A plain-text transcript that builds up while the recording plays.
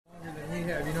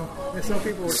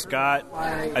Scott,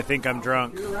 I think I'm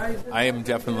drunk. I am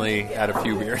definitely had a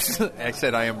few beers. I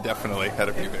said I am definitely had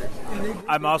a few beers.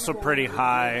 I'm also pretty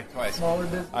high. Twice.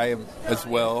 I am as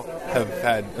well have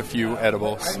had a few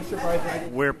edibles.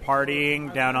 We're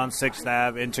partying down on 6th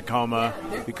Ave in Tacoma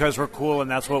because we're cool and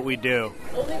that's what we do.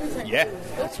 Yeah,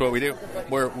 that's what we do.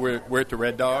 We're at the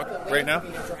Red Dog right now.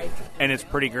 And it's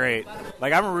pretty great.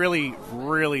 Like, I'm really,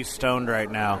 really stoned right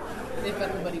now.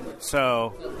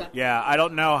 So, yeah, I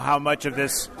don't know how much of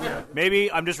this.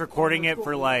 Maybe I'm just recording it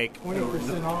for, like,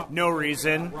 no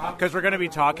reason. Because we're going to be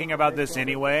talking about this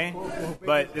anyway.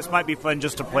 But this might be fun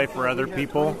just to play for other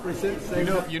people.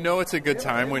 You know it's a good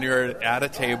time when you're at a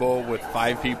table with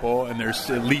 5 people and there's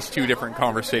at least 2 different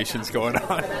conversations going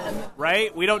on.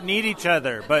 Right? We don't need each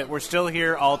other, but we're still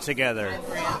here all together.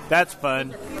 That's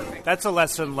fun. That's a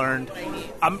lesson learned.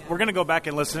 We're going to go back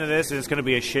and listen to this, and it's going to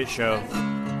be a shit show.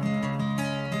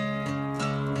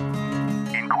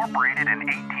 Incorporated in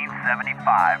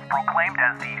 1875, proclaimed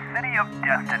as the City of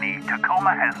Destiny,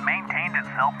 Tacoma has maintained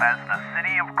itself as the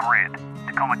City of Grit.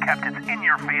 Tacoma kept its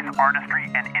in-your-face artistry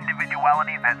and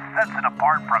individuality that sets it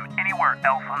apart from anywhere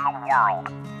else in the world.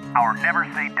 Our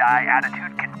never-say-die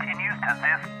attitude continues to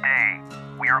this day.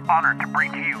 We are honored to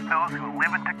bring to you those who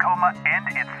live in Tacoma and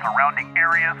its surrounding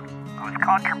areas, whose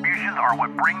contributions are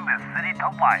what bring this city to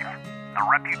life. The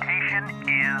reputation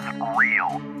is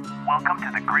real. Welcome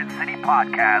to the Grit City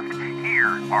Podcast.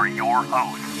 Here are your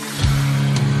hosts.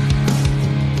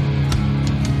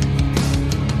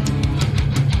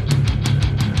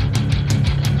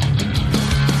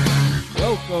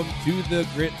 Welcome to the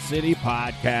Grit City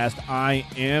Podcast. I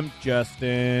am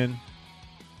Justin.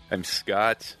 I'm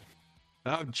Scott.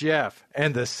 I'm Jeff,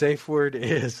 and the safe word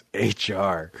is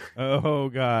HR. Oh,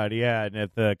 God, yeah. And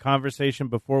if the conversation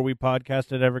before we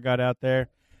podcasted ever got out there,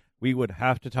 we would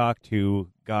have to talk to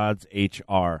God's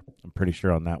HR. I'm pretty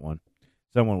sure on that one.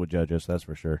 Someone would judge us, that's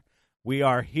for sure. We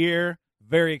are here,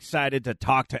 very excited to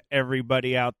talk to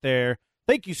everybody out there.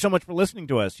 Thank you so much for listening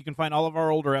to us. You can find all of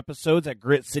our older episodes at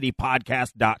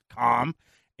gritcitypodcast.com,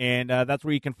 and that's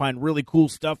where you can find really cool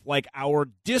stuff like our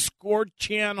Discord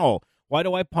channel. Why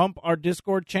do I pump our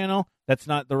Discord channel? That's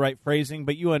not the right phrasing,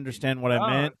 but you understand what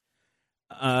I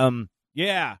meant.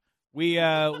 Yeah, we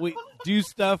do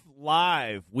stuff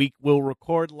live. We will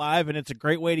record live, and it's a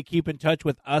great way to keep in touch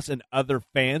with us and other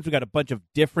fans. We got a bunch of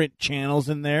different channels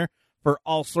in there for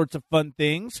all sorts of fun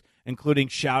things, including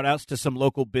shout-outs to some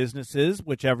local businesses,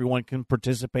 which everyone can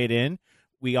participate in.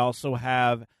 We also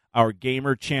have our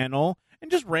gamer channel,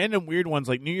 and just random weird ones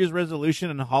like New Year's resolution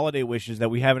and holiday wishes that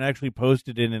we haven't actually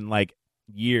posted in like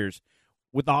years.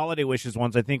 With the holiday wishes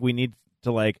ones, I think we need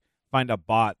to like find a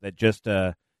bot that just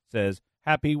says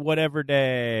happy whatever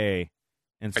day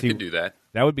and see. I can do that.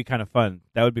 That would be kind of fun.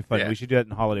 That would be fun. Yeah. We should do that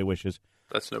in holiday wishes.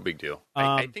 That's no big deal.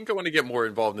 I think I want to get more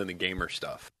involved in the gamer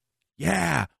stuff.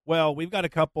 Yeah. Well, we've got a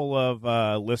couple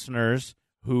of listeners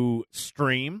who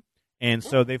stream, and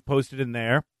so they've posted in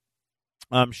there.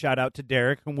 Shout out to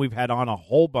Derek, whom we've had on a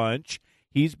whole bunch.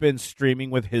 He's been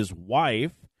streaming with his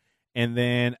wife. And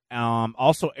then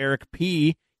also Eric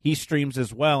P., he streams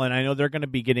as well. And I know they're going to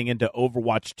be getting into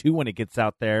Overwatch 2 when it gets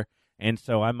out there. And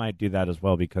so I might do that as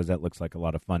well because that looks like a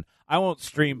lot of fun. I won't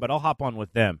stream, but I'll hop on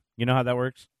with them. You know how that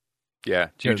works? Yeah.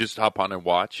 Do you just hop on and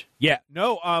watch? Yeah.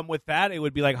 No, with that, it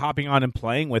would be like hopping on and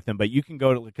playing with them. But you can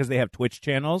go to, because they have Twitch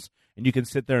channels, and you can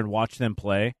sit there and watch them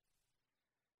play.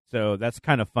 So that's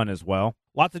kind of fun as well.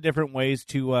 Lots of different ways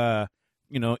to,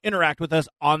 interact with us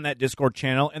on that Discord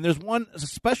channel. And there's one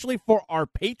especially for our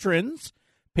patrons.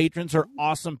 Patrons are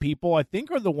awesome people. I think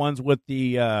are the ones with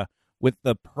the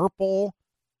purple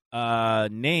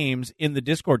names in the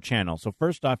Discord channel. So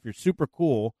first off, you're super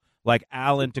cool, like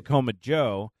Al and Tacoma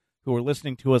Joe, who are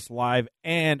listening to us live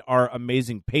and are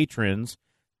amazing patrons.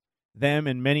 Them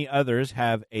and many others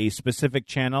have a specific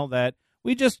channel that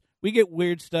we get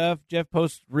weird stuff. Jeff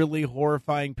posts really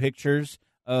horrifying pictures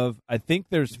of, I think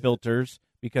there's filters,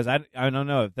 because I don't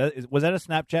know if was that a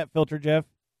Snapchat filter, Jeff?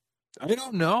 I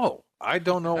don't know. I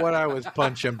don't know what I was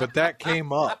punching, but that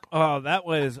came up. Oh, that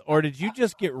was, or did you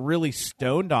just get really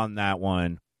stoned on that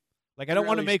one? Like, I don't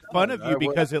want to make fun of you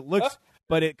because it looks,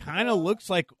 but it kind of looks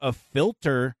like a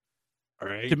filter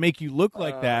to make you look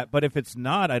like that. But if it's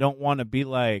not, I don't want to be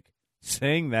like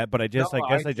saying that, but I guess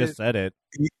I just said it.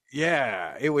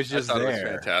 Yeah, it was just I thought there. it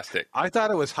was fantastic. I thought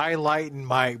it was highlighting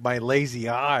my lazy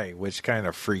eye, which kind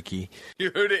of freaky.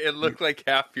 Dude, it looked like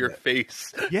half your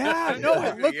face. Yeah, no,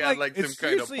 it looked You had, like some it's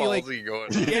kind of seriously, like- palsy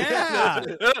going. Yeah,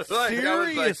 Like, seriously. I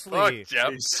was like, fuck,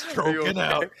 Jeff. He's stroking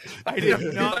out. I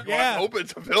did not. Like, Yeah, I opened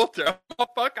some filter. Oh,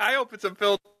 fuck, I opened some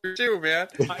filter too, man.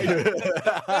 like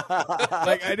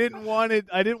I didn't want it.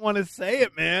 I didn't want to say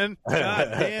it, man. God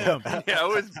damn. Yeah,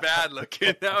 it was bad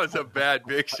looking. That was a bad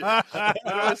picture. It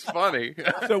was funny.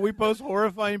 So we post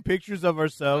horrifying pictures of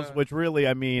ourselves, which really,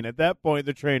 I mean, at that point,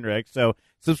 the train wreck. So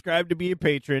subscribe to be a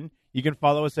patron. You can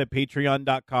follow us at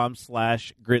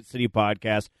patreon.com/Grit City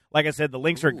Podcast. Like I said, the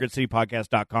links are at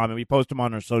gritcitypodcast.com, and we post them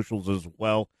on our socials as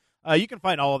well. You can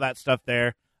find all of that stuff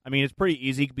there. I mean, it's pretty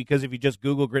easy because if you just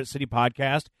Google Grit City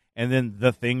Podcast and then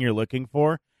the thing you're looking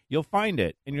for, you'll find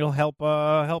it, and you'll help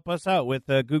us out with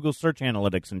Google search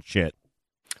analytics and shit.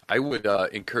 I would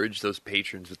encourage those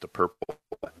patrons with the purple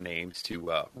names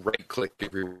to right-click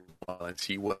everyone and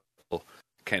see what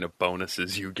kind of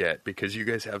bonuses you get, because you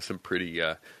guys have some pretty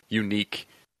unique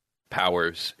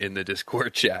powers in the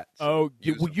Discord chat. Oh,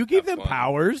 you gave them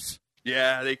powers?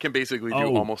 Yeah, they can basically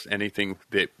do almost anything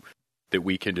that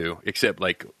we can do, except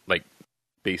like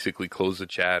basically close the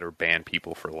chat or ban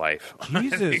people for life.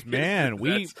 Jesus, man,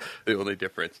 that's the only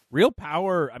difference. Real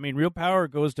power. I mean, real power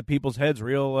goes to people's heads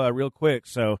real quick.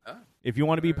 So if you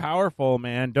want to be powerful,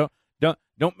 man,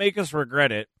 don't make us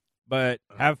regret it, but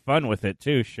have fun with it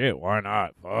too. Shit, why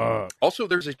not? Fuck. Also,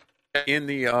 there's a chat in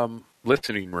the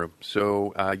listening room,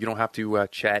 so you don't have to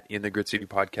chat in the Grit City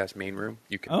Podcast main room.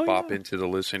 You can pop into the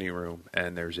listening room,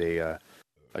 and there's a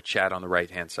chat on the right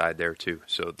hand side there too.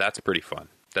 So that's pretty fun.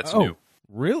 That's new.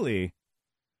 Really?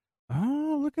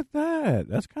 Oh, look at that.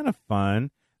 That's kind of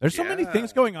fun. There's so many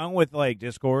things going on with like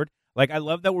Discord. Like I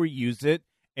love that we use it,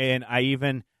 and I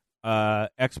even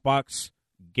Xbox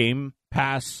Game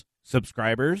Pass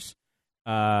subscribers.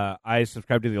 I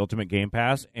subscribed to the Ultimate Game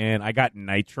Pass, and I got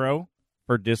Nitro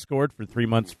for Discord for 3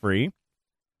 months free.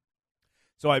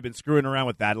 So I've been screwing around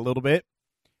with that a little bit.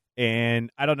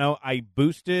 And I don't know, I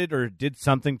boosted or did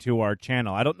something to our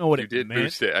channel. I don't know what it meant. You did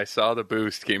boost it. I saw the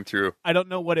boost came through. I don't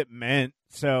know what it meant.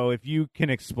 So if you can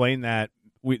explain that,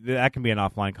 that can be an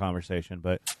offline conversation.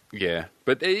 But yeah,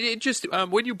 but it just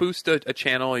when you boost a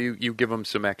channel, you give them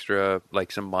some extra,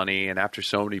 like some money, and after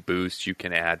so many boosts, you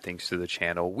can add things to the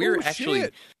channel. We're actually.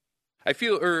 Shit. I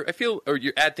feel, or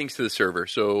you add things to the server.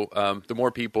 So the more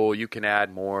people, you can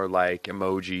add more like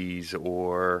emojis,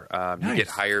 or you get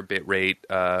higher bit rate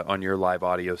on your live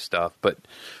audio stuff. But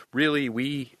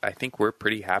really, I think we're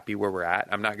pretty happy where we're at.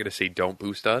 I'm not going to say don't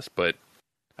boost us, but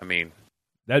I mean,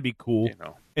 that'd be cool. You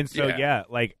know, and so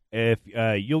like if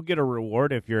you'll get a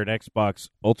reward if you're an Xbox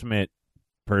Ultimate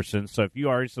person. So if you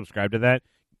already subscribe to that,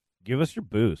 give us your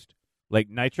boost. Like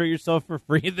nitro yourself for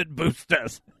free, then boost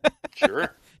us.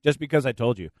 Sure. Just because I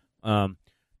told you, and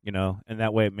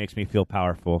that way it makes me feel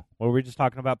powerful. What were we just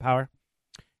talking about? Power?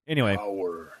 Anyway,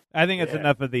 I think it's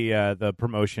enough of the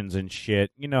promotions and shit.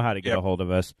 You know how to get a hold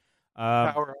of us.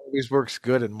 Power always works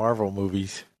good in Marvel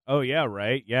movies. Oh, yeah,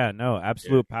 right? Yeah, no,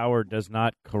 absolute power does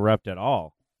not corrupt at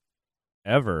all.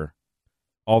 Ever.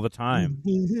 All the time.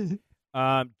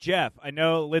 Jeff, I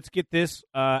know, let's get this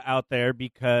out there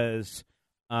because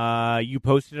you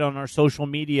posted on our social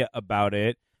media about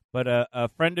it. But a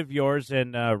friend of yours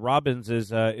and Robin's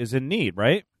is in need,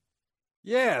 right?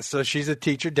 Yeah, so she's a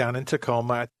teacher down in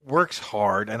Tacoma, works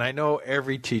hard, and I know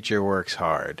every teacher works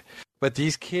hard. But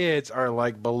these kids are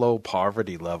like below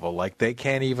poverty level. Like they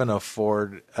can't even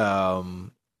afford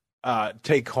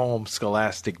take home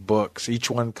Scholastic books. Each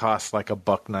one costs like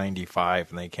 $1.95,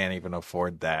 and they can't even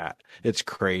afford that. It's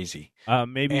crazy.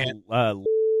 Maybe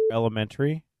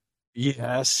elementary.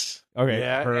 Yes. Okay.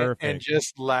 Yeah. Perfect. And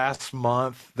just last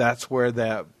month, that's where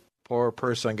that poor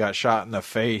person got shot in the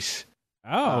face.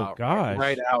 Oh gosh!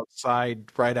 Right outside,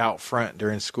 right out front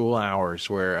during school hours,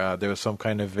 where there was some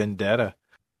kind of vendetta.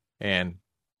 And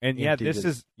this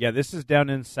is down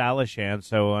in Salishan,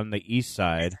 so on the east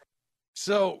side.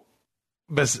 So,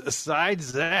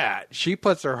 besides that, she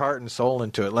puts her heart and soul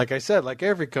into it. Like I said, like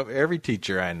every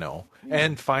teacher I know,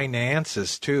 and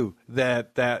finances too.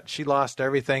 That she lost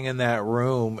everything in that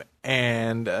room,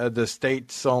 and the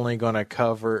state's only going to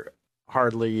cover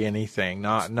hardly anything,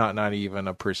 not even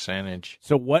a percentage.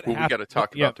 So what happened? We got to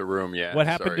talk about the room. Yeah. What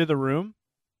happened to the room?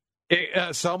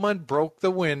 Someone broke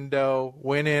the window,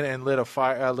 went in and lit off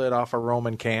a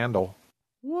Roman candle.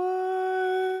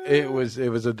 What? It was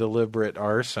a deliberate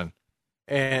arson,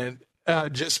 and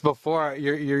just before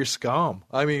you're scum.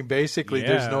 I mean, basically,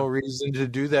 there's no reason to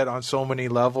do that on so many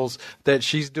levels. That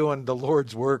she's doing the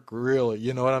Lord's work, really.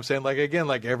 You know what I'm saying? Like again,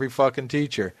 like every fucking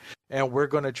teacher, and we're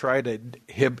going to try to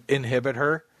inhibit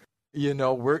her.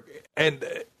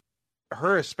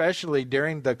 Her especially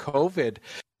during the COVID.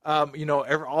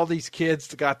 All these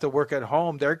kids got to work at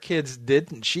home. Their kids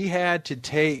didn't. She had to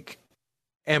take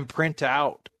and print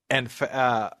out and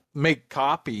make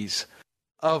copies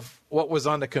of what was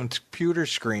on the computer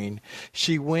screen.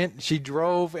 She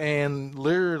drove and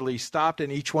literally stopped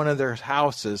in each one of their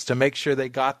houses to make sure they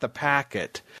got the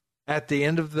packet. At the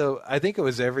end of I think it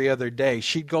was every other day,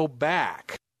 she'd go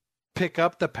back, pick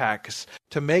up the packets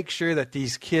to make sure that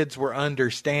these kids were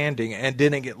understanding and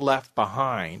didn't get left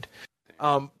behind.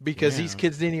 Because these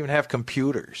kids didn't even have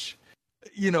computers.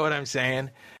 You know what I'm saying?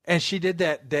 And she did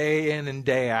that day in and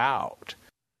day out.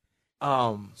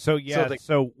 So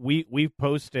we've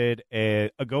posted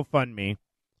a GoFundMe.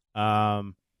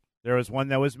 There was one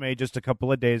that was made just a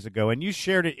couple of days ago, and you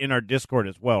shared it in our Discord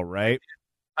as well, right?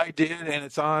 I did, and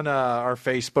it's on our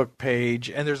Facebook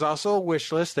page. And there's also a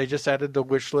wish list. They just added the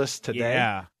wish list today.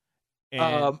 Yeah.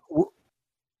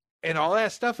 And all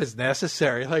that stuff is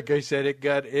necessary. Like I said, it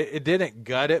didn't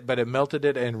gut it, but it melted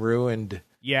it and ruined.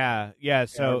 Yeah.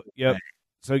 So, yep.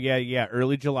 So,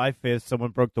 early July 5th,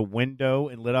 someone broke the window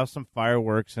and lit off some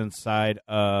fireworks inside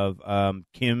of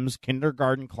Kim's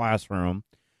kindergarten classroom.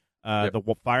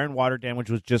 The fire and water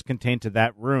damage was just contained to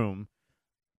that room.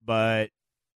 But,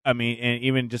 I mean, and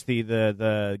even just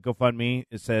the GoFundMe,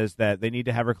 it says that they need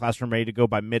to have her classroom ready to go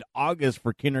by mid-August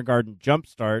for kindergarten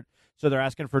jumpstart. So they're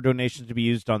asking for donations to be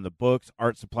used on the books,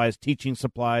 art supplies, teaching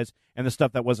supplies, and the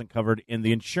stuff that wasn't covered in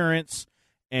the insurance.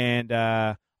 And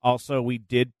also, we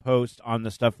did post on the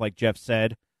stuff, like Jeff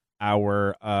said,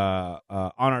 on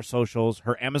our socials,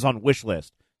 her Amazon wish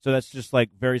list. So that's just like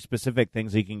very specific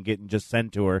things that you can get and just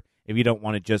send to her. If you don't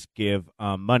want to just give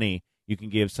money, you can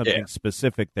give something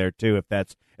specific there too. If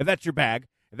that's your bag,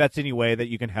 if that's any way that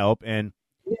you can help. And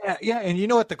Yeah, and you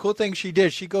know what? The cool thing she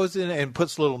did, she goes in and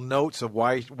puts little notes of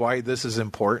why this is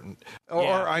important,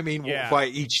 why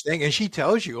each thing, and she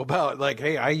tells you about, like,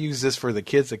 hey, I use this for the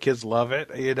kids love it,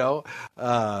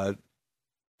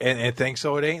 and things.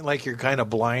 So it ain't like you're kind of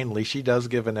blindly. She does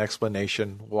give an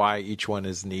explanation why each one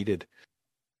is needed.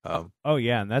 And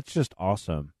that's just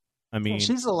awesome. I mean,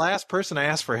 she's the last person I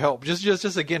asked for help.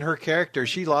 Just again, her character.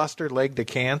 She lost her leg to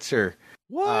cancer.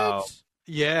 What?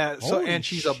 Yeah, and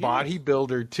she's a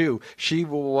bodybuilder too. She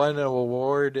won an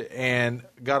award and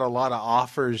got a lot of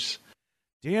offers.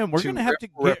 Damn, we're gonna have to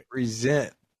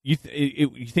represent. You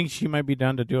think she might be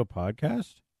down to do a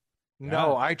podcast?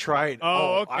 No, I tried.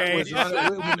 Oh, okay.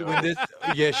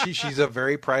 She's a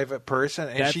very private person,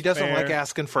 and she doesn't like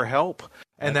asking for help.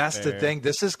 And that's the thing.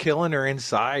 This is killing her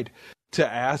inside to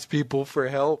ask people for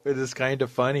help. It is kind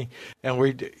of funny,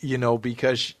 and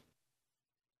because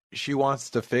she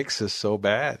wants to fix this so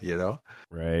bad,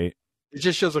 Right. It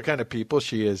just shows what kind of people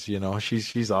she is,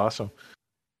 She's awesome.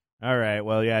 All right.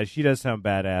 Well, yeah, she does sound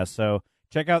badass. So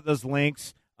check out those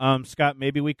links. Scott,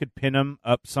 maybe we could pin them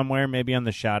up somewhere, maybe on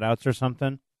the shout-outs or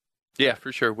something. Yeah,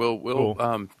 for sure. We'll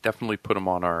definitely put them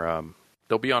on our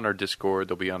they'll be on our Discord,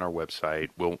 they'll be on our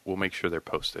website. We'll make sure they're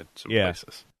posted some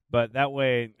places. But that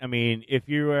way, I mean, if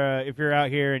you're out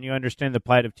here and you understand the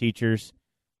plight of teachers,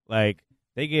 like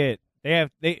they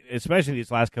especially these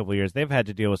last couple of years, they've had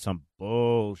to deal with some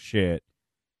bullshit.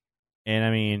 And I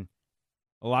mean,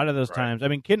 a lot of those times, I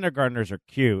mean, kindergartners are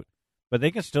cute, but they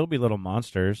can still be little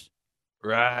monsters.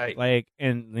 Right. Like,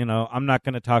 and, I'm not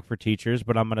going to talk for teachers,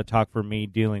 but I'm going to talk for me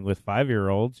dealing with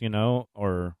 5-year-olds,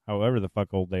 or however the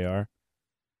fuck old they are.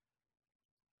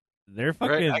 They're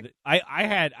fucking, right. I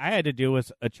had to deal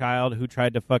with a child who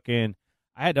tried to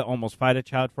I had to almost fight a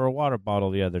child for a water bottle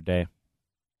the other day.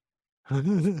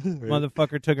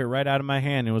 Motherfucker took it right out of my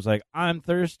hand and was like, I'm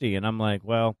thirsty. And I'm like,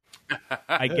 well,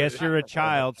 I guess you're a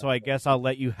child, so I guess I'll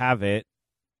let you have it.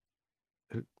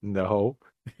 No.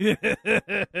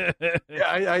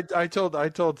 I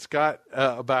told Scott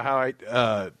about how I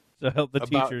so help the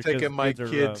teachers taking my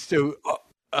kids to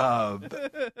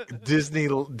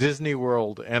Disney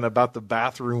World and about the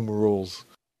bathroom rules.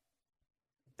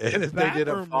 And if they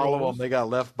didn't follow them, they got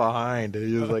left behind.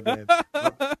 He was like, man.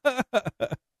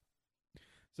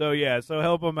 So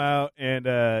help them out, and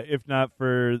if not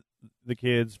for the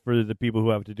kids, for the people who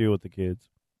have to deal with the kids.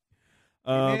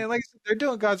 Man, like I said, they're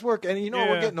doing God's work, and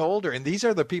we're getting older, and these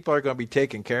are the people who are going to be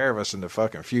taking care of us in the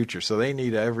fucking future. So they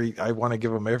need I want to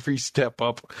give them every step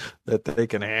up that they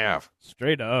can have.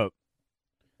 Straight up.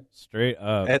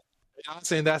 And I'm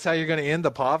saying that's how you're going to end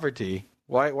the poverty.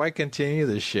 Why continue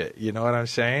this shit? You know what I'm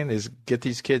saying? Is get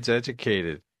these kids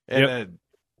educated and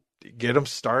get them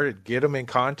started, get them in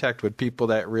contact with people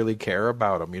that really care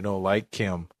about them. Like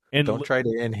Kim. And don't try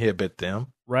to inhibit them.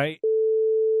 Right.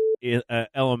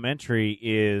 Elementary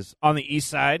is on the east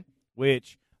side,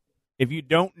 which, if you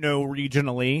don't know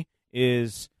regionally,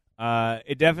 is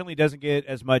it definitely doesn't get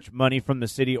as much money from the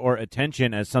city or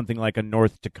attention as something like a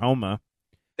North Tacoma.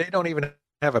 They don't even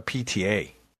have a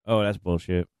PTA. Oh, that's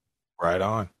bullshit. Right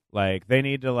on. Like, they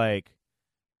need to, like,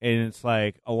 and it's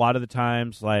like a lot of the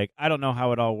times, like, I don't know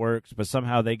how it all works, but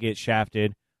somehow they get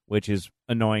shafted, which is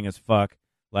annoying as fuck.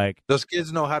 Like, Those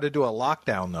kids know how to do a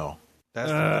lockdown, though. That's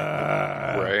the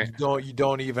thing. Right. You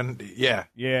don't even. Yeah.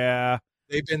 yeah.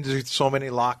 They've been through so many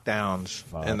lockdowns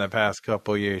in the past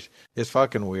couple of years. It's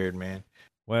fucking weird, man.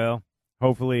 Well,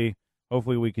 hopefully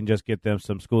we can just get them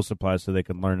some school supplies so they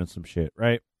can learn some shit,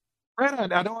 right? Right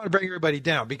on. I don't want to bring everybody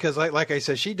down because, like I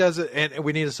said, she does it, and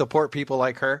we need to support people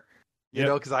like her. You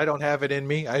know, because I don't have it in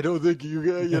me. I don't think you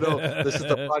know, this is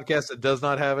the podcast that does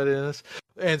not have it in us.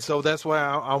 And so that's why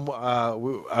I'm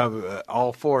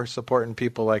all for supporting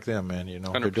people like them, man. You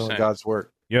know, 100%. they're doing God's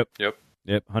work. Yep,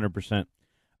 100%.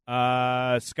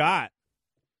 Scott,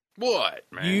 What,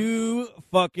 man? you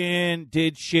fucking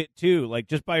did shit too, like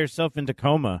just by yourself in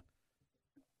Tacoma.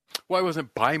 Well, I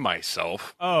wasn't by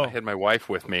myself. Oh. I had my wife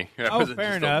with me. I Oh, wasn't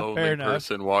fair just enough, a lonely fair enough.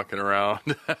 person walking around.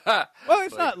 Well,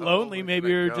 it's Like, not lonely. where Maybe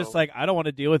can I you're go? just like, I don't want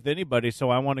to deal with anybody, so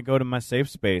I want to go to my safe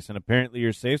space. And apparently,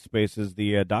 your safe space is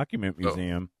the document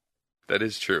museum. That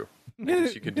is true.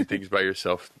 Yes, you can do things by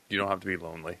yourself. You don't have to be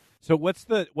lonely. So, what's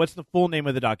the full name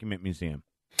of the document museum?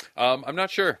 I'm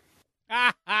not sure.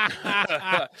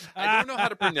 I don't know how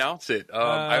to pronounce it.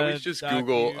 I always just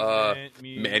Google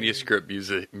Document manuscript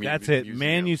music. That's it,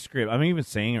 manuscript. I'm even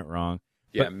saying it wrong.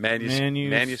 Yeah, But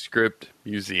manuscript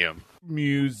museum.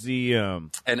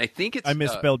 Museum. And I think it's I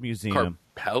misspelled museum.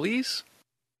 Carpelli's?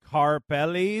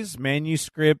 Carpelli's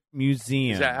Manuscript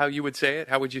Museum. Is that how you would say it?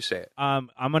 How would you say it? I'm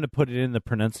gonna put it in the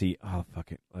pronunciation. Oh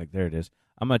fuck it! Like there it is.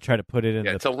 I'm gonna try to put it in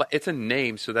Yeah, the. it's a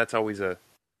name, so that's always a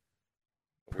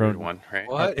weird one, right?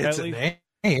 What? It's a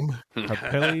name.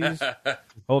 Carpelli's.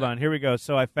 Hold on, here we go.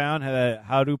 So I found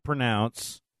how to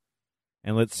pronounce,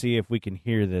 and let's see if we can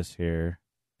hear this here.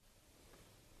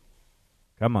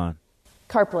 Come on.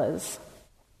 Carplas.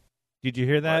 Did you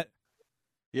hear that?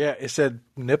 Yeah, it said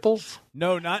nipples.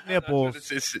 No, not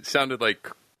nipples. It sounded like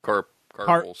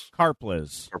carpals.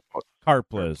 Carplas.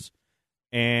 Carplas.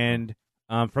 And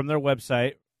from their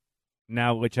website,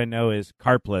 now which I know is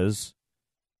Carplas,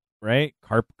 right?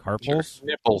 Carpals?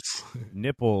 Nipples.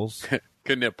 Nipples.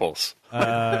 Knipples.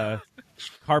 Carpals.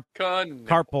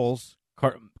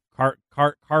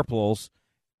 Carpals.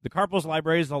 The Carpals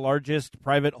Library is the largest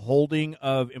private holding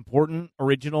of important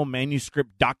original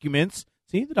manuscript documents.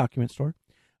 See, the document store.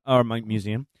 Or my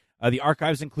museum. The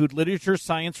archives include literature,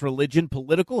 science, religion,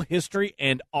 political history,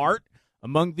 and art.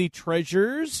 Among the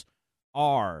treasures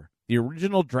are the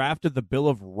original draft of the Bill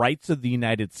of Rights of the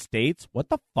United States. What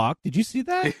the fuck? Did you see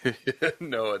that?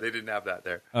 No, they didn't have that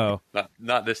there. Oh.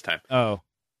 Not this time. Oh.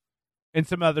 And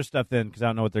some other stuff then, because I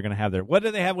don't know what they're going to have there. What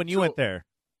did they have when you went there?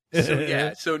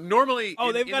 So normally...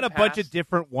 Oh, they've got a bunch of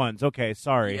different ones. Okay,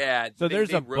 sorry. Yeah. So there's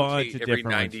they a bunch rotate of every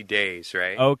different 90 ones. days,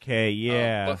 right? Okay,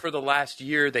 yeah. But for the last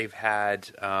year, they've had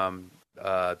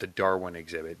the Darwin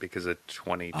exhibit because of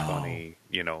 2020,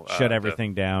 shut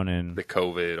everything down and the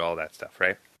COVID, all that stuff,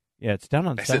 right? yeah, it's down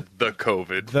on I said the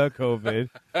COVID. the COVID.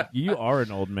 You are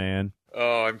an old man.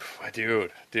 Oh,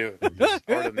 dude. This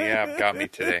part of the app got me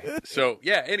today. So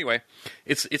yeah. Anyway,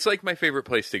 it's like my favorite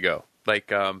place to go. Like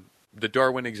the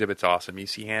Darwin exhibit's awesome. You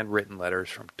see handwritten letters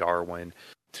from Darwin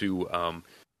to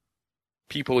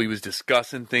people he was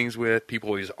discussing things with,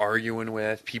 people he was arguing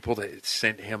with, people that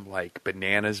sent him like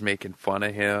bananas making fun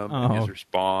of him and his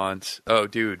response. Oh,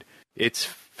 dude, it's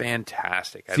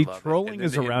fantastic. I See, love trolling it.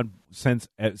 is around since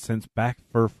back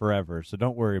for forever, so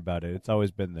don't worry about it. It's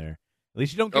always been there. At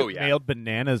least you don't get mailed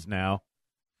bananas now.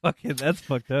 Fucking, that's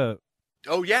fucked up.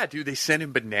 Oh yeah, dude, they sent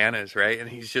him bananas, right? And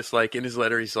he's just like, in his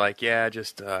letter, he's like, yeah, I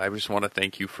just want to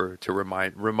thank you to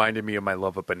reminded me of my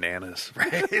love of bananas,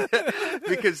 right?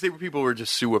 Because people were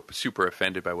just super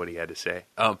offended by what he had to say.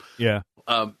 Yeah.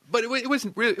 But it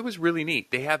was really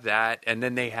neat. They have that, and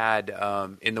then they had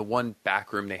in the one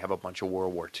back room they have a bunch of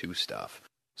World War II stuff.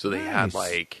 So they had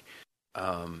like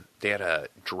they had a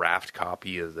draft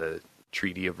copy of the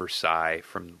Treaty of Versailles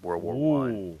from World War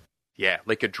One. Yeah,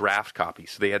 like a draft copy.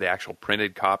 So they had the actual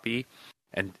printed copy,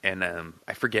 and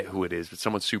I forget who it is, but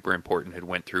someone super important had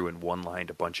went through and one-lined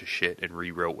a bunch of shit and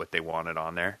rewrote what they wanted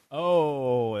on there.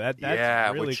 Oh, that's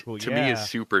really which cool. To me is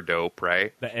super dope,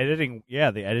 right? The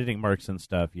editing marks and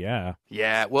stuff. Yeah.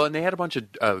 Yeah, well, and they had a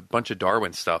bunch of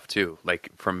Darwin stuff too, like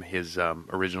from his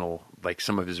original, like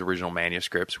some of his original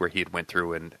manuscripts where he had went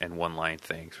through and one-lined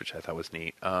things, which I thought was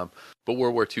neat. But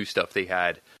World War II stuff, they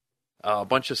had a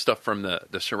bunch of stuff from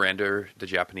the surrender, the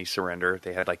Japanese surrender.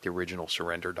 They had like the original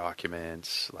surrender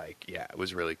documents. Like, yeah, it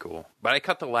was really cool. But I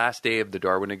cut the last day of the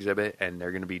Darwin exhibit, and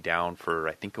they're going to be down for,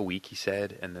 I think, a week, he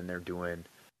said. And then they're doing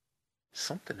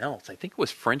something else. I think it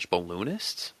was French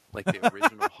balloonists, like the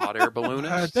original hot air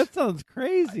balloonists. That sounds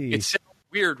crazy. It sounds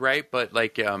weird, right? But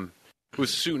like, it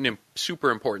was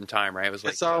super important time, right? It was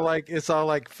like it's all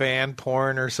like fan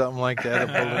porn or something like that.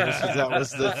 That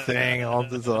was the thing. All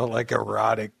this all like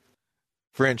erotic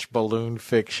French balloon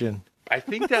fiction. I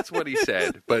think that's what he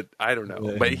said, but I don't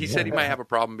know. But he said he might have a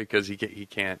problem because he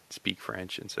can't speak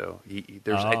French, and so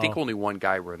there's I think only one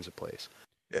guy runs a place.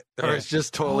 Or it's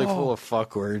just totally full of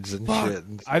fuck words and shit.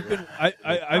 And I've been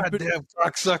damn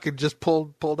cocksucking just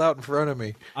pulled out in front of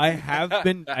me. I have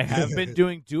been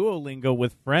doing Duolingo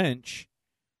with French.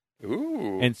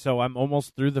 Ooh. And so I'm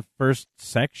almost through the first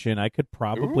section. I could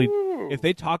probably, if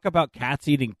they talk about cats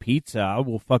eating pizza, I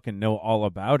will fucking know all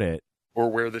about it. Or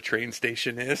where the train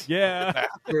station is. Yeah.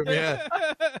 Yeah.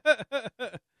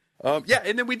 Yeah,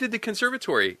 and then we did the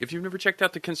conservatory. If you've never checked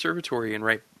out the conservatory in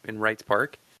Wrights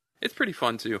Park, it's pretty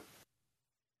fun too.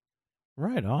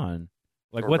 Right on.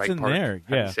 Like, Or what's Wright in Park. there? How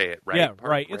do Yeah. you say it? Wright Yeah, Park?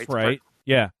 right. It's Wrights right. Park?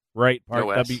 Yeah. Right Park.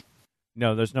 No S?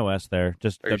 No, there's no S there.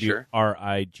 Just Are you sure?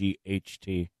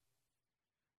 WRIGHT.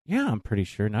 Yeah, I'm pretty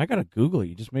sure. Now I gotta Google it.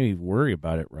 You just made me worry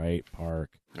about it. Right Park.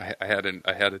 I had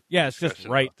a Yeah, it's just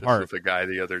discussion Wright about this Park. with a guy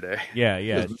the other day. Yeah,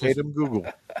 yeah. Just It's made just him Google.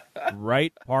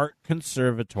 Wright Park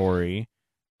Conservatory.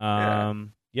 Yeah,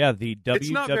 the It's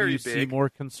not very W.W. big, Seymour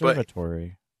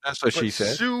Conservatory. That's what But she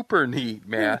said. super neat,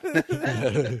 man.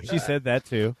 She said that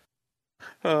too.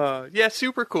 Yeah,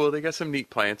 super cool. They got some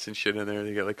neat plants and shit in there.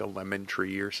 They got like a lemon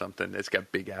tree or something. It's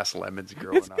got big ass lemons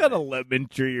growing It's got a on lemon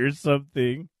tree or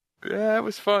something. it. Yeah, it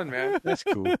was fun, man. That's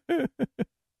cool.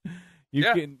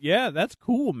 Yeah. That's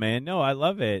cool, man. No, I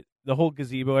love it. The whole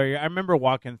gazebo area. I remember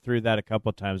walking through that a couple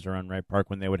of times around Wright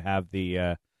Park when they would have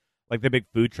the like the big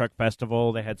food truck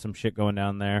festival. They had some shit going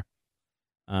down there.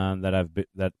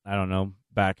 That I don't know,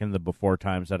 back in the before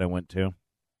times that I went to.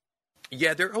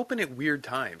 Yeah, they're open at weird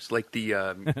times. Like the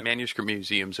Manuscript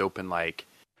Museum's open like,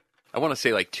 I want to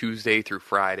say like Tuesday through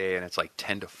Friday, and it's like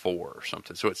 10 to 4 or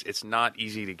something. So it's not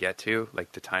easy to get to.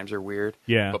 Like the times are weird.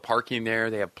 Yeah. But parking there,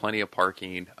 they have plenty of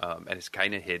parking, and it's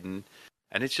kind of hidden.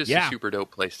 And it's just a super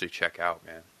dope place to check out,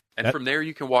 man. And from there,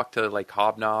 you can walk to like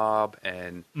Hobnob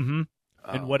and... Mm-hmm.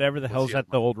 And whatever the hell's at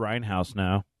the old Rhine House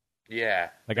now. Yeah.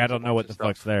 Like, I don't know what the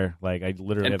fuck's there. Like, I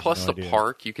literally And have plus no the idea.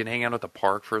 park, you can hang out at the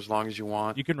park for as long as you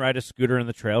want. You can ride a scooter in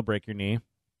the trail, break your knee.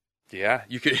 Yeah,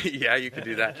 you could. Yeah, you could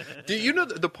do that. Do you know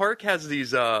the park has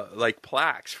these like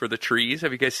plaques for the trees?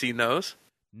 Have you guys seen those?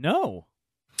 No.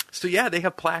 So yeah, they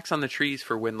have plaques on the trees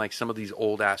for when like some of these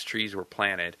old ass trees were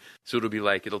planted. So it'll be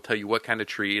like, it'll tell you what kind of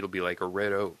tree. It'll be like a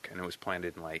red oak, and it was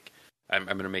planted in like, I'm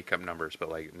going to make up numbers, but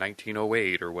like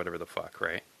 1908 or whatever the fuck,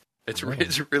 right? It's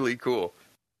really cool.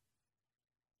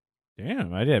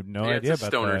 Damn, I have no idea it's a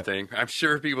about stoner that. thing. I'm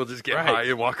sure people just get Right. high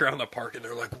and walk around the park and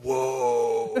they're like,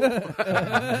 "Whoa,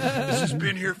 this has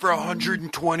been here for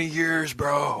 120 years,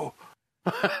 bro."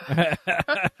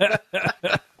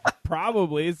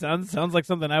 Probably. It sounds like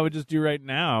something I would just do right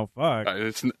now. Fuck.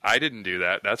 I didn't do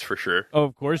that. That's for sure. Oh,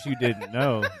 of course you didn't.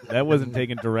 No, that wasn't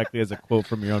taken directly as a quote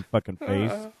from your own fucking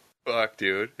face. Fuck,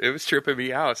 dude. It was tripping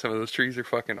me out. Some of those trees are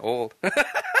fucking old.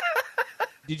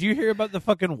 Did you hear about the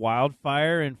fucking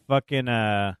wildfire in fucking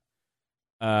in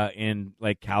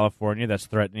like California that's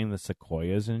threatening the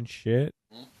sequoias and shit?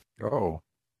 Oh.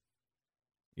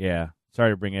 Yeah.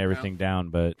 Sorry to bring everything down,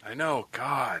 but I know.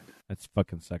 God. that's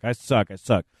fucking suck. I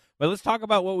suck. But let's talk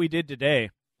about what we did today.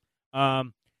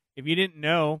 If you didn't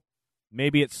know,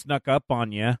 maybe it snuck up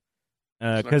on you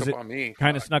because it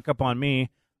kind of snuck up on me.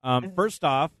 First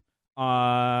off,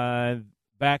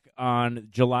 back on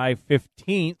July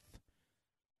 15th,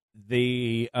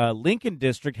 the Lincoln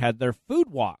District had their food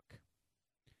walk.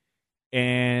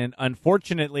 And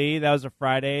unfortunately, that was a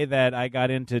Friday that I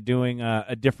got into doing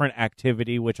a different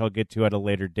activity, which I'll get to at a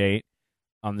later date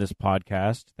on this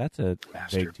podcast. That's a big tease.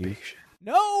 Masturbation.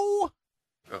 No!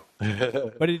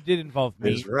 Oh. But it did involve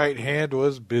me. His right hand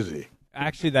was busy.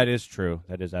 Actually, that is true.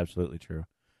 That is absolutely true.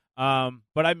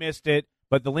 But I missed it.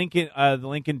 But the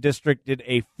Lincoln District did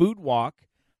a food walk.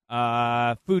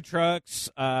 Food trucks,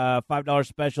 $5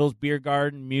 specials, beer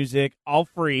garden, music, all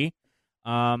free.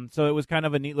 So it was kind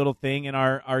of a neat little thing, and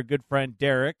our good friend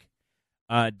Derek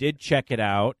did check it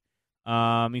out.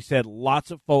 He said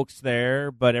lots of folks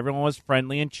there, but everyone was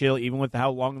friendly and chill, even with how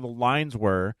long the lines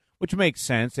were, which makes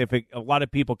sense if a lot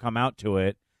of people come out to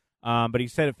it. But he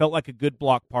said it felt like a good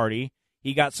block party.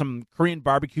 He got some Korean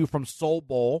barbecue from Soul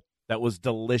Bowl that was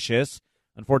delicious.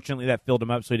 Unfortunately, that filled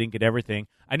him up, so he didn't get everything.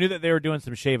 I knew that they were doing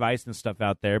some shave ice and stuff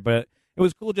out there, but it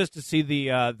was cool just to see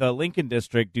the Lincoln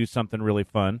District do something really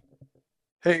fun.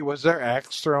 Hey, was there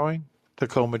axe throwing?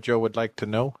 Tacoma Joe would like to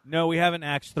know. No, we haven't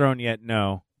axe thrown yet.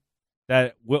 No,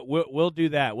 that we'll do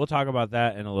that. We'll talk about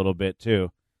that in a little bit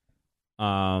too.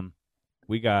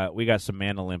 We got some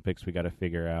Man Olympics we got to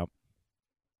figure out.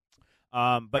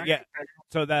 But yeah,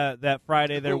 so that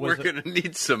Friday there was. We're gonna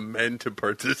need some men to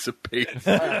participate.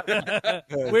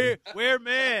 we're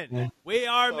men. We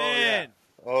are men.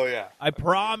 Oh yeah. I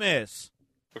promise.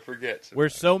 I forget. We're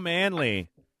so manly.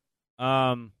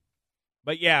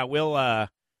 But yeah, we'll.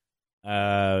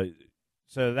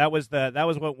 So that was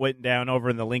what went down over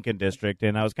in the Lincoln District,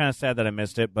 and I was kind of sad that I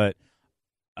missed it, but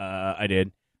I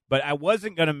did. But I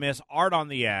wasn't going to miss Art on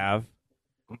the Ave,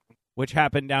 which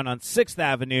happened down on 6th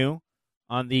Avenue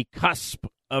on the cusp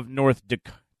of North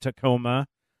Tacoma,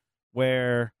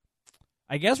 where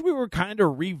I guess we were kind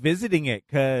of revisiting it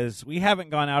because we haven't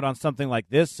gone out on something like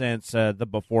this since the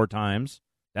before times.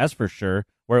 That's for sure,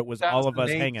 where it was all of us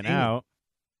hanging out.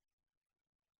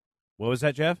 What was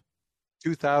that, Jeff?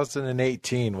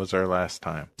 2018 was our last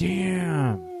time.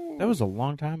 Damn, that was a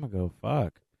long time ago.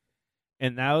 Fuck.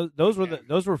 And now those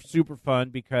were super fun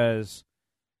because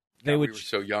we were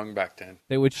so young back then.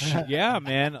 They would, yeah,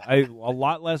 man. A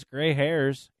lot less gray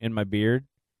hairs in my beard.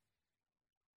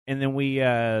 And then we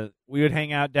would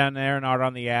hang out down there and out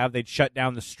on the Ave. They'd shut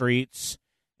down the streets,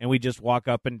 and we'd just walk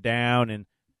up and down. And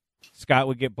Scott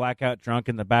would get blackout drunk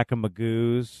in the back of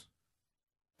Magoo's.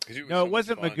 No, it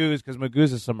wasn't Magoo's because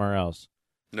Magoo's is somewhere else.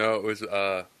 No, it was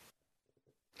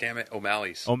damn it,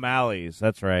 O'Malley's. O'Malley's,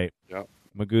 that's right. Yep.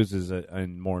 Magoo's is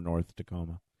in more North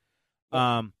Tacoma.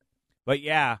 But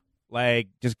yeah, like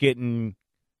just getting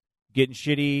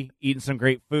shitty, eating some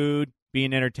great food,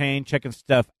 being entertained, checking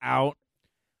stuff out.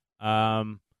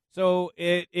 So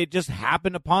it just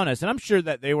happened upon us, and I'm sure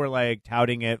that they were like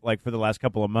touting it like for the last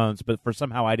couple of months, but for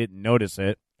somehow I didn't notice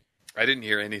it. I didn't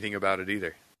hear anything about it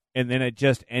either. And then I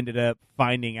just ended up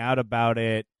finding out about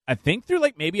it, I think through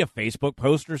like maybe a Facebook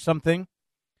post or something.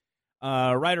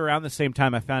 Right around the same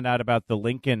time I found out about the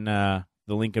Lincoln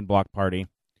Block Party.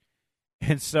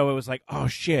 And so it was like, oh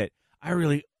shit,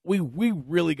 we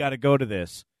really got to go to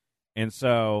this. And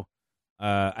so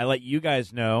I let you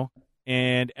guys know,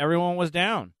 and everyone was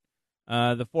down.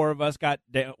 The four of us got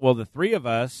down, well, the three of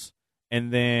us,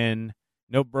 and then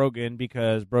no Brogan,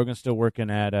 because Brogan's still working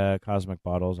at Cosmic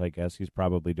Bottles. I guess he's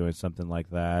probably doing something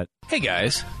like that. Hey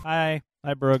guys. Hi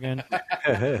Brogan.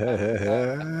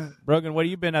 Brogan, what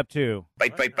have you been up to?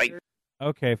 Bite.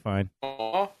 Okay, fine.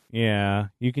 Aww. Yeah,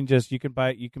 you can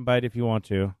bite if you want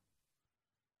to,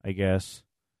 I guess.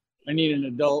 I need an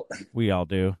adult. We all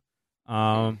do.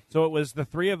 So it was the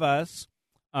three of us,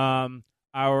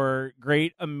 our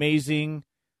great, amazing,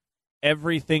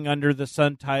 everything under the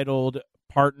sun titled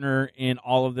partner in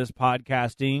all of this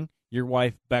podcasting, your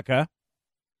wife, Becca.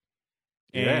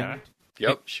 Yeah. And,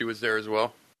 Yep, she was there as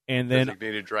well. And then,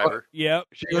 designated driver. Yep.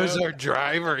 She was our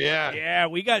driver, yeah. Yeah,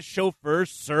 we got chauffeur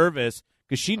service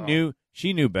because she knew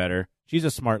better. She's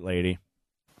a smart lady.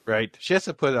 Right. She has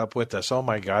to put up with us. Oh,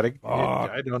 my God.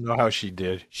 I don't know how she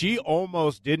did. She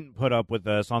almost didn't put up with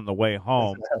us on the way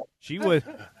home. She was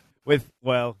with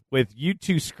you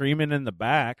two screaming in the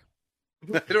back.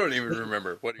 I don't even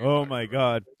remember. Oh, my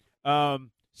God.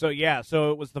 So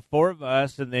it was the four of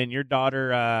us, and then your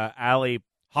daughter, Allie,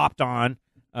 hopped on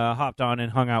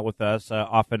and hung out with us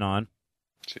off and on.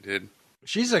 She did.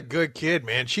 She's a good kid,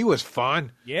 man. She was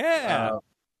fun. Yeah.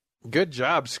 Good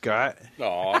job, Scott.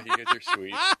 Aw, you guys are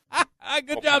sweet.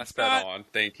 Good job, pass Scott. that on.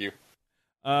 Thank you.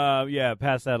 Yeah,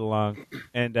 pass that along.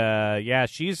 And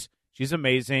she's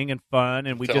amazing and fun,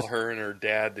 and we Tell just her and her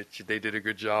dad that they did a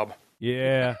good job.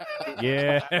 Yeah.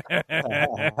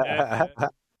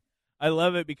 I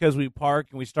love it because we park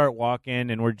and we start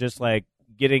walking, and we're just like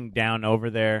getting down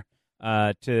over there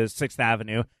to 6th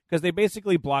Avenue because they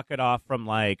basically block it off from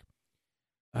like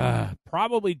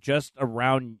probably just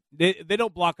around. They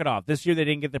don't block it off this year. They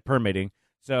didn't get the permitting,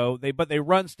 so they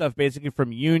run stuff basically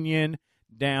from Union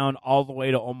down all the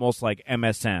way to almost like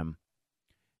MSM.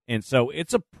 And so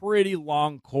it's a pretty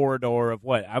long corridor of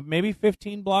what, maybe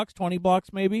 15 blocks, 20 blocks,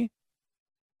 maybe.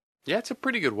 Yeah, it's a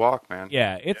pretty good walk, man.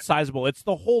 Yeah, it's sizable. It's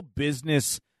the whole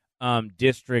business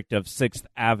district of 6th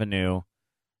Avenue.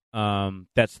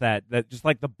 That's that just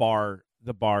like the bar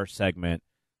segment.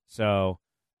 So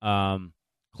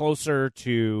closer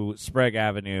to Sprague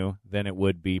Avenue than it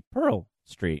would be Pearl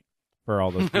Street for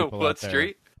all those people What out there.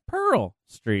 street? Pearl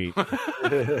Street.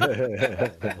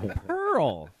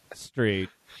 Pearl Street.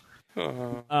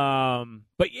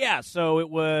 But yeah, so it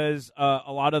was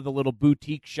a lot of the little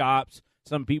boutique shops,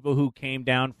 some people who came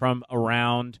down from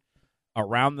around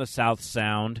the South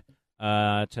Sound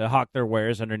to hawk their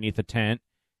wares underneath a tent.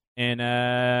 And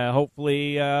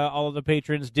hopefully all of the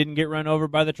patrons didn't get run over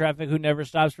by the traffic who never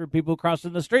stops for people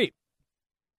crossing the street.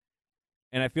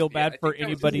 And I feel bad for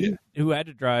anybody who had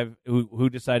to drive, who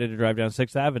decided to drive down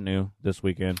 6th Avenue this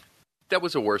weekend. That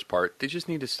was the worst part. They just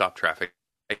need to stop traffic.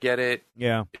 I get it.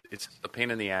 Yeah. It's a pain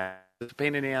in the ass. It's a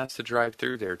pain in the ass to drive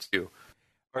through there, too.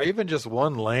 Or even just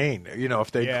one lane.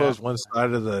 If they close one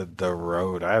side of the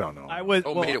road, I don't know.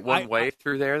 Made it one way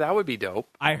through there? That would be dope.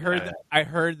 I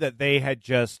heard that they had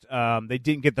just they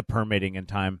didn't get the permitting in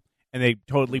time, and they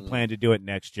totally planned to do it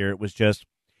next year. It's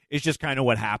just kind of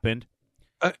what happened.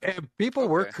 People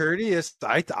were courteous.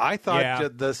 I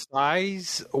thought the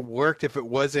size worked. If it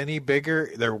was any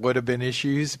bigger, there would have been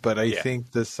issues. But I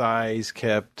think the size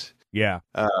kept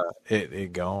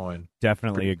it going.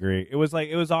 Definitely agree. It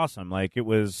was awesome. Like it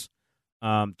was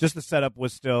just the setup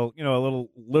was still a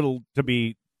little to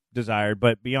be desired.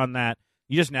 But beyond that,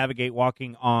 you just navigate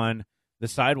walking on the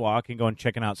sidewalk and going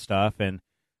checking out stuff. And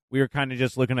we were kind of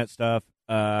just looking at stuff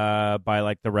by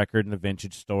like the record and the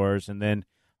vintage stores, and then.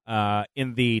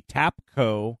 In the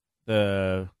Tapco,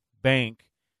 the bank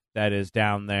that is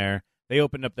down there, they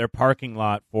opened up their parking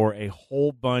lot for a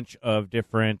whole bunch of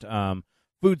different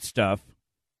food stuff.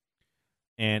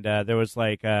 And there was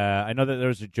I know that there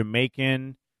was a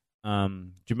Jamaican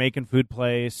food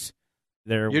place.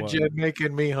 You're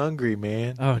making me hungry,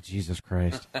 man. Oh, Jesus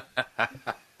Christ.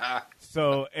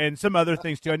 So, and some other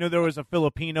things too. I know there was a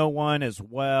Filipino one as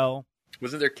well.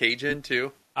 Wasn't there Cajun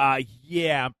too?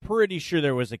 Yeah, I'm pretty sure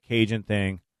there was a Cajun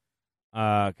thing.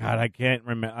 God, I can't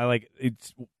remember.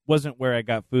 It wasn't where I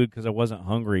got food because I wasn't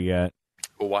hungry yet.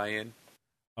 Hawaiian.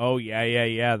 Oh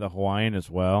yeah, the Hawaiian as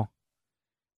well.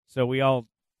 So we all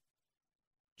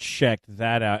checked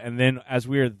that out, and then as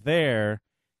we were there,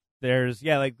 there was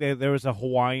a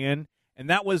Hawaiian, and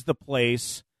that was the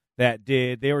place that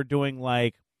they were doing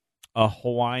like a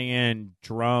Hawaiian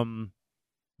drum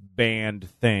band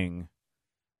thing.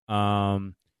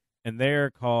 And they're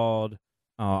called,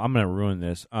 I'm going to ruin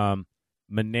this, Manea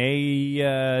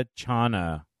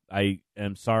Chana. I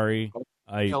am sorry.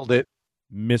 I nailed it.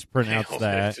 Mispronounced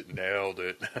that. Nailed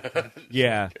it.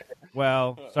 Yeah.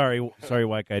 Well, sorry,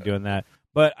 white guy doing that.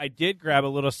 But I did grab a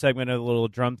little segment of the little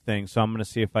drum thing, so I'm going to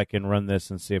see if I can run this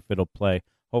and see if it'll play.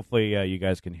 Hopefully you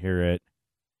guys can hear it.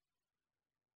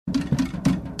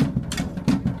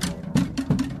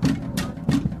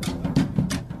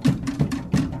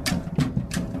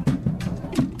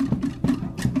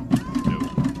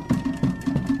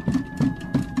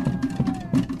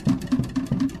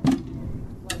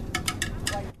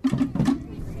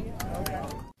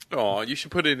 Oh, you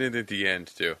should put it in at the end,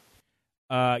 too.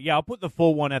 Yeah, I'll put the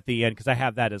full one at the end because I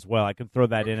have that as well. I can throw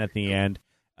that in at the end.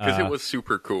 Because it was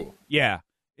super cool. Yeah,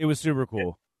 it was super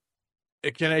cool.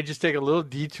 Can I just take a little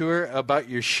detour about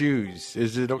your shoes?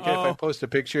 Is it okay if I post a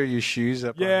picture of your shoes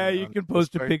up? Yeah, you can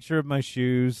post a picture of my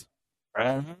shoes.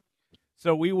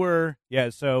 So we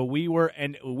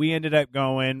ended up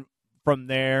going from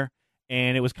there,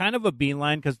 and it was kind of a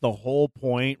beeline because the whole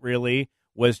point really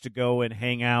was to go and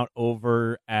hang out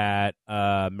over at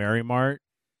Mary Mart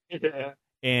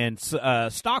and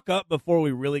stock up before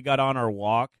we really got on our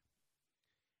walk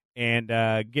and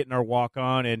getting our walk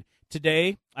on. And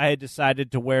today I had decided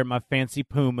to wear my fancy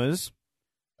Pumas,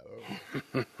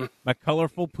 my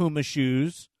colorful Puma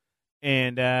shoes,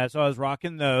 and so I was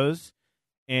rocking those.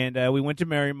 And we went to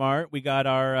Mary Mart. We got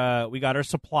our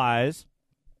supplies.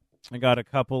 I got a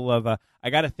couple of. I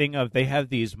got a thing of. They have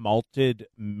these malted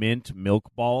mint milk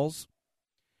balls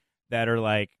that are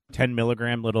like 10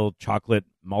 milligram little chocolate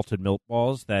malted milk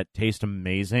balls that taste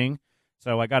amazing.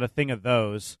 So I got a thing of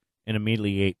those and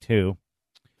immediately ate two.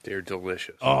 They're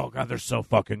delicious. Oh God, they're so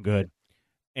fucking good.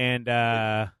 And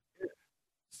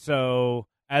so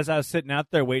as I was sitting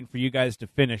out there waiting for you guys to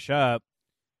finish up,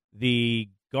 the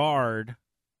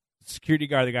security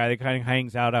guard, the guy that kind of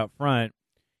hangs out front,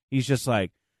 he's just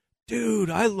like, dude,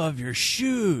 I love your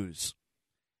shoes.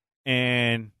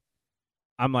 And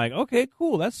I'm like, okay,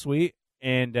 cool, that's sweet.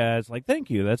 And it's like, thank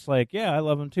you. That's like, yeah, I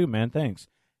love them too, man, thanks.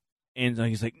 And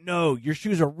he's like, no, your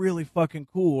shoes are really fucking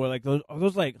cool. Or like, are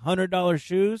those like $100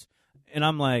 shoes? And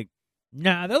I'm like,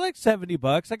 nah, they're like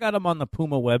 $70. I got them on the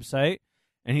Puma website.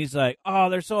 And he's like, oh,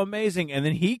 they're so amazing. And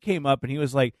then he came up and he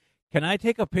was like, can I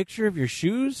take a picture of your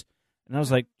shoes? And I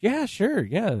was like, yeah, sure,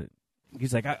 yeah.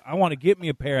 He's like, I want to get me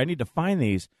a pair. I need to find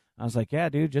these. I was like, yeah,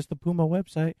 dude, just the Puma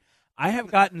website. I have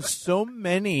gotten so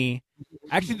many.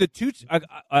 Actually, I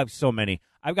have so many.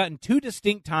 I've gotten two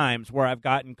distinct times where I've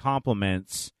gotten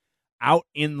compliments out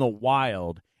in the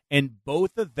wild. And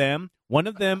both of them, one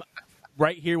of them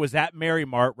right here was at Mary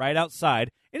Mart, right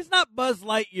outside. It's not Buzz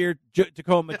Lightyear,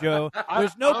 Tacoma Joe.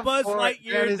 There's no Buzz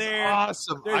Lightyear there.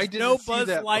 Awesome. There's no Buzz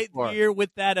Lightyear with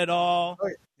that at all.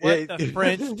 What the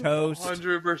French toast?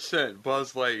 100%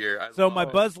 Buzz Lightyear. So my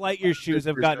Buzz Lightyear shoes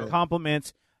have gotten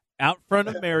compliments out front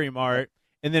of Mary Mart,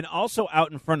 and then also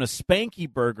out in front of Spanky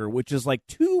Burger, which is like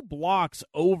 2 blocks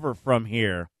over from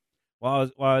here. While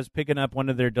I was picking up one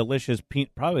of their delicious,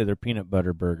 probably their peanut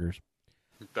butter burgers.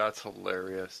 That's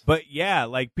hilarious. But yeah,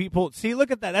 like people see, look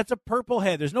at that. That's a purple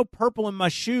head. There's no purple in my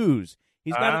shoes.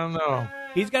 I don't know.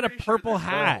 He's got a purple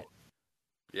hat.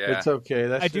 Yeah, it's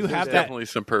okay. I do have that. Definitely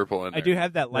some purple in there. I do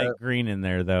have that light green in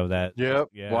there though. That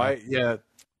white. Yeah,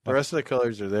 the rest of the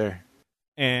colors are there.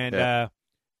 And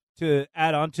to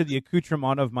add on to the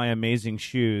accoutrement of my amazing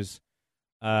shoes,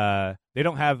 they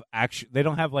don't have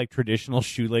like traditional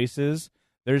shoelaces.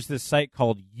 There's this site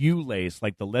called U-Lace,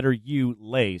 like the letter U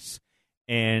lace.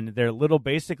 And they're little,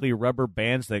 basically rubber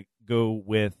bands that go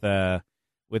with the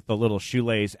little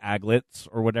shoelace aglets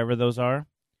or whatever those are.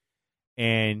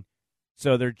 And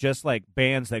so they're just like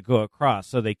bands that go across.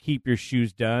 So they keep your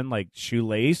shoes done like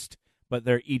shoelaced, but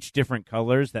they're each different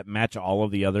colors that match all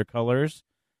of the other colors.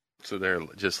 So they're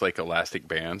just like elastic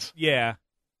bands? Yeah.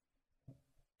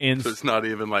 And so it's not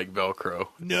even like Velcro.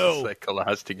 No. It's like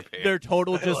elastic bands. They're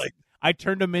total I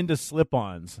turned them into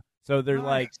slip-ons. So they're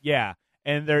like, yeah.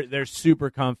 And they're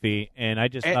super comfy, and I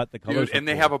just thought the colors were and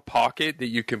they cool. have a pocket that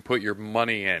you can put your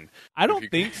money in. I don't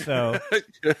think so.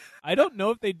 I don't know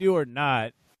if they do or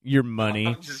not. Your money.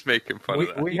 I'm just making fun of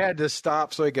that. We had to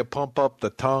stop so he could pump up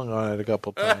the tongue on it a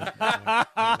couple times.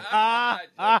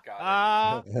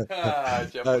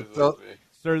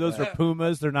 Sir, those are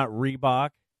Pumas. They're not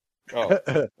Reebok.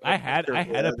 Oh. I had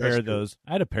a pair of those.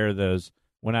 I had a pair of those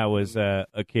when I was a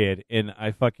kid, and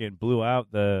I fucking blew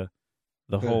out the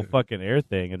whole fucking air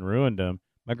thing and ruined them.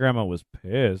 My grandma was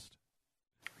pissed.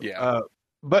 Yeah.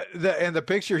 But the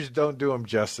pictures don't do them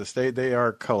justice. They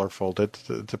are colorful.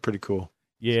 It's pretty cool.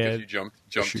 Yeah. Did you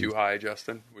jump too high,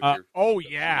 Justin? Yeah.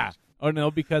 Oh,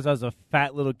 no, because I was a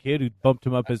fat little kid who bumped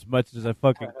him up as much as I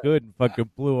fucking could and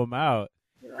fucking blew him out.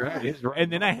 Right.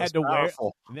 And then I had to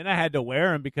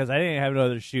wear them because I didn't have no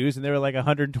other shoes, and they were like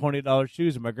 $120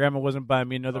 shoes, and my grandma wasn't buying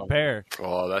me another pair.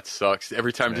 Oh, that sucks.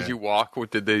 Every time did you walk? What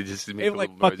did they just make?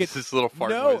 Like little noise? Just little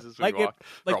fart noises when you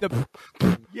walk?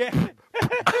 Yeah.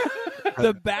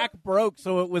 The back broke,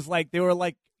 so it was like they were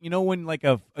like, you know, when like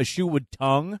a shoe would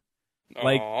tongue,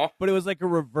 like, but it was like a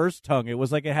reverse tongue. It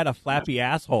was like it had a flappy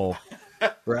asshole.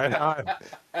 Right on.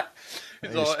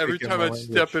 Every time I'd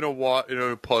step in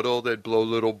a puddle, they'd blow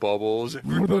little bubbles.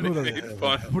 Everybody made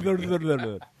fun.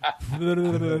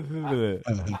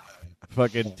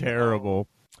 Fucking terrible.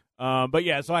 But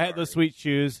yeah, so I had those sweet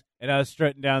shoes, and I was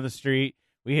strutting down the street.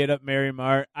 We hit up Mary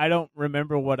Mart. I don't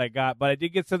remember what I got, but I did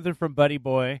get something from Buddy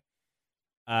Boy.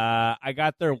 I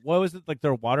got their, what was it, like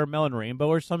their watermelon rainbow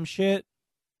or some shit?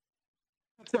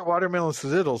 That's their watermelon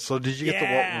Skittles. So did you get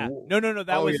the... No,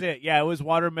 that was it. Yeah, it was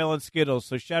watermelon Skittles.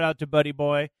 So shout out to Buddy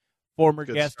Boy, former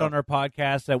guest on our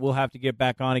podcast that we'll have to get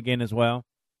back on again as well.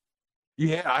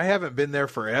 Yeah, I haven't been there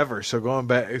forever. So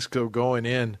going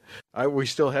in, we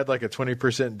still had like a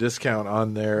 20% discount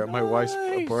on there. Nice. My wife's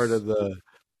part of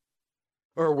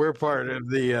we're part of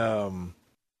the...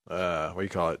 what do you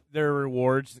call it? Their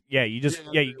rewards. Yeah, you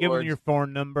give them your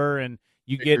phone number and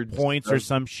you get points or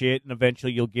some shit, and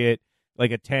eventually you'll get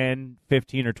like a 10,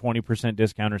 15, or 20%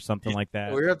 discount or something like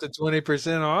that. We're up to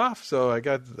 20% off, so I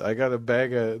got a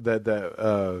bag of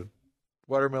that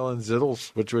watermelon Zittles,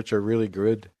 which are really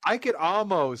good. I could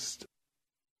almost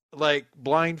like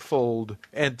blindfold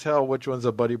and tell which one's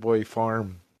a Buddy Boy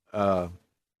Farm.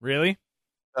 Really?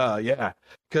 Yeah,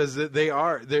 because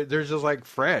they're just like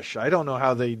fresh. I don't know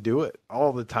how they do it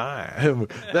all the time.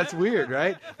 That's weird,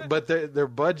 right? But their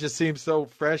bud just seems so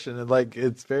fresh, and like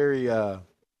it's very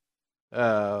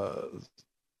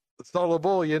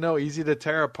soluble, easy to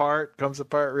tear apart, comes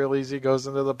apart real easy, goes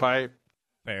into the pipe.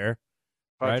 Fair.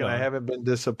 Right, I haven't been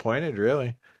disappointed,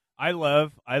 really. I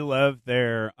love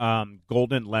their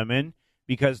golden lemon,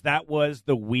 because that was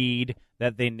the weed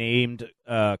that they named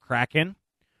Kraken,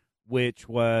 which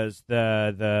was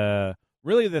the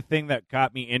really the thing that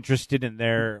got me interested in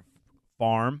their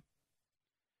farm,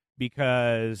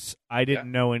 because I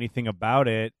didn't know anything about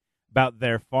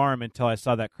their farm until I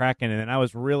saw that Kraken, and then I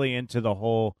was really into the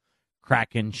whole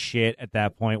Kraken shit at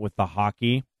that point with the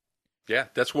hockey. Yeah,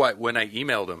 that's why when I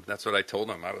emailed him, that's what I told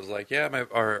him. I was like, "Yeah,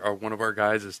 one of our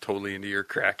guys is totally into your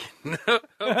Kraken. We'd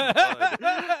love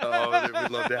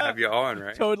to have you on,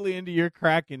 right?" Totally into your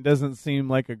Kraken doesn't seem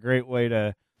like a great way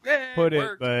to put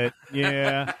it, but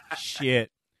yeah,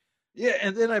 shit. Yeah,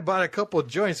 and then I bought a couple of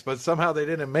joints, but somehow they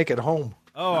didn't make it home.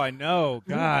 Oh, I know.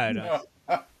 God.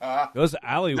 Those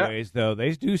alleyways, though,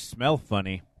 they do smell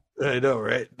funny. I know,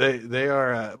 right? They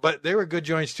are, but they were good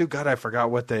joints too. God, I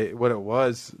forgot what it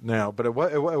was now, but it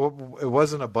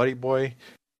wasn't a Buddy Boy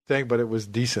thing, but it was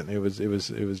decent. It was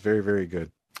very, very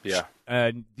good. Yeah.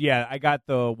 Yeah, I got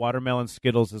the watermelon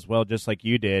Skittles as well, just like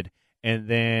you did. And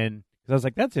then, because I was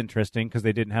like, that's interesting, because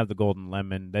they didn't have the golden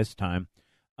lemon this time.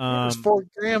 It was 4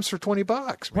 grams for $20,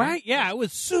 man. Right? Yeah, it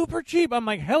was super cheap. I'm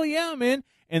like, hell yeah, man.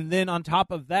 And then on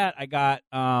top of that, I got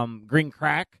green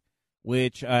crack,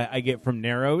 which I get from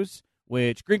Narrows,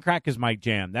 which green crack is my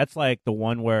jam. That's like the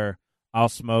one where I'll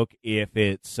smoke if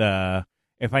it's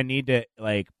if I need to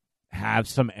like have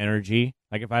some energy,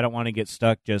 like if I don't want to get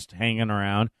stuck just hanging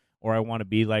around, or I want to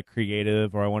be like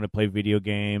creative, or I want to play video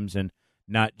games and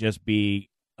not just be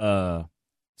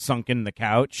sunk in the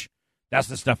couch. That's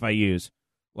the stuff I use.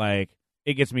 Like,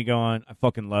 it gets me going. I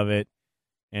fucking love it.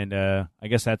 And I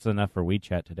guess that's enough for Weed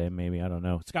Chat today, maybe. I don't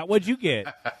know. Scott, what'd you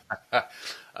get?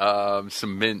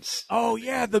 Some mints. Oh,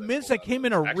 yeah, the mints that came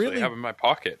in a Actually, I have in my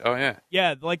pocket. Oh, yeah.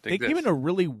 Yeah, like they came in a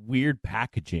really weird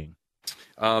packaging.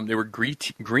 They were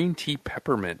green tea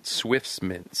peppermint Swift's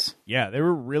mints. Yeah, they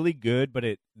were really good, but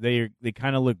they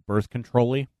kind of look birth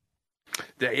control-y.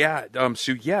 Yeah.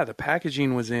 So yeah, the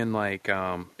packaging was in like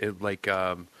pill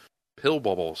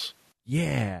bubbles.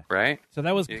 Yeah. Right. So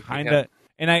that was kind of,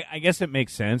 and I guess it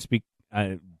makes sense.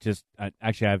 Actually,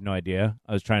 I have no idea.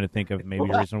 I was trying to think of maybe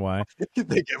a reason why. I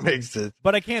think it makes sense,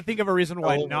 but I can't think of a reason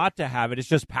why not to have it. It's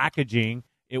just packaging.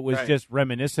 It was just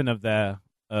reminiscent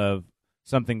of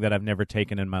something that I've never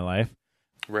taken in my life.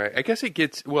 Right. I guess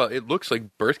it looks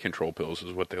like birth control pills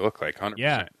is what they look like.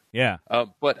 100%. Yeah.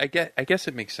 But I guess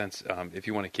it makes sense if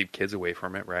you want to keep kids away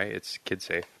from it, right? It's kid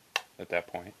safe at that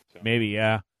point. So. Maybe,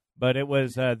 yeah. But it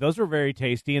was those were very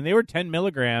tasty, and they were 10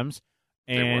 milligrams.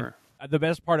 And they were. The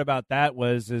best part about that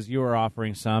was you were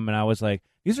offering some, and I was like,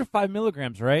 "These are 5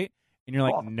 milligrams, right?" And you're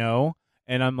like, "No."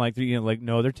 And I'm like,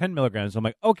 no, they're 10 milligrams. I'm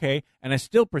like, okay. And I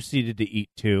still proceeded to eat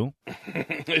 2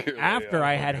 after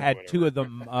I had 2 of the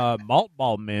malt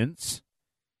ball mints.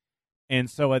 And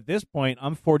so at this point,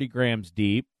 I'm 40 grams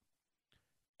deep.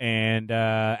 And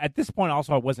at this point,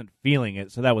 also, I wasn't feeling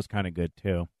it. So that was kind of good,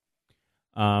 too.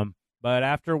 But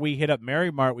after we hit up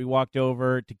Mary Mart, we walked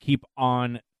over to keep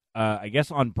on, I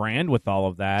guess, on brand with all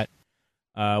of that.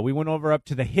 We went over up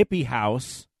to the Hippie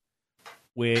House,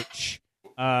 which...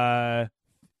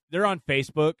 they're on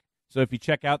Facebook, so if you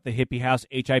check out the Hippie House,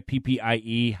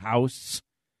 HIPPIE House,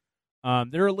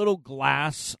 they're a little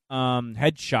glass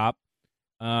head shop,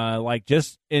 like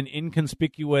just an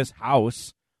inconspicuous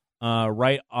house,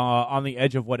 right on the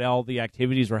edge of what all the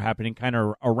activities were happening, kind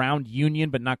of around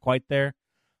Union, but not quite there.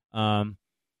 Yeah,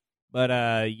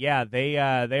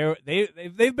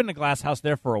 they've been a glass house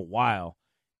there for a while,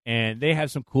 and they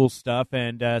have some cool stuff.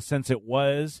 And since it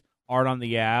was Art on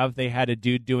the Ave, they had a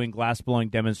dude doing glass blowing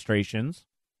demonstrations.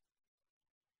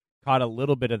 Caught a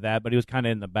little bit of that, but he was kind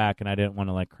of in the back, and I didn't want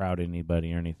to like crowd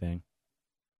anybody or anything.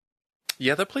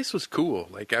 Yeah, that place was cool.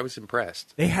 Like, I was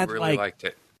impressed. They had I really liked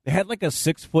it. They had like a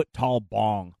 6-foot tall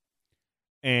bong,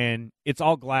 and it's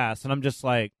all glass. And I'm just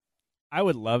like, I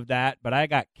would love that, but I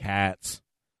got cats.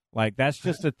 Like, that's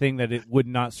just a thing that it would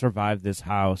not survive this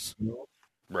house.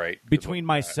 Right. Between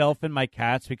myself and my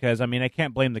cats, because, I mean, I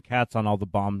can't blame the cats on all the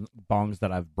bongs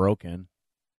that I've broken.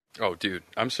 Oh, dude,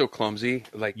 I'm so clumsy.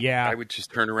 Like, yeah. I would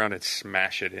just turn around and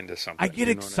smash it into something. I get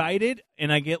excited,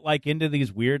 and I get, like, into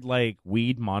these weird, like,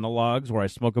 weed monologues where I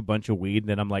smoke a bunch of weed, and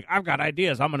then I'm like, I've got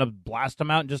ideas. I'm going to blast them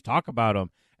out and just talk about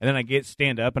them. And then I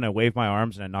stand up, and I wave my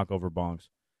arms, and I knock over bongs.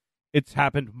 It's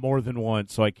happened more than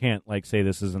once, so I can't, like, say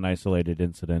this is an isolated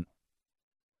incident.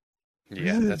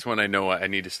 Yeah, that's when I know I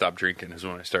need to stop drinking, is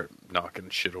when I start knocking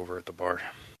shit over at the bar.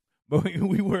 But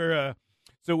we were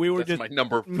that's just... my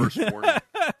first warning.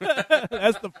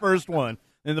 That's the first one.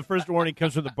 And the first warning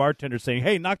comes from the bartender saying,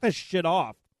 hey, knock that shit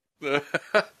off.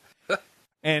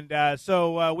 And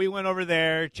so we went over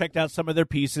there, checked out some of their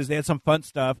pieces. They had some fun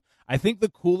stuff. I think the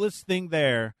coolest thing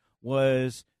there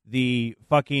was the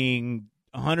fucking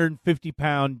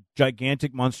 150-pound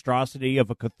gigantic monstrosity of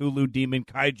a Cthulhu demon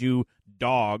kaiju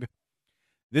dog.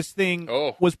 This thing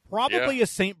was probably a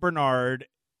St. Bernard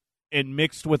and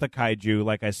mixed with a kaiju,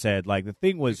 like I said. Like, the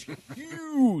thing was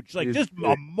huge, like just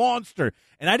a monster.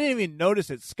 And I didn't even notice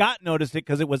it. Scott noticed it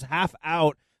because it was half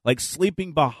out, like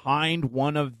sleeping behind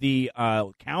one of the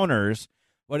counters.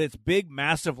 But its big,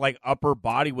 massive, like upper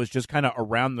body was just kind of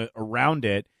around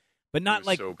it, but not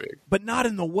like so big, but not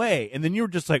in the way. And then you were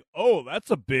just like, "Oh, that's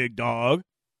a big dog."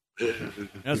 And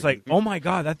I was like, "Oh my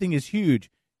god, that thing is huge."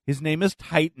 His name is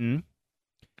Titan.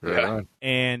 Yeah.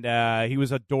 And he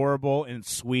was adorable and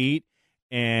sweet.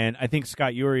 And I think,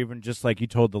 Scott, you were even just like, you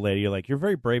told the lady, you're like, you're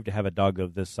very brave to have a dog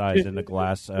of this size in a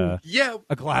glass, a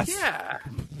glass Yeah.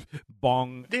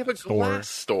 bong They have a store. glass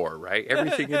store, right?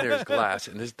 Everything in there is glass.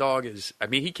 And this dog is, I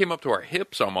mean, he came up to our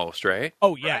hips almost, right?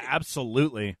 Oh, yeah,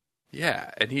 absolutely.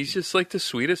 Yeah. And he's just like the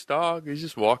sweetest dog. He's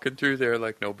just walking through there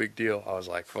like no big deal. I was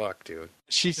like, fuck, dude.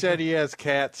 She said he has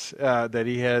cats, that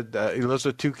he had, he lives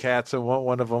with 2 cats, and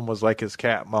one of them was like his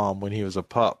cat mom when he was a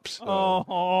pup. So,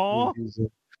 Oh,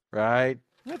 right?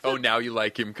 Oh, now you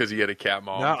like him because he had a cat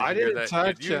mom. No, Did you I hear didn't that?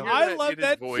 touch Did you him. hear I that love in his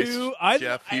that voice? too.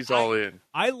 Jeff, he's all in.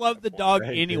 I love the dog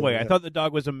Right, anyway. yeah. I thought the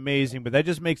dog was amazing, but that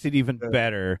just makes it even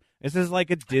better. This is like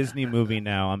a Disney movie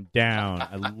now. I'm down.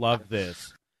 I love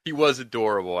this. He was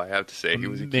adorable, I have to say. He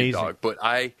was a Amazing. cute dog. But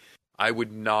I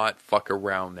would not fuck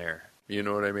around there. You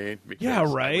know what I mean? Because Yeah, I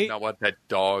right? would not want that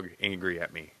dog angry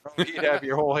at me. He'd have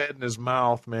your whole head in his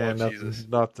mouth, man. Oh, Nothing, Jesus.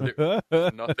 nothing.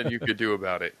 Nothing you could do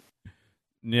about it.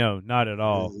 No, not at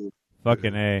all.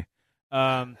 Fucking A.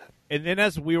 And then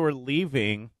as we were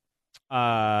leaving,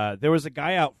 there was a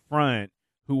guy out front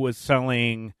who was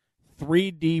selling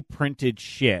 3D printed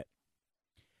shit.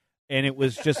 And it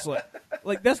was just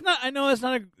like that's not. I know that's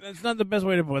not the best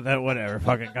way to put that. Whatever.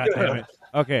 Fucking goddamn it.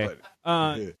 Okay.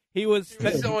 He was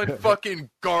He's selling fucking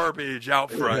garbage out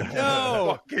front.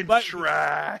 No, fucking but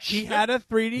trash. he had a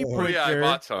 3D Oh, printer. yeah, I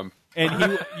bought some. And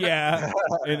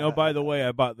and oh, by the way,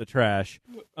 I bought the trash.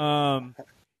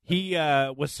 He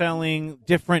was selling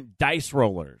different dice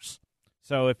rollers.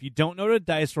 So if you don't know what a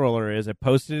dice roller is, I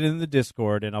posted it in the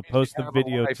Discord, and I'll post the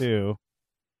video too.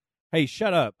 Hey,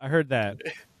 shut up! I heard that.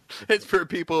 It's for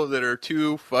people that are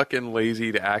too fucking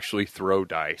lazy to actually throw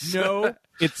dice. No,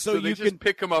 it's so they you just can.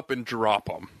 pick them up and drop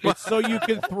them. It's so you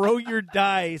can throw your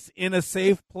dice in a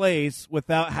safe place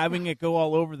without having it go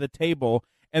all over the table.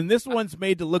 And this one's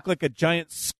made to look like a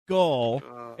giant skull,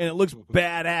 and it looks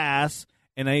badass.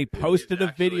 And I posted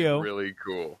a video. Really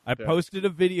cool. I posted a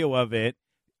video of it.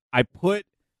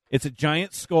 It's a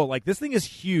giant skull. Like, this thing is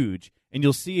huge, and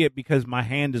you'll see it because my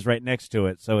hand is right next to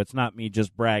it, so it's not me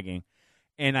just bragging.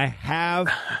 And I have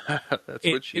That's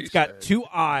what she it's got said. 2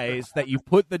 eyes that you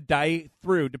put the die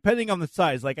through, depending on the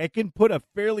size. Like, I can put a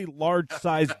fairly large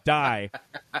size die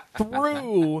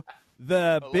through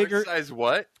the A bigger, large size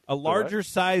what? a larger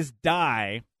size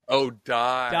die. Oh,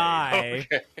 die.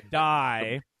 Okay.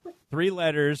 Die. 3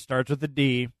 letters, starts with a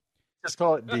D. Just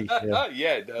call it D. Yeah.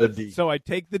 Yeah, it The does. D. So I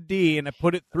take the D and I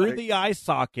put it through the eye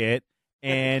socket,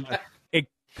 and it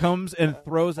comes and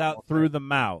throws out through the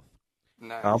mouth.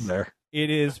 Nice. I'm there. It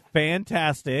is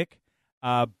fantastic.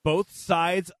 Both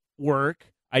sides work.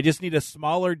 I just need a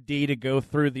smaller D to go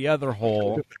through the other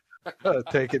hole.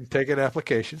 Taking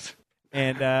applications.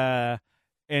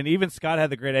 And even Scott had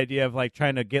the great idea of like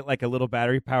trying to get like a little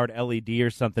battery powered LED or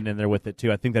something in there with it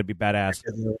too. I think that'd be badass.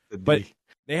 The D. But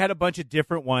they had a bunch of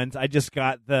different ones. I just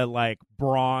got the like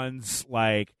bronze,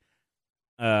 like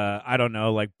I don't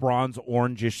know, like bronze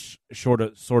orangish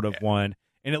sort of one,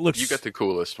 and it looks. You got the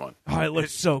coolest one. Oh, it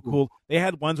looks so cool. They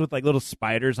had ones with like little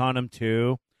spiders on them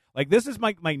too. Like, this is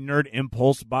my nerd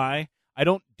impulse buy. I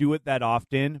don't do it that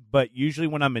often, but usually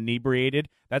when I'm inebriated,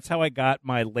 that's how I got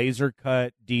my laser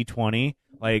cut D20.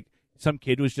 Like, some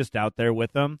kid was just out there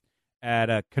with them at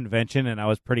a convention, and I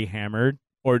was pretty hammered.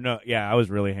 Or no, yeah, I was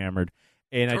really hammered.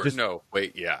 And I just No,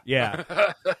 wait, yeah. yeah.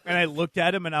 And I looked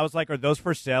at him and I was like, "Are those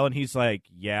for sale?" And he's like,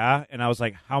 "Yeah." And I was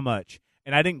like, "How much?"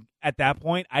 And at that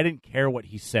point, I didn't care what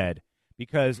he said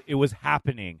because it was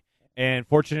happening. And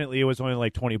fortunately, it was only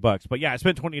like $20. But yeah, I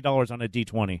spent $20 on a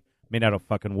D20 made out of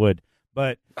fucking wood.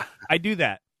 But I do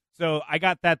that. So I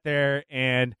got that there,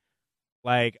 and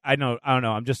like, I don't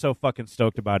know. I'm just so fucking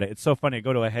stoked about it. It's so funny to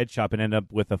go to a head shop and end up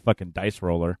with a fucking dice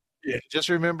roller. Yeah, just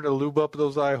remember to lube up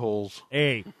those eye holes.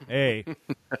 Hey,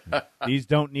 these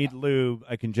don't need lube.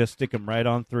 I can just stick them right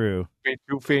on through. Between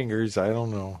 2 fingers, I don't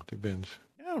know. Depends.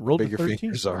 Yeah, roll Big to your 13.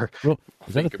 fingers are. Is that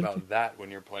a Think 13? about that when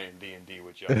you're playing D&D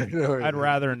with Johnny. I'd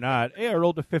rather not. Hey, I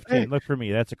rolled a 15. Hey. Look for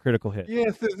me. That's a critical hit.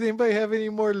 Yes, does anybody have any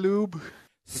more lube?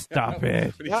 Stop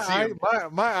it. When you see him-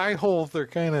 My eye holes are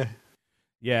kind of...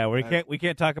 Yeah, we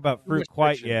can't talk about fruit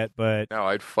quite yet, but Now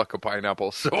I'd fuck a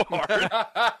pineapple so hard.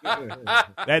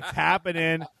 that's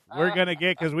happening. We're gonna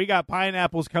get, because we got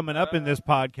pineapples coming up in this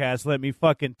podcast. Let me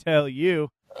fucking tell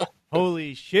you.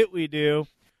 Holy shit, we do.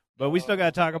 But we still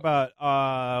got to talk about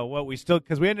what we still,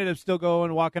 because we ended up still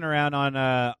walking around on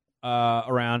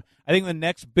around. I think the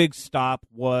next big stop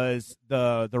was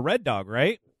the Red Dog,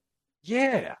 right?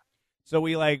 Yeah. So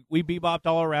we bebopped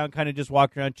all around, kind of just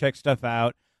walked around, checked stuff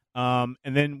out. And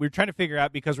then we were trying to figure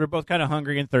out, because we're both kind of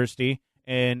hungry and thirsty,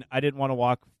 and I didn't want to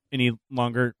walk any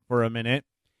longer for a minute.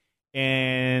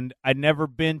 and I'd never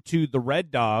been to the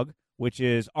Red Dog, which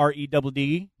is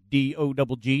REDDOGG.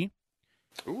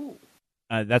 Ooh.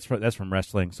 That's from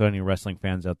wrestling, so any wrestling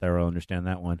fans out there will understand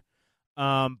that one.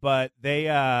 But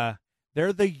they're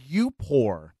the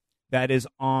U-Pour that is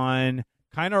on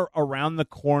kind of around the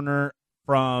corner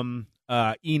from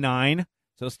E9,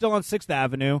 so still on 6th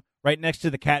Avenue, right next to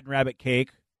the Cat and Rabbit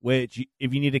Cake, which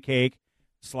if you need a cake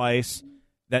slice,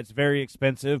 that's very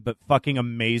expensive but fucking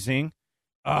amazing.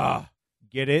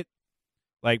 Get it.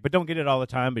 But don't get it all the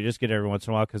time, but just get it every once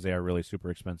in a while because they are really super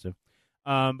expensive.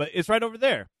 But it's right over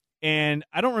there. And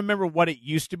I don't remember what it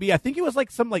used to be. I think it was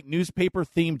some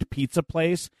newspaper-themed pizza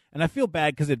place, and I feel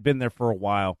bad because it'd been there for a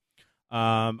while.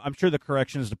 I'm sure the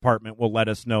corrections department will let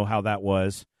us know how that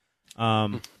was.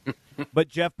 But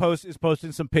Jeff is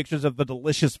posting some pictures of the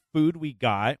delicious food we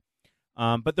got.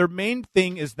 But their main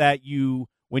thing is that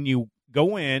when you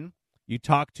go in, you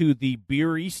talk to the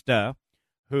beerista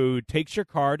who takes your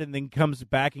card and then comes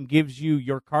back and gives you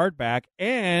your card back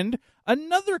and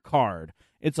another card.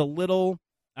 It's a little,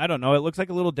 I don't know, it looks like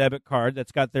a little debit card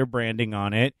that's got their branding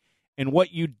on it. And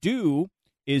what you do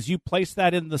is you place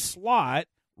that in the slot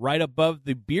right above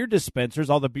the beer dispensers,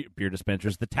 all the beer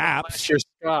dispensers, the taps. That's your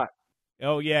Scott.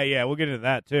 Oh, yeah, we'll get into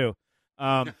that too.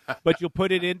 But you'll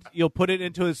put it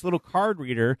into this little card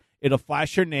reader. It'll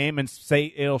flash your name and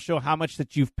it'll show how much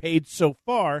that you've paid so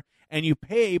far, and you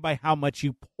pay by how much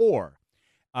you pour.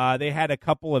 They had a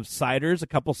couple of ciders, a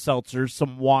couple seltzers,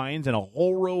 some wines, and a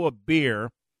whole row of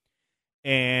beer.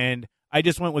 And I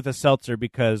just went with a seltzer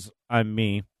because I'm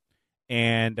me.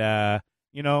 And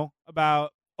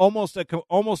about almost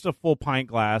a full pint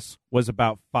glass was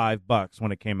about $5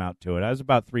 when it came out to it. I was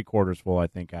about 3/4 full, I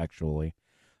think, actually.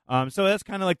 So that's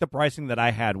kind of like the pricing that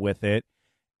I had with it.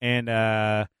 And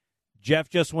Jeff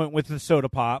just went with the soda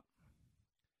pop.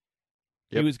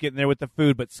 Yep. He was getting there with the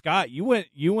food. But Scott, you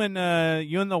and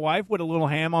the wife went a little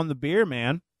ham on the beer,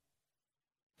 man.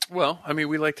 Well, I mean,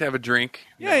 we like to have a drink.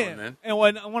 Yeah. And then. And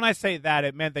when I say that,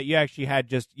 it meant that you actually had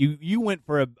you went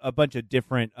for a bunch of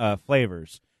different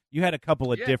flavors. You had a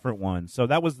couple of different ones. So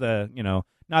that was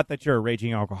not that you're a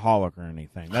raging alcoholic or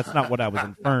anything. That's not what I was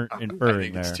inferring I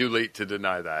think there. It's too late to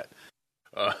deny that.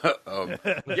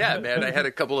 Yeah, man, I had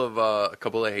a couple of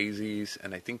hazies,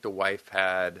 and I think the wife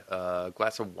had a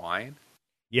glass of wine.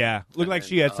 Yeah, looked like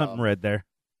she had something red there.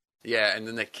 Yeah, and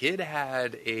then the kid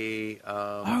had a.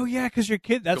 Oh yeah, because your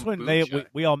kid. That's kombucha. when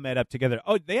we all met up together.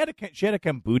 Oh, she had a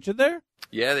kombucha there.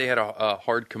 Yeah, they had a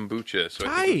hard kombucha, so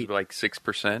I think it was like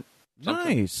 6%.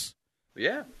 Nice.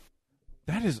 Yeah,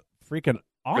 that is freaking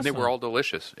awesome. And they were all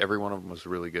delicious. Every one of them was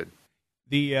really good.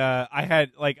 I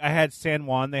had San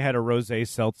Juan. They had a rosé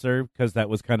seltzer because that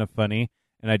was kind of funny,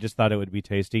 and I just thought it would be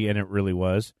tasty, and it really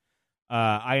was.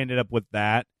 I ended up with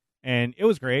that, and it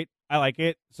was great. I like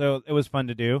it, so it was fun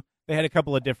to do. They had a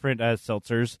couple of different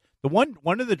seltzers. The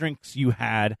one of the drinks you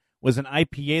had was an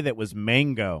IPA that was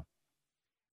mango,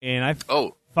 and I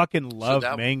fucking love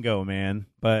mango, man.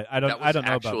 But I don't know about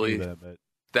that. But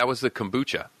that was the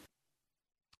kombucha.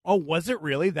 Oh, was it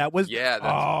really? That was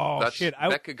shit.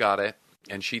 Becca got it,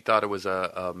 and she thought it was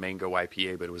a mango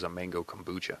IPA, but it was a mango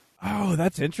kombucha. Oh,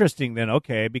 that's interesting then.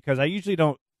 Okay, because I usually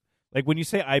don't when you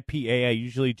say IPA, I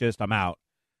usually I'm out.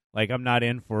 I'm not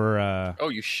in for... Oh,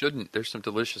 you shouldn't. There's some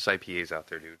delicious IPAs out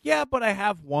there, dude. Yeah, but I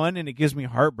have one, and it gives me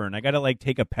heartburn. I got to,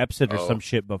 take a Pepsid or some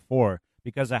shit before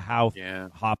because of how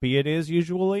hoppy it is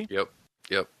usually. Yep.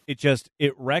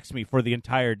 It wrecks me for the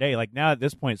entire day. Now at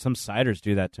this point, some ciders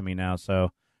do that to me now,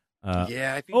 so... I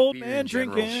think old beer man in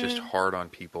general is drinking. just hard on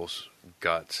people's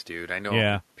guts, dude. I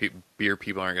know beer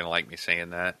people aren't going to like me saying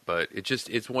that, but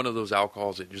it's one of those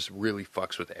alcohols that just really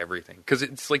fucks with everything. Because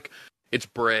it's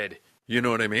bread. You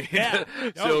know what I mean? Yeah.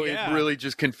 It really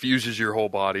just confuses your whole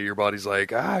body. Your body's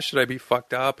like, should I be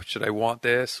fucked up? Should I want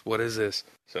this? What is this?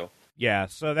 So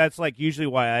that's usually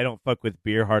why I don't fuck with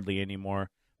beer hardly anymore.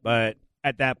 But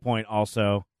at that point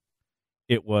also,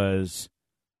 it was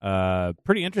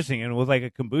pretty interesting. And with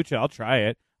a kombucha, I'll try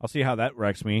it. I'll see how that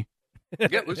wrecks me.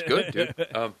 Yeah, it was good, dude.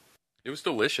 It was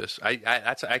delicious.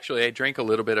 I drank a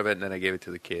little bit of it, and then I gave it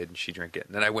to the kid, and she drank it.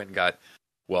 And then I went and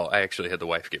I actually had the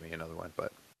wife give me another one,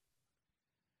 but...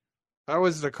 How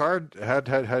was the card? How'd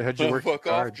you work the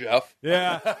card? Off, Jeff.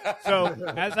 Yeah. So,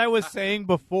 as I was saying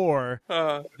before,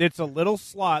 it's a little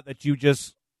slot that you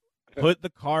just put the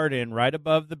card in right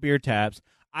above the beer taps.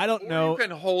 I don't know. You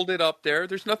can hold it up there.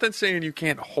 There's nothing saying you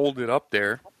can't hold it up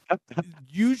there.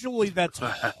 Usually that's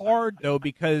hard, though,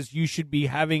 because you should be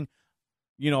having,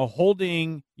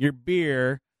 holding your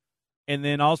beer and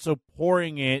then also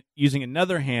pouring it using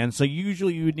another hand. So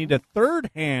usually you would need a third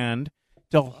hand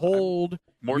to hold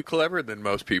more clever than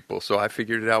most people, so I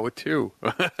figured it out with 2.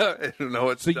 I don't know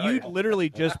what's So you literally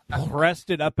just pressed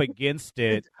it up against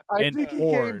it I and think he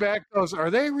poured. came back and goes, are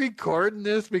they recording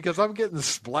this? Because I'm getting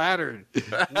splattered.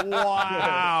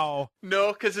 Wow.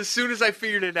 No, because as soon as I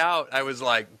figured it out, I was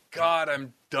like, God,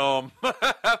 I'm dumb. I'm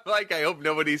like, I hope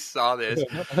nobody saw this.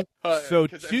 So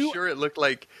 'cause two- I'm sure it looked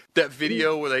like that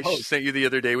video where I sent you the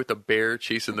other day with the bear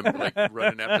chasing the, like,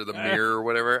 running after the mirror or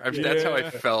whatever. I mean, that's how I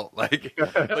felt. Like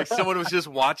someone was just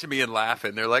watching me and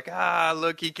laughing. They're like,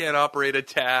 look, he can't operate a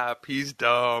tap. He's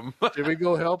dumb. Did we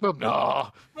go help him?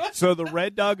 No. So the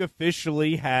Red Dog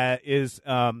officially is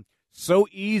so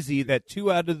easy that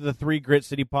 2 out of the 3 Grit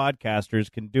City podcasters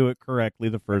can do it correctly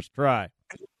the first try.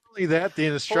 Only that, the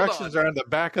instructions are on the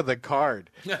back of the card.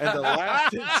 And the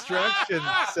last instruction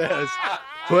says,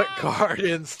 put card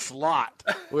in slot.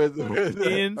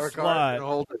 In our slot. card and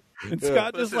hold it. And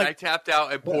Scott just Listen, I like, tapped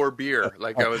out and pour beer.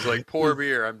 Like, I was like, pour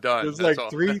beer. I'm done. There's That's like all.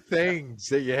 3 things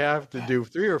that you have to do.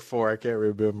 3 or 4, I can't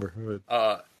remember.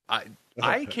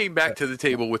 I came back to the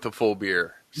table with a full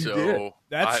beer. So did.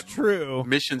 that's true.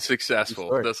 mission successful.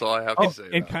 Sorry. That's all I have to say.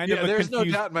 And about it. kind Yeah, of a there's no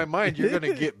confused, doubt in my mind you're going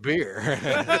to get beer.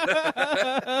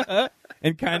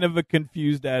 and kind of a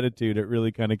confused attitude. It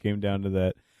really kind of came down to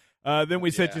that. Then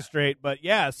we set you straight. But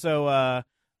yeah, so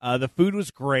the food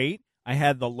was great. I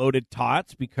had the loaded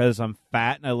tots because I'm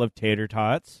fat and I love tater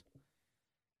tots.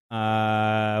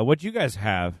 What'd you guys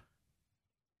have?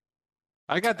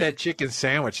 I got that chicken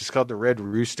sandwich. It's called the Red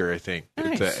Rooster, I think.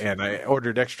 Nice. And I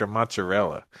ordered extra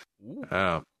mozzarella.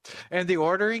 And the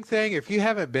ordering thing, if you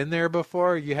haven't been there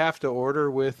before, you have to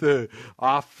order with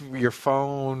off your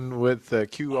phone with the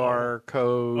QR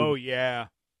code. Oh, yeah.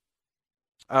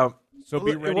 Um, So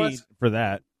be it ready was- for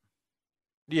that.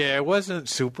 yeah, it wasn't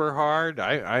super hard.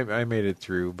 I made it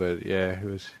through, but yeah, it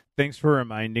was. Thanks for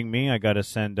reminding me. I got to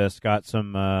send Scott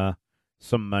some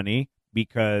money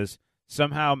because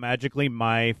somehow magically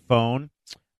my phone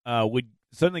would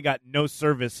suddenly got no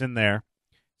service in there,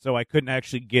 so I couldn't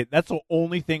actually get. That's the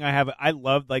only thing I have. I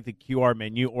love like the QR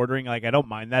menu ordering. Like I don't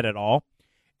mind that at all,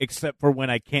 except for when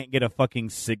I can't get a fucking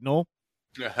signal.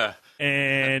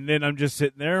 And then I'm just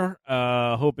sitting there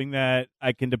hoping that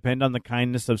I can depend on the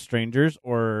kindness of strangers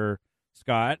or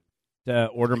Scott to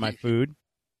order my food.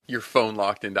 Your phone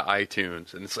locked into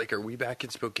iTunes, and it's like, are we back in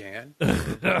Spokane?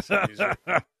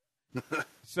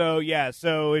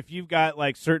 So if you've got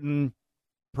like certain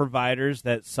providers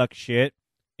that suck shit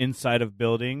inside of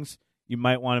buildings, you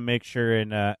might want to make sure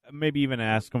and maybe even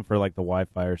ask them for like the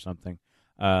Wi-Fi or something.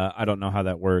 I don't know how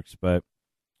that works, but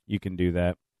you can do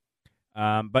that.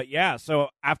 But yeah, so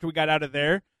after we got out of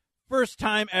there, first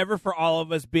time ever for all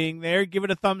of us being there. Give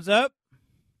it a thumbs up.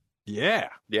 Yeah.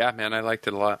 Yeah, man, I liked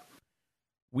it a lot.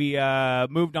 We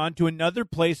moved on to another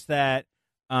place that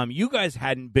you guys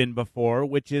hadn't been before,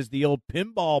 which is the old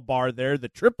pinball bar there, the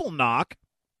Triple Knock.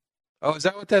 Oh, is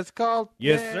that what that's called?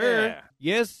 Yes, Yeah. sir.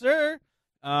 Yes, sir.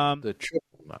 The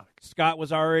Triple Knock. Scott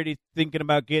was already thinking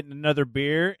about getting another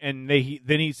beer, and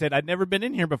then he said, I'd never been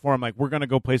in here before. I'm like, we're going to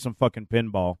go play some fucking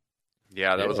pinball.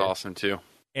 Yeah, that was awesome, too.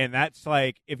 And that's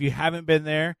like, if you haven't been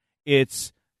there,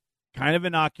 it's kind of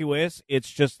innocuous. It's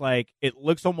just like, it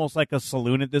looks almost like a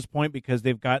saloon at this point because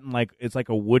they've gotten like, it's like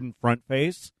a wooden front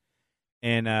face.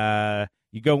 And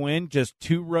you go in, just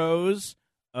 2 rows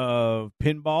of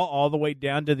pinball all the way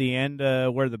down to the end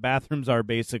where the bathrooms are,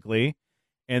 basically.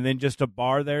 And then just a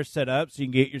bar there set up so you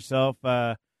can get yourself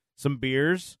some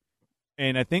beers.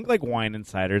 And I think like wine and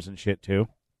ciders and shit, too.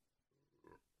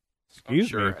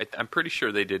 Excuse me. I'm pretty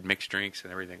sure they did mixed drinks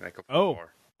and everything like Oh.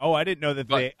 before. Oh, I didn't know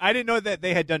that I didn't know that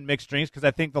they had done mixed drinks because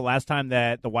I think the last time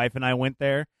that the wife and I went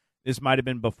there, this might have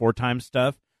been before time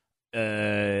stuff.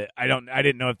 I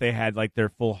didn't know if they had like their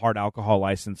full hard alcohol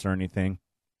license or anything.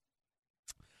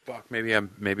 Fuck, maybe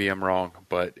I'm wrong,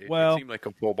 but it seemed like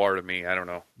a full bar to me. I don't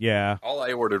know. Yeah, All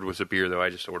I ordered was a beer, though. I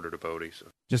just ordered a Bodie. So.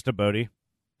 just a Bodie.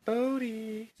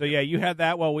 Bodie. So yeah, you had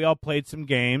that while we all played some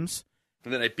games.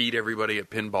 And then I beat everybody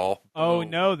at pinball. Oh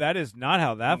no, that is not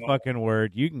how that fucking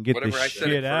worked. You can get Whatever this I said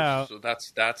shit at out. first,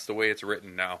 so that's the way it's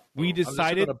written now. We I'm just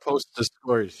decided going to post the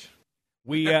scores.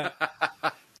 we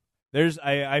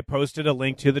I posted a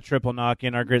link to the Triple Knock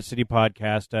in our Grit City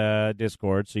podcast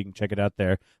Discord, so you can check it out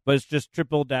there. But it's just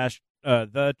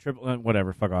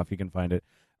whatever. Fuck off. You can find it.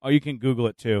 Oh, you can Google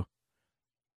it too.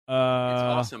 It's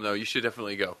awesome, though. You should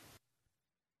definitely go.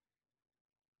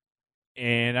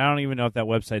 And I don't even know if that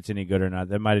website's any good or not.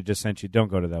 They might have just sent you. Don't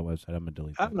go to that website. I'm gonna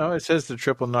delete I that. don't know. It says the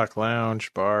Triple Knock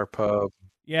Lounge, Bar, Pub.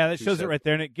 Yeah, that shows it right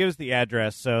there, and it gives the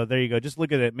address. So there you go. Just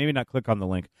look at it. Maybe not click on the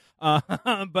link.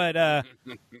 But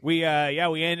we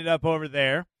ended up over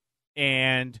there,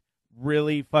 and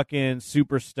really fucking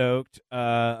super stoked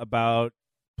about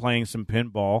playing some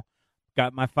pinball.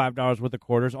 Got my $5 worth of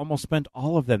quarters. Almost spent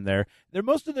all of them there.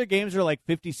 Most of their games are like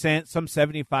 50 cents, some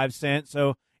 75 cents.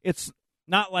 So it's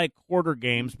not like quarter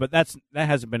games, but that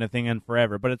hasn't been a thing in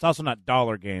forever. But it's also not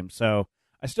dollar games. So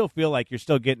I still feel like you're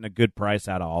still getting a good price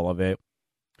out of all of it.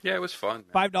 Yeah, it was fun.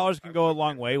 $5 can go a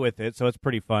long way with it, so it's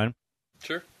pretty fun.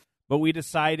 Sure. But we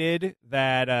decided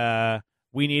that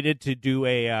we needed to do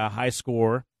a high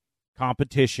score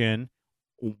competition,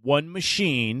 one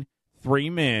machine, 3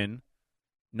 men,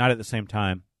 not at the same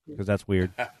time, because that's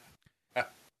weird.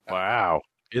 Wow.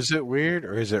 Is it weird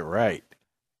or is it right?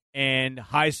 And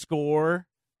high score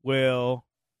will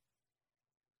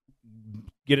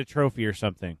get a trophy or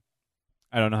something.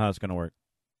 I don't know how it's going to work.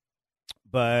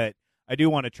 But I do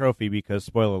want a trophy because,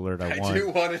 spoiler alert, I won. I do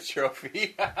want a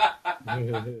trophy.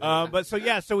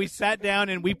 So we sat down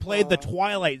and we played the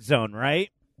Twilight Zone, right?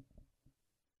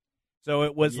 So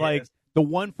it was like the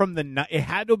one from it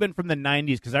had to have been from the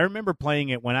 90s because I remember playing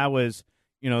it when I was,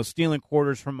 stealing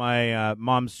quarters from my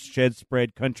mom's shed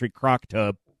spread country crock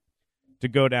tub to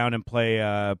go down and play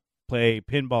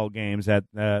pinball games at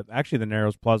actually the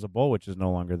Narrows Plaza Bowl, which is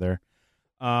no longer there.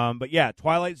 But yeah,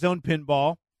 Twilight Zone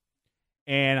pinball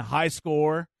and high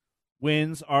score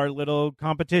wins our little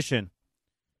competition.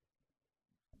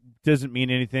 Doesn't mean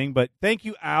anything, but thank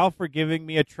you, Al, for giving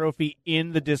me a trophy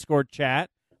in the Discord chat.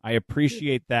 I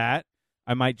appreciate that.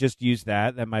 I might just use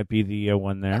that. That might be the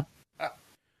one there.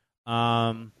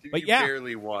 But yeah,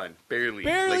 barely won. Barely.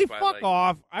 Fuck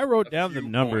off. I wrote down the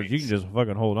numbers. Points. You can just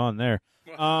fucking hold on there.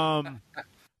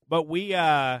 But we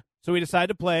decided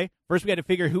to play. First, we had to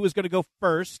figure who was going to go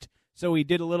first. So we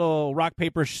did a little rock,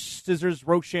 paper, scissors,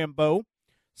 Rochambeau.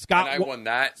 Scott and I won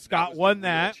that. Scott won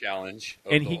that challenge,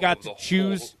 and he got to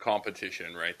choose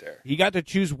competition right there. He got to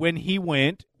choose when he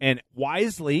went, and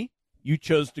wisely, you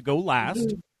chose to go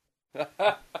last.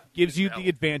 Gives you the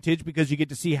advantage because you get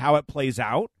to see how it plays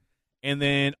out, and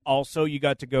then also you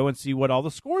got to go and see what all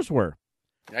the scores were.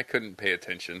 I couldn't pay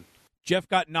attention. Jeff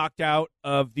got knocked out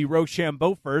of the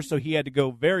Rochambeau first, so he had to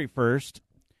go very first,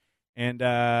 and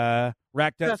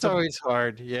racked up. That's always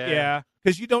hard. Yeah,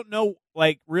 because you don't know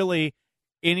really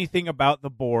anything about the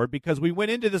board because we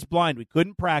went into this blind. We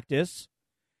couldn't practice.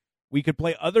 We could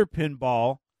play other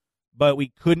pinball, but we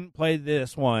couldn't play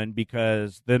this one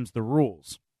because them's the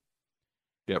rules.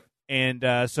 Yep.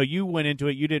 And so you went into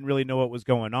it. You didn't really know what was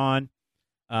going on.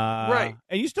 Right.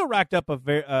 And you still racked up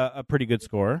a pretty good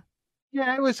score.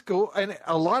 Yeah, it was cool. And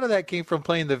a lot of that came from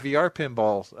playing the VR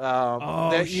pinballs.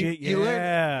 You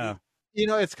learned,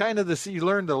 it's kind of you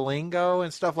learn the lingo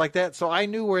and stuff like that. So I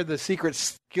knew where the secret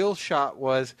skill shot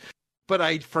was, but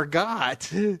I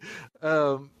forgot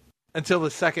until the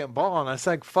second ball. And I was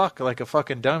like, fuck, like a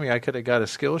fucking dummy. I could have got a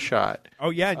skill shot. Oh,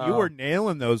 yeah. And you were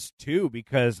nailing those, too,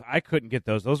 because I couldn't get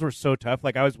those. Those were so tough.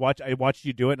 Like, I watched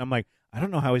you do it, and I'm like, I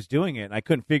don't know how he's doing it. And I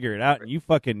couldn't figure it out. And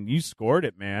you scored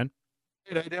it, man.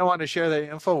 I didn't want to share that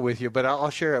info with you, but I'll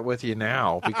share it with you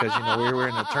now because, we were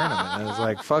in a tournament. And I was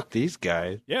like, fuck these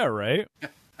guys. Yeah, right.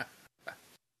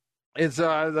 And so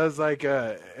I was like,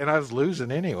 and I was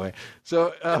losing anyway.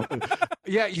 So,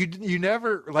 yeah, you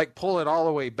never pull it all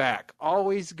the way back.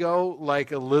 Always go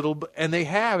a little bit. And they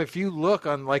have, if you look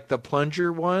on the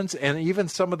plunger ones and even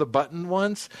some of the button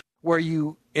ones, where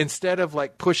you, instead of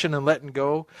pushing and letting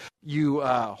go, you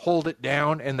hold it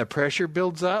down and the pressure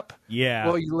builds up. Yeah.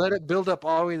 Well, you let it build up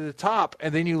all the way to the top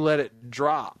and then you let it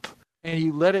drop. And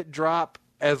you let it drop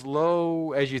as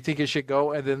low as you think it should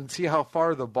go and then see how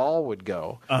far the ball would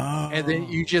go. Oh. And then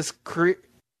you just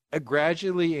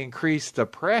gradually increase the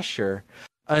pressure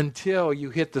until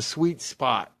you hit the sweet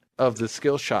spot of the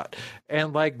skill shot.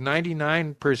 And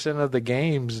 99% of the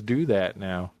games do that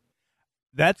now.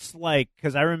 That's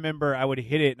because I remember I would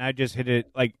hit it and I just hit it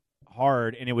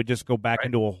hard and it would just go back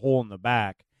into a hole in the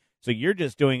back. So you're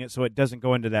just doing it so it doesn't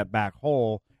go into that back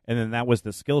hole, and then that was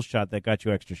the skill shot that got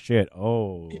you extra shit.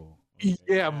 Oh. Okay.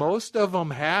 Yeah, most of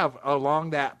them have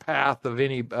along that path of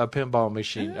any pinball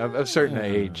machine of a certain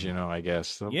age, I guess.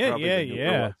 So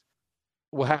yeah.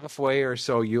 Well, halfway or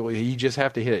so, you just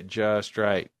have to hit it just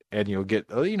right, and you'll get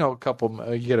a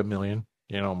couple. You get $1 million.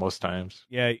 Most times.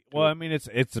 Yeah, well, I mean,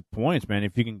 it's the points, man.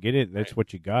 If you can get it, that's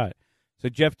what you got. So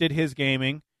Jeff did his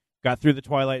gaming, got through the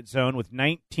Twilight Zone with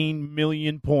 19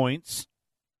 million points.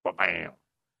 Bam.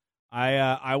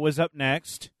 I was up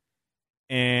next,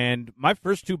 and my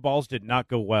first 2 balls did not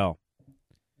go well.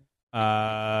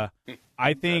 I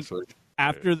think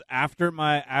after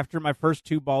my first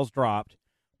 2 balls dropped,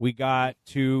 we got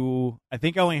to, I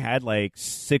think I only had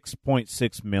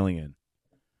 6.6 million.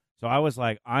 So I was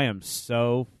like, I am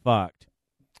so fucked.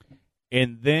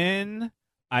 And then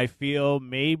I feel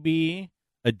maybe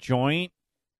a joint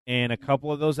and a couple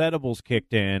of those edibles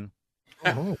kicked in,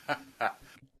 I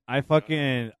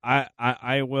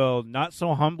will not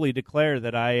so humbly declare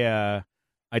that I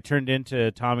turned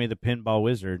into Tommy the Pinball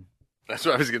Wizard. That's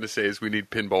what I was going to say. Is we need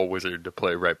Pinball Wizard to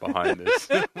play right behind this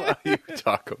while you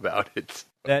talk about it.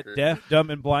 That deaf, dumb,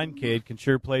 and blind kid can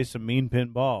sure play some mean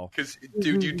pinball. Because,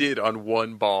 dude, you did on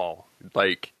one ball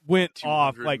like went 200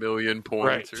 off like million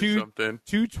points or something.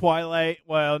 Two Twilight.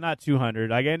 Well, not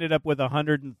 200. I ended up with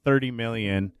 130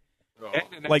 million. Oh.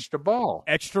 And an extra ball.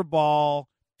 Extra ball,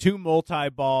 2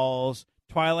 multi-balls,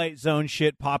 Twilight Zone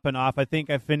shit popping off. I think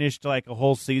I finished like a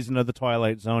whole season of the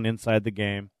Twilight Zone inside the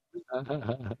game.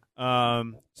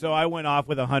 So I went off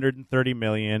with 130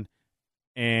 million,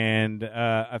 and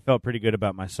I felt pretty good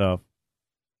about myself.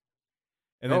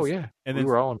 And then, and we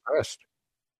were all impressed.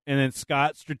 And then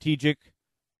Scott, strategic,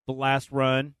 the last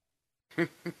run,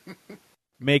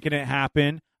 making it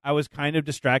happen. I was kind of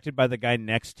distracted by the guy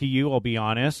next to you, I'll be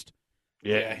honest.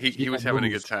 Yeah, he was having a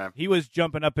good time. He was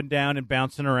jumping up and down and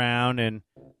bouncing around and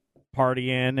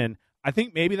partying, and I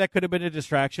think maybe that could have been a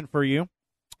distraction for you.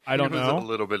 I don't know. It was a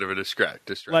little bit of a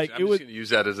distraction. Like, I'm just going to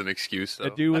use that as an excuse, though. The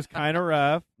dude was kind of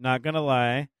rough, not going to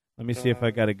lie. Let me see if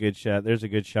I got a good shot. There's a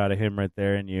good shot of him right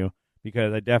there and you,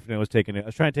 because I definitely was I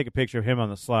was trying to take a picture of him on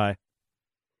the sly.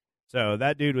 So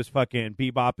that dude was fucking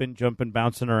bebopping, jumping,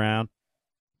 bouncing around.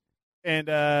 And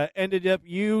ended up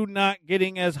you not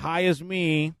getting as high as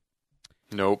me.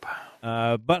 Nope.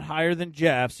 But higher than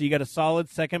Jeff. So you got a solid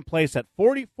second place at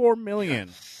 44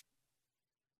 million.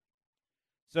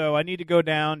 So I need to go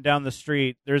down the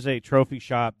street. There's a trophy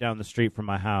shop down the street from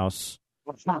my house.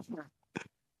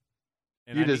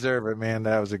 You deserve it, man.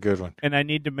 That was a good one. And I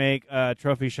need to make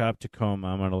Trophy Shop Tacoma.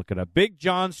 I'm going to look it up. Big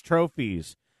John's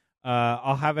Trophies.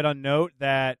 I'll have it on note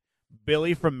that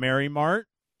Billy from Mary Mart,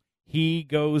 he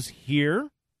goes here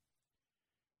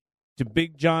to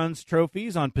Big John's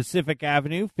Trophies on Pacific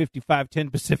Avenue, 5510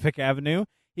 Pacific Avenue.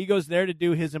 He goes there to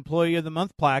do his Employee of the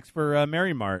Month plaques for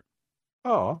Mary Mart.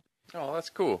 Oh, that's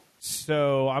cool.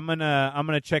 So I'm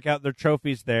gonna check out their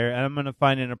trophies there, and I'm gonna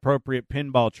find an appropriate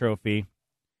pinball trophy,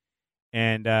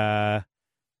 and I'm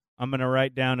gonna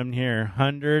write down in here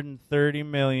 130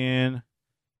 million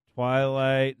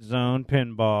Twilight Zone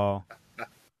pinball.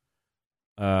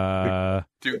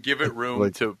 Dude, give it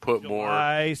room to put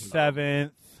July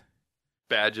 7th,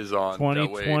 badges on. 2020.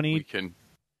 That way we can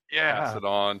pass it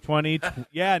on.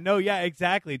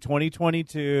 Exactly.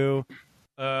 2022.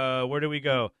 Where do we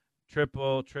go?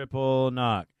 Triple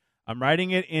knock. I'm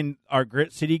writing it in our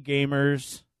Grit City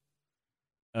Gamers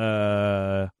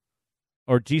or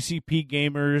GCP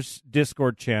Gamers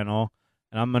Discord channel,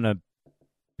 and I'm going to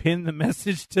pin the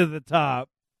message to the top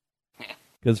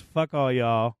because fuck all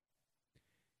y'all.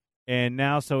 And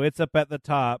now, so it's up at the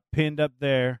top, pinned up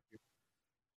there,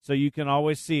 so you can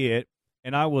always see it.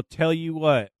 And I will tell you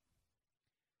what,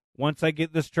 once I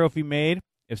get this trophy made,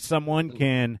 if someone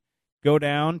can go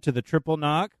down to the triple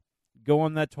knock, go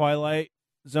on that Twilight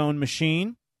Zone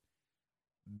machine,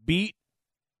 beat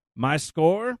my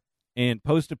score, and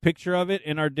post a picture of it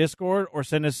in our Discord or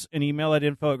send us an email at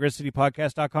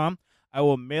info@gritcitypodcast.com, I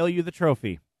will mail you the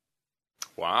trophy.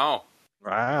 Wow.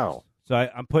 So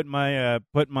I'm putting my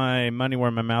money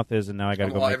where my mouth is, and now I got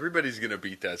to go. Well, everybody's gonna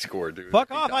beat that score, dude.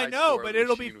 Fuck off! I know, but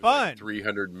it'll be fun. Like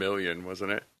 300 million,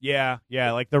 wasn't it? Yeah,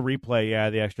 like the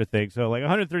replay, the extra thing. So like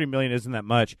 130 million isn't that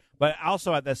much, but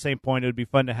also at that same point, it would be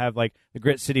fun to have like the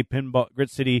Grit City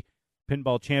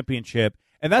Pinball Championship,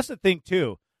 and that's the thing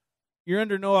too. You're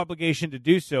under no obligation to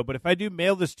do so, but if I do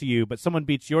mail this to you, but someone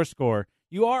beats your score,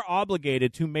 you are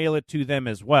obligated to mail it to them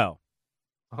as well.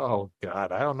 Oh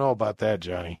God, I don't know about that,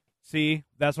 Johnny. See,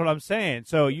 that's what I'm saying.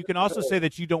 So you can also say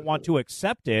that you don't want to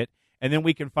accept it, and then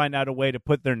we can find out a way to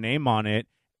put their name on it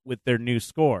with their new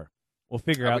score. We'll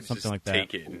figure out something like that.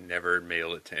 Take it and never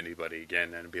mail it to anybody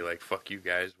again, and be like, "Fuck you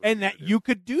guys." And that you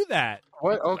could do that.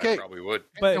 What? Okay, I probably would.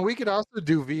 But and we could also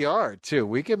do VR too.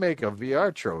 We could make a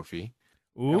VR trophy.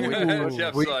 Ooh, we could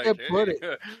put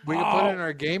it. We could put it in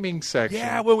our gaming section.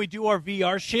 Yeah, when we do our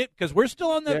VR shit, because we're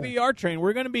still on that VR train.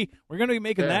 We're gonna be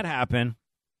making that happen.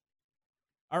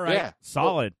 All right,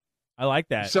 solid. I like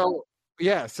that. So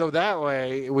that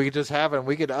way we could just have it.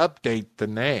 We could update the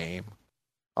name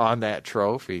on that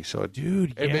trophy. So,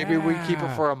 dude, and maybe we keep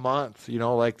it for a month. You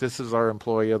know, like this is our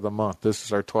Employee of the Month. This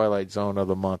is our Twilight Zone of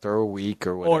the Month, or a week,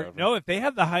 or whatever. Or no, if they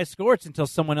have the high score, it's until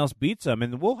someone else beats them,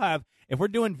 and we'll have. If we're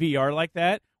doing VR like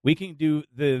that, we can do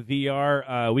the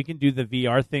VR. We can do the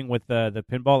VR thing with the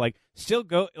pinball. Like, still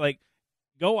go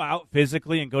out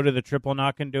physically and go to the triple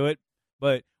knock and do it,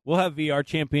 but we'll have VR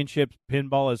championships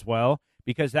pinball as well,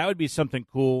 because that would be something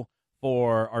cool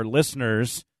for our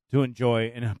listeners to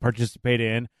enjoy and participate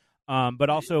in. But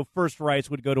also, first rights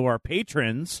would go to our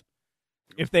patrons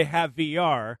if they have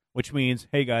VR, which means,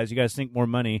 hey, guys, you guys sink more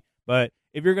money. But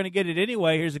if you're going to get it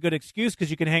anyway, here's a good excuse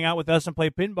because you can hang out with us and play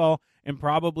pinball and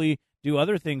probably do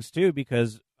other things, too,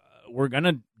 because we're going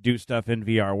to do stuff in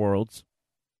VR worlds.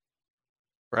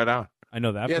 Right on. I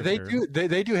know that. Yeah, for they sure. do.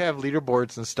 They do have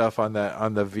leaderboards and stuff on the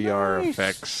VR Nice.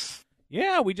 effects.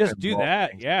 Yeah, we just do Pinball that.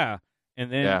 things. Yeah,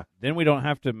 and then we don't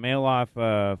have to mail off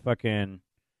fucking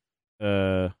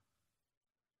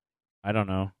I don't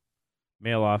know,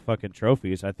 mail off fucking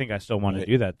trophies. I think I still want to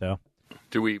do that though.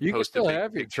 Do we You can post a still big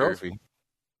have your picture? trophy.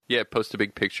 Yeah, post a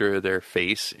big picture of their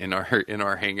face in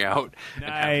our hangout and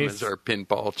have them Nice. as our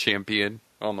pinball champion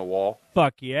on the wall.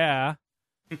 Fuck yeah,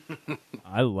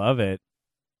 I love it.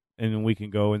 And then we can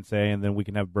go and say, and then we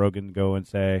can have Brogan go and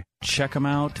say, Check them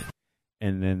out.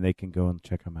 and then they can go and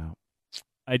check him out.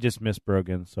 I just miss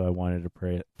Brogan, so I wanted to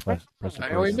press a I button.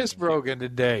 only miss Brogan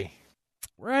today.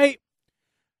 Right?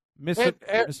 Miss And-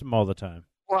 him all the time.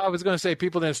 Well, I was going to say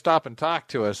people didn't stop and talk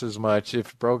to us as much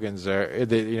if Brogan's there.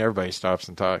 Everybody stops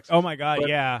and talks. Oh my god, But-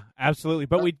 yeah, absolutely.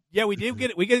 But we did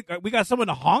get we got someone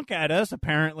to honk at us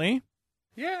apparently.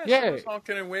 Yeah, Yeah. someone's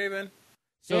honking and waving.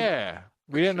 So yeah,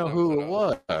 we didn't know who it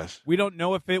was. we don't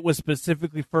know if it was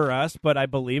specifically for us, but I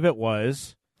believe it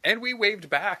was. And we waved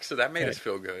back, so that made us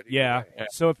feel good. Yeah.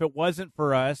 So if it wasn't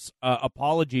for us,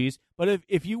 apologies. But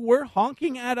if you were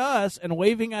honking at us and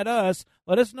waving at us,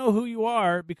 let us know who you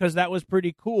are because that was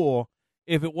pretty cool.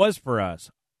 If it was for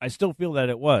us, I still feel that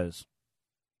it was.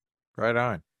 Right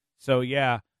on. So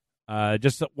yeah,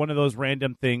 just one of those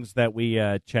random things that we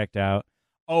checked out.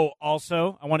 Oh,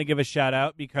 also, I want to give a shout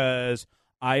out because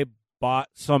I bought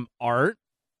some art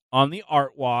on the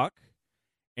art walk,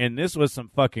 and this was some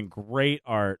fucking great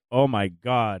art. Oh my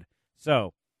god!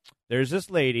 So there's this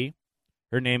lady.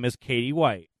 Her name is Katie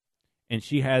White, and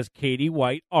she has Katie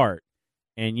White Art,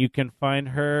 and you can find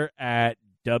her at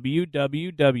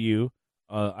www.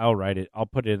 I'll write it. I'll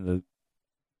put it in the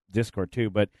Discord too,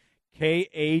 but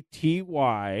Katy,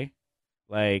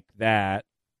 like that,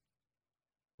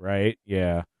 right?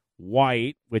 Yeah.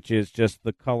 White, which is just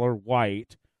the color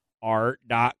white,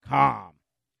 art.com.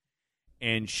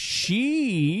 And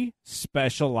she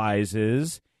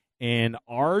specializes in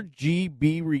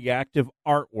RGB reactive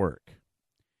artwork.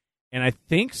 And I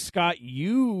think, Scott,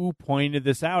 you pointed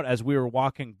this out as we were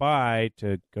walking by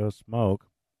to go smoke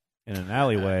in an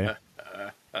alleyway.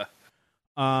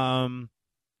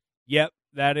 Yep,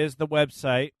 that is the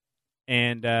website.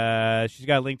 And she's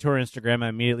got a link to her Instagram. I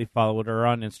immediately followed her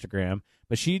on Instagram.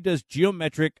 But she does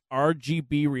geometric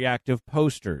RGB reactive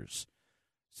posters.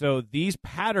 So these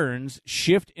patterns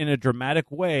shift in a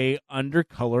dramatic way under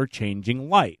color changing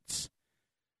lights.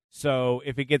 So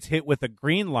if it gets hit with a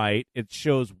green light, it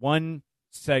shows one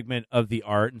segment of the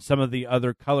art, and some of the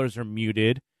other colors are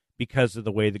muted because of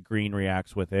the way the green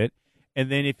reacts with it.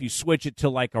 And then if you switch it to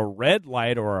like a red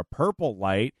light or a purple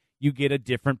light, you get a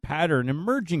different pattern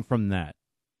emerging from that.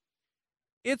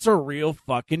 It's a real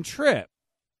fucking trip.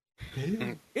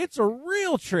 It's a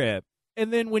real trip.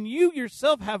 And then when you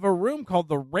yourself have a room called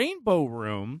the Rainbow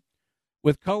Room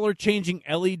with color-changing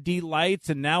LED lights,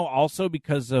 and now also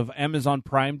because of Amazon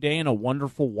Prime Day and A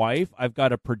Wonderful Wife, I've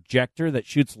got a projector that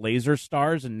shoots laser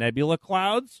stars and nebula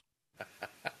clouds.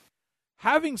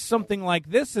 Having something like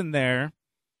this in there,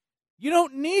 you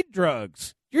don't need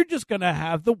drugs. You're just going to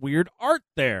have the weird art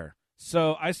there.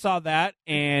 So I saw that,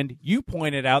 and you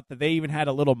pointed out that they even had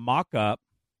a little mock-up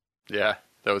Yeah,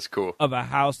 that was cool. of a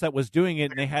house that was doing it,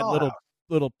 and they had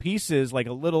little pieces, like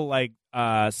a little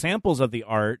samples of the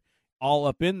art all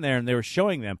up in there, and they were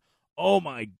showing them. Oh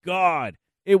my god,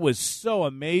 it was so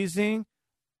amazing.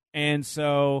 And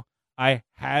so I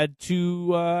had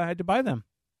to buy them,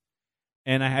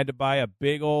 and I had to buy a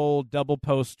big old double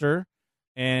poster,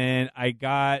 and I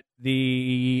got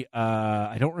the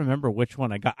I don't remember which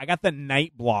one I got the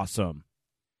Night Blossom.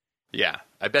 Yeah,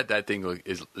 I bet that thing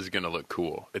is going to look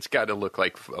cool. It's got to look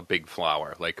like a big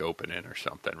flower, like opening or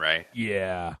something, right?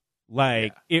 Yeah.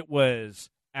 It was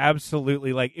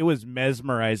absolutely, it was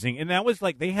mesmerizing. And that was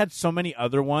they had so many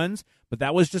other ones, but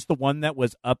that was just the one that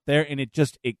was up there, and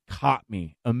it caught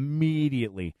me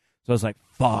immediately. So I was like,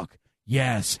 fuck,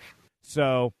 yes.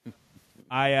 So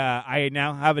I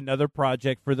now have another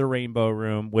project for the Rainbow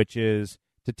Room, which is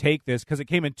to take this, because it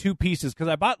came in two pieces, because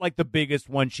I bought the biggest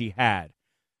one she had.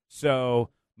 So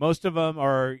most of them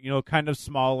are, kind of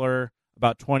smaller,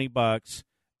 about $20.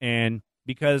 And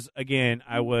because, again,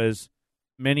 I was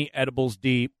many edibles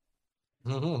deep,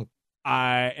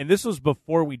 and this was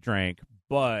before we drank,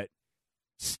 but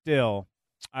still,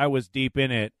 I was deep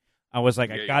in it. I was like,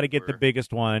 Yeah, I got to you get the were.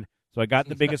 biggest one. So I got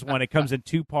the biggest one. It comes in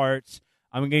two parts.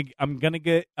 I'm gonna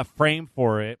get a frame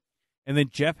for it. And then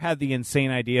Jeff had the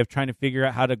insane idea of trying to figure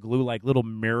out how to glue like little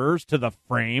mirrors to the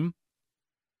frame.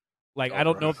 Like, I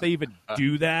don't know if they even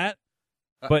do that,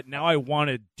 but now I want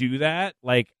to do that.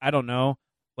 Like, I don't know,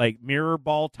 like mirror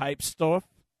ball type stuff.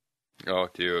 Oh,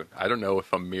 dude, I don't know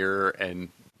if a mirror and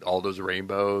all those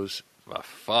rainbows.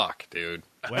 Fuck, dude.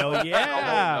 Well,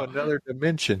 yeah, another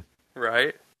dimension,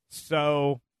 right?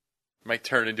 So might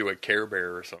turn into a Care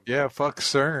Bear or something. Yeah, fuck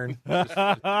CERN.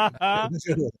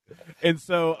 And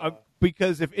so,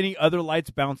 because if any other lights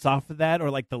bounce off of that,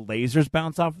 or like the lasers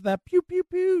bounce off of that, pew pew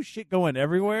pew, shit going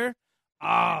everywhere.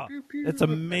 That's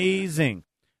amazing.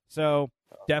 So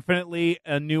definitely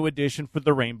a new addition for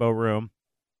the Rainbow Room.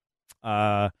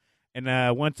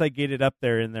 And once I get it up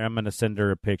there in there, I'm going to send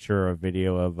her a picture or a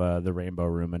video of the Rainbow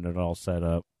Room and it all set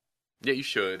up. Yeah, you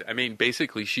should. I mean,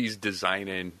 basically, she's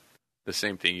designing the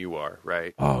same thing you are,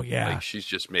 right? Oh yeah, like she's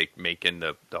just making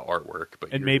the artwork,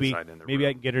 but and you're maybe designing the maybe room.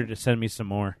 I can get her to send me some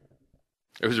more.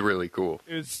 It was really cool.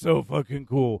 It's so fucking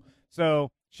cool.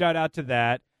 So shout out to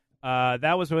that.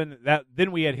 That was when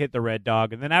then we had hit the Red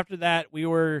Dog, and then after that we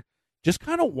were just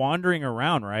kind of wandering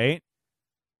around, right?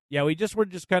 Yeah, we were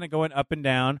just kind of going up and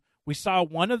down. We saw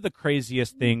one of the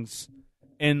craziest things,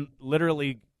 and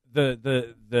literally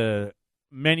the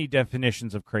many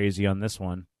definitions of crazy on this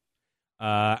one.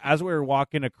 As we were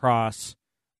walking across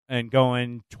and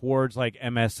going towards like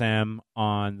MSM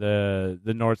on the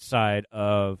north side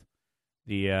of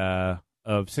the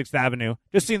of 6th Avenue,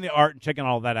 just seeing the art and checking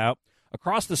all that out.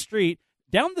 Across the street,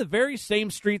 down the very same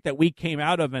street that we came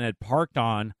out of and had parked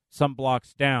on some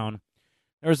blocks down,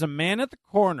 there was a man at the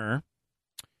corner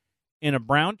in a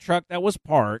brown truck that was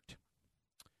parked,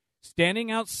 standing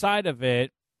outside of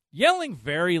it, yelling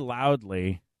very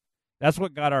loudly. That's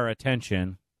what got our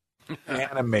attention.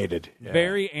 Animated. Yeah.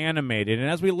 Very animated. And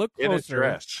as we look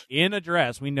closer, in a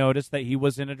dress, we noticed that he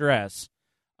was in a dress.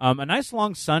 A nice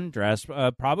long sundress,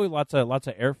 probably lots of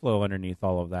airflow underneath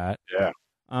all of that. Yeah.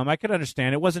 I could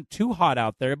understand. It wasn't too hot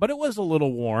out there, but it was a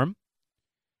little warm.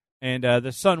 And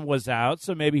the sun was out,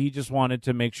 so maybe he just wanted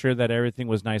to make sure that everything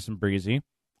was nice and breezy.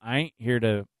 I ain't here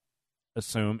to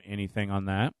assume anything on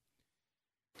that.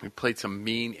 He played some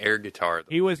mean air guitar, though.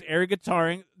 He was air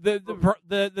guitaring.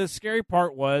 The scary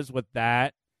part was with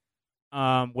that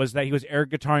was that he was air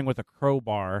guitaring with a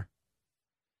crowbar.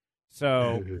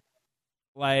 So,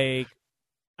 like,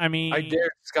 I mean, I dared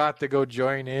Scott to go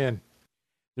join in.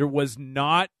 There's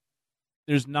not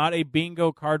a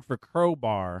bingo card for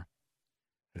crowbar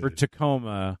for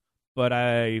Tacoma, but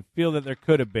I feel that there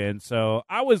could have been. So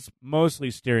I was mostly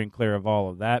steering clear of all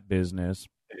of that business.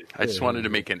 I just wanted to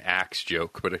make an axe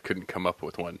joke, but I couldn't come up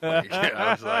with one. Like,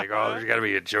 I was like, "Oh, there's got to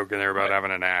be a joke in there about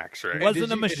having an axe, right?" It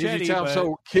wasn't a machete. Did you tell but...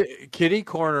 So Kitty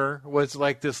Corner was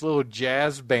like this little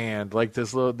jazz band, like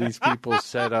these people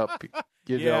set up,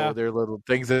 you know, their little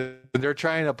things, and they're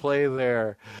trying to play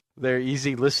their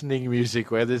easy listening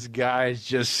music where this guy's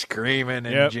just screaming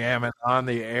and jamming on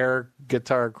the air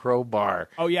guitar crowbar.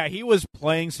 Oh yeah, he was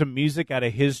playing some music out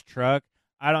of his truck.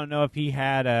 I don't know if he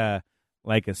had a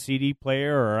CD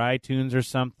player or iTunes or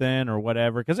something or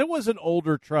whatever, because it was an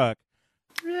older truck.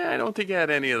 Yeah, I don't think it had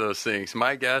any of those things.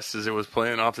 My guess is it was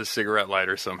playing off the cigarette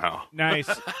lighter somehow. Nice.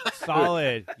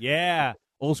 Solid. Yeah.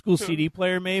 Old school CD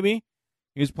player, maybe?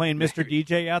 He was playing Mr.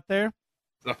 DJ out there.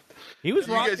 He was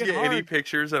rocking hard. Did you guys get any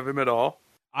pictures of him at all?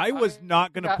 I was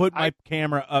not going to put my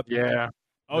camera up. Yeah.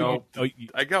 Oh, no.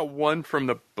 I got one from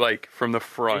the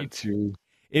front. Me too.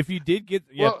 If you did get,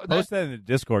 post that in the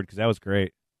Discord, because that was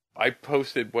great. I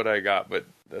posted what I got, but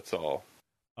that's all.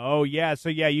 Oh, yeah. So,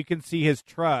 yeah, you can see his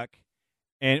truck.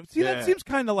 And see, that seems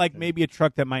kind of like maybe a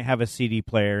truck that might have a CD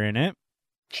player in it.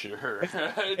 Sure.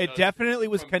 It definitely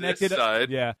was connected. This side.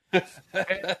 Yeah.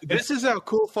 This is how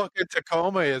cool fucking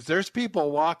Tacoma is. There's people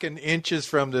walking inches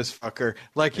from this fucker.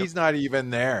 Like he's not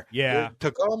even there. Yeah.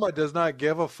 Tacoma does not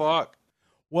give a fuck.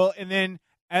 Well, and then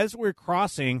as we're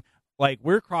crossing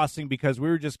because we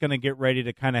were just going to get ready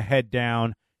to kind of head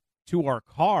down to our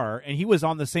car, and he was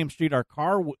on the same street our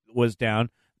car was down.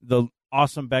 The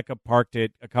awesome Becca parked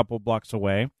it a couple blocks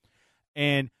away.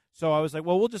 And so I was like,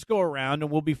 well, we'll just go around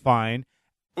and we'll be fine.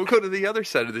 We'll go to the other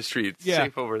side of the street. It's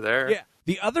safe over there. Yeah.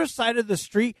 The other side of the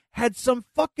street had some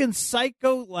fucking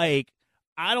psycho,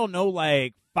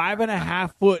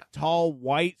 5.5 foot tall,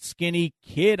 white, skinny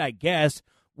kid, I guess,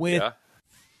 with a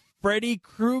Freddy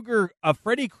Krueger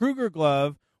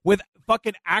glove with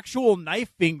fucking actual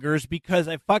knife fingers, because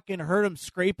I fucking heard him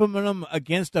scraping them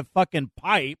against a fucking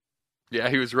pipe. Yeah,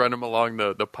 he was running along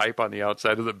the pipe on the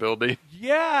outside of the building.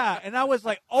 Yeah, and I was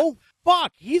like, oh,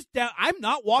 fuck, he's down. I'm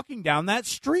not walking down that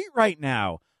street right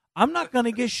now. I'm not going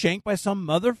to get shanked by some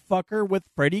motherfucker with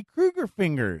Freddy Krueger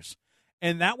fingers.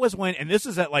 And that was when, and this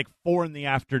is at like 4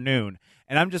 p.m.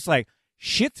 And I'm just like,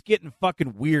 shit's getting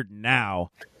fucking weird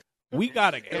now. We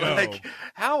gotta go. Like,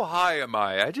 how high am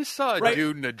I? I just saw a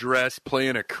dude in a dress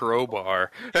playing a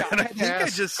crowbar, and I think I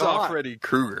just saw Freddy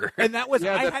Krueger. And that was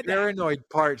the paranoid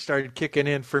part started kicking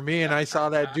in for me, and I saw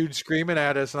that dude screaming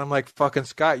at us, and I'm like, "Fucking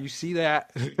Scott, you see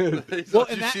that?" Well,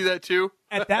 did you see that too?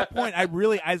 At that point, I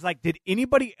was like, does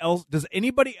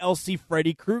anybody else see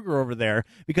Freddy Krueger over there?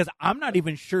 Because I'm not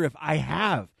even sure if I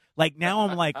have. Like, now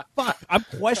I'm like, fuck, I'm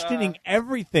questioning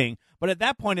everything. But at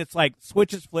that point, it's like,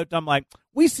 switches flipped. I'm like,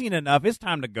 we've seen enough. It's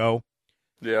time to go.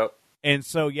 Yep. And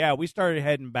so, yeah, we started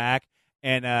heading back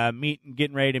and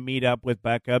getting ready to meet up with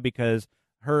Becca because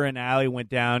her and Allie went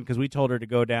down because we told her to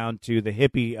go down to the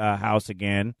hippie house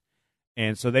again.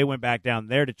 And so they went back down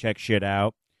there to check shit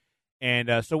out.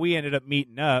 And so we ended up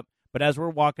meeting up. But as we're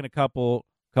walking a couple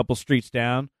streets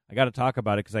down, I got to talk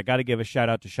about it because I got to give a shout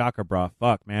out to Shaka Bra.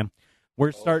 Fuck, man.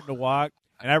 We're starting to walk,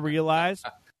 and I realized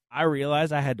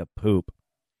I had to poop.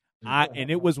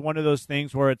 And it was one of those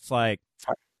things where it's like,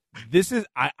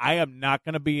 I am not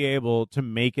going to be able to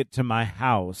make it to my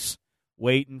house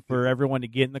waiting for everyone to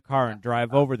get in the car and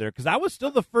drive over there. Because I was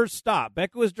still the first stop.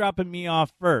 Becca was dropping me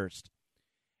off first.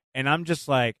 And I'm just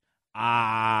like,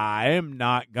 I am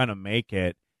not going to make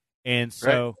it. And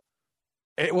so... Right.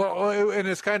 And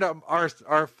it's kind of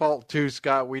our fault too,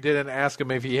 Scott. We didn't ask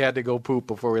him if he had to go poop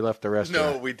before we left the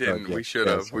restaurant. No, we didn't. We should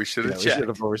have. We should have checked. We should have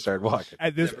before we started walking.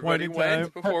 At this point in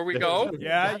time, before we go.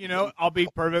 Yeah, I'll be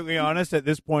perfectly honest. At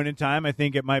this point in time, I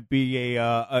think it might be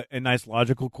a nice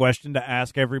logical question to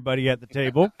ask everybody at the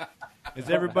table. Has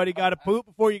everybody got to poop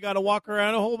before you got to walk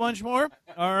around a whole bunch more?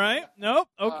 All right. Nope.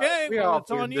 Okay.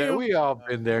 It's on you. We all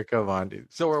been there. Come on,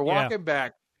 dude. So we're walking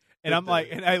back. And I'm like,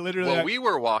 and I literally. Well, we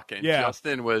were walking. Yeah.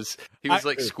 Justin was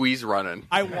like squeeze running.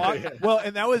 I walked. Well,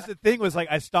 and that was the thing was like,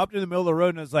 I stopped in the middle of the road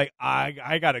and I was like,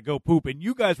 I got to go poop. And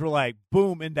you guys were like,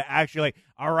 boom, into action. Like,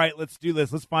 all right, let's do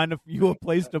this. Let's find a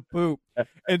place to poop.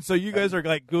 And so you guys are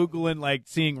like Googling, like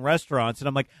seeing restaurants. And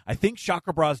I'm like, I think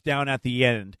Shaka Bra's down at the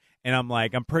end. And I'm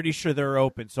like, I'm pretty sure they're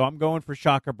open. So I'm going for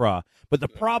Shaka Bra. But the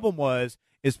problem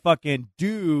is fucking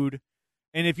dude.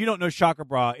 And if you don't know Shaka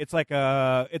Bra, it's like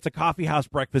it's a coffee house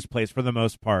breakfast place for the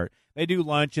most part. They do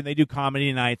lunch and they do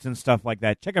comedy nights and stuff like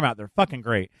that. Check them out; they're fucking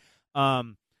great.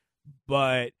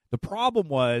 But the problem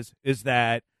is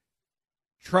that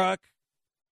truck,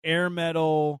 air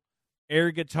metal,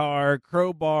 air guitar,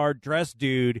 crowbar, dress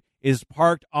dude is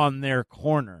parked on their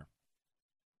corner,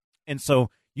 and so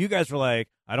you guys were like,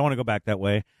 "I don't want to go back that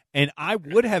way," and I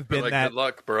would have been like, that. Good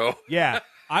luck, bro. Yeah,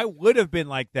 I would have been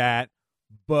like that,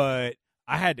 but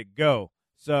I had to go.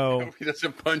 So he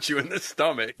doesn't punch you in the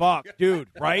stomach. Fuck, dude,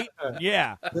 right?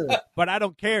 Yeah. But I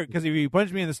don't care because if you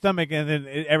punch me in the stomach and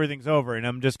then everything's over and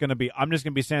I'm just gonna be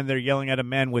standing there yelling at a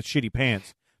man with shitty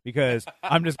pants because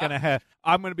I'm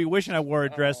gonna be wishing I wore a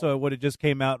dress so it would have just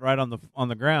came out right on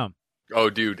the ground. Oh,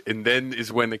 dude, and then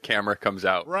is when the camera comes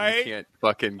out. Right? You can't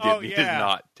fucking get me to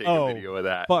not take a video of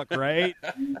that. Fuck, right?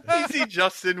 You see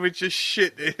Justin with just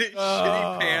shitty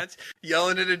pants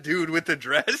yelling at a dude with a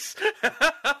dress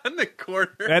in the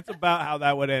corner. That's about how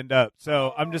that would end up.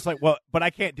 So I'm just like, well, but I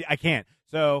can't.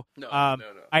 So no.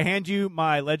 I hand you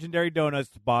my Legendary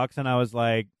Donuts box, and I was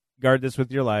like, guard this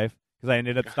with your life, because I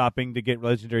ended up stopping to get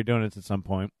Legendary Donuts at some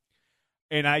point.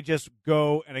 And I just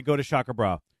go to Shaka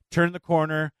Bra, turn the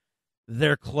corner.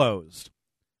 They're closed.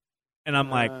 And I'm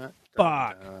like,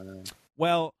 fuck.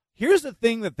 Well, here's the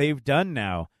thing that they've done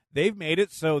now. They've made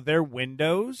it so their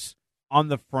windows on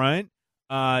the front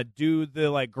do the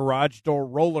like garage door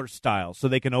roller style so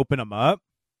they can open them up.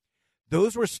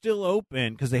 Those were still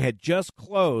open because they had just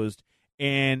closed.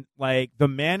 And like the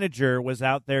manager was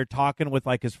out there talking with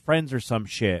like his friends or some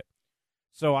shit.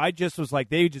 So I just was like,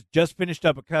 they just finished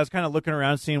up. I was kind of looking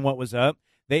around seeing what was up.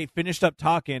 They finished up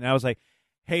talking. And I was like,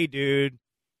 hey, dude,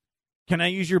 can I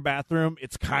use your bathroom?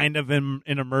 It's kind of an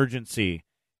emergency.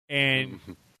 And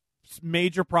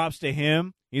major props to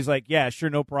him. He's like, yeah, sure,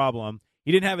 no problem.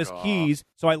 He didn't have his keys,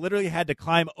 so I literally had to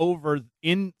climb over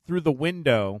in through the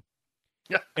window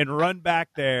and run back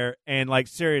there. And, like,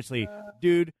 seriously,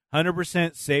 dude,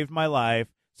 100% saved my life.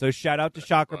 So shout out to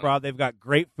Shaka Bra. They've got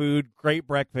great food, great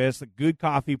breakfast, a good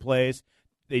coffee place.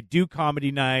 They do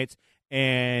comedy nights,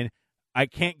 and I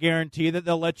can't guarantee that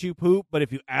they'll let you poop, but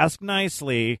if you ask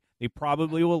nicely, they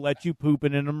probably will let you poop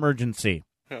in an emergency.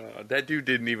 That dude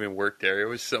didn't even work there. It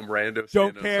was some random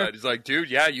Don't care. Outside. He's like, dude,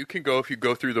 yeah, you can go if you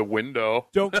go through the window.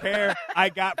 Don't care. I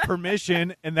got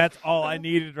permission, and that's all I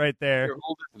needed right there.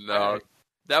 No,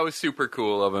 that was super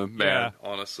cool of him, man. Yeah.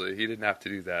 Honestly, he didn't have to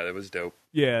do that. It was dope.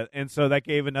 Yeah, and so that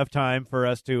gave enough time for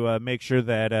us to make sure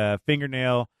that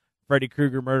Fingernail Freddy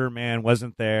Krueger Murder Man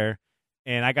wasn't there,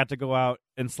 and I got to go out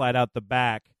and slide out the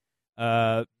back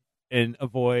and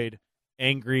avoid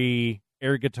angry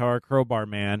air guitar crowbar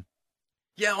man.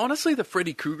 Yeah, honestly, the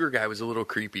Freddy Krueger guy was a little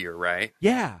creepier, right?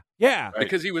 Yeah. Right.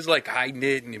 Because he was like hiding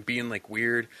it and being like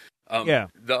weird. Yeah.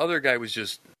 The other guy was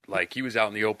just like he was out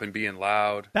in the open being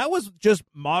loud. That was just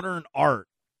modern art.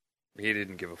 He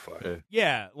didn't give a fuck.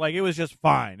 Yeah, like it was just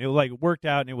fine. It like worked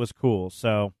out and it was cool.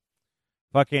 So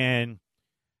fucking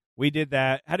we did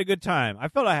that. Had a good time. I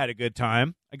felt I had a good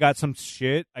time. I got some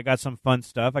shit. I got some fun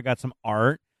stuff. I got some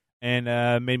art and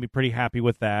made me pretty happy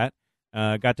with that.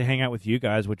 Got to hang out with you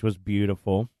guys, which was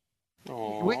beautiful.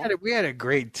 Aww. We had a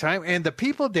great time, and the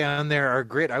people down there are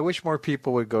great. I wish more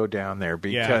people would go down there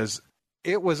because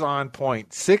it was on point.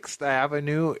 6th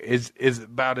Avenue is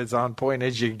about as on point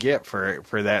as you get for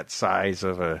that size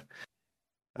of a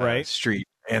street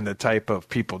and the type of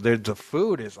people. The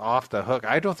food is off the hook.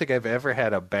 I don't think I've ever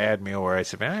had a bad meal where I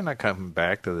said, "Man, I'm not coming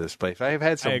back to this place." I've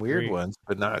had some weird ones,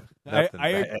 but not nothing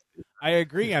bad. I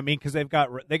agree. I mean, because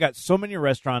they got so many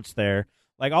restaurants there,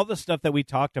 like all the stuff that we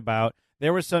talked about.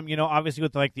 There was some, obviously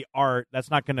with like the art, that's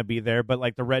not going to be there, but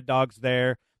like the Red Dog's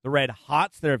there, the Red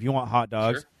Hot's there if you want hot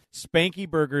dogs. Sure. Spanky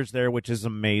Burger's there, which is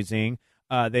amazing.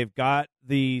 They've got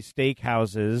the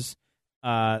steakhouses.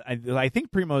 I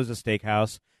think Primo's a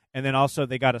steakhouse, and then also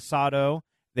they got Asado.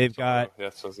 They've got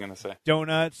that's what I was gonna say.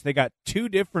 Donuts. They got 2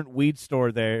 different weed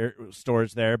stores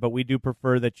there, but we do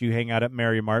prefer that you hang out at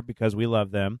Mary Mart because we love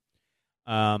them.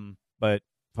 But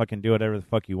fucking do whatever the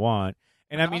fuck you want.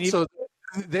 And I mean, also,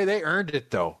 they earned it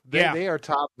though. They are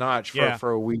top notch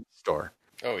for a weed store.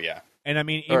 Oh yeah. And I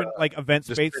mean, even like event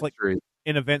space, like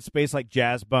in event space, like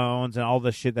Jazz Bones and all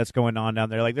the shit that's going on down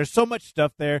there. Like, there's so much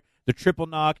stuff there. The Triple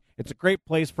Knock. It's a great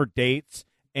place for dates,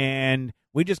 and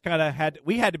we just kind of had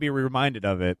to be reminded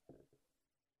of it.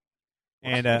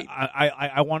 And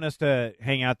I want us to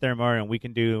hang out there more, and we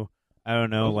can do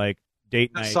like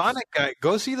date night. Sonic Guy,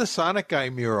 go see the Sonic Guy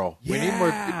mural. Yeah. We need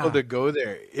more people to go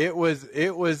there. It was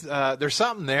there's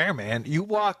something there, man.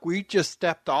 We just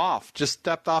stepped off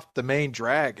the main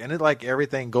drag, and it like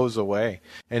everything goes away,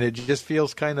 and it just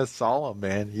feels kind of solemn,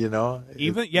 man.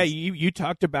 Even you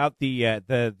talked about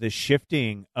the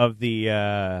shifting of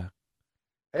the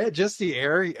just the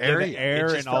air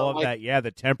and all of that. Yeah,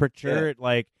 the temperature.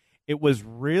 Yeah. It was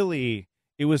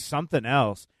something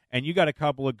else. And you got a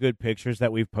couple of good pictures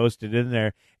that we've posted in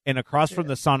there. And across from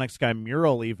the Sonic Sky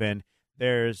mural, even,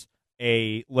 there's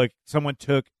someone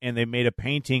took and they made a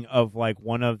painting of like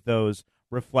one of those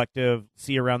reflective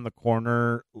see around the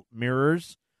corner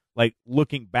mirrors, like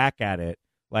looking back at it.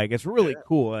 Like, it's really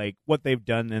cool, like what they've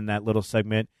done in that little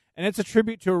segment. And it's a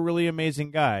tribute to a really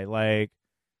amazing guy. Like,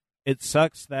 it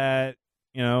sucks that,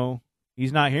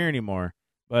 he's not here anymore.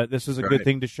 But this is a good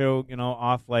thing to show,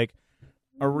 off like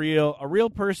a real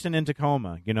person in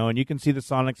Tacoma, and you can see the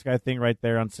Sonic Sky thing right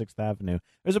there on 6th Avenue.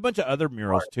 There's a bunch of other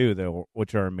murals too, though,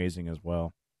 which are amazing as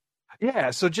well.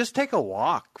 Yeah, so just take a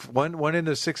walk, one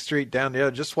into 6th Street down the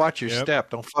other. Just watch your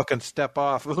step. Don't fucking step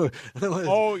off.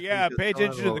 Oh yeah, pay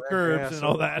attention to the curbs and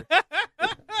all that.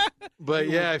 But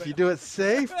yeah, if you do it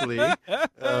safely,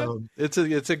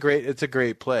 it's a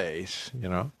great place,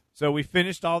 So we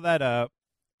finished all that up,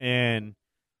 and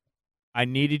I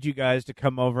needed you guys to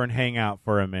come over and hang out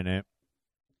for a minute.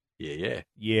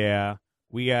 Yeah.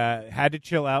 We had to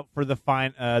chill out for the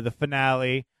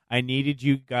finale. I needed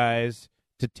you guys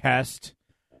to test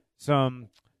some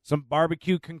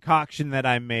barbecue concoction that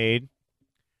I made.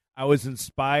 I was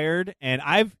inspired, and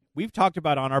we've talked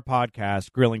about on our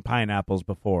podcast grilling pineapples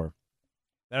before.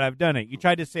 That I've done it. You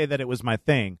tried to say that it was my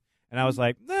thing, and I was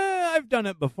like, nah, I've done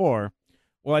it before.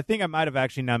 Well, I think I might have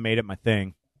actually now made it my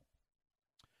thing.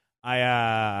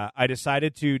 I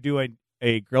decided to do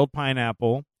a grilled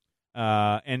pineapple,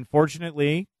 and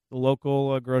fortunately, the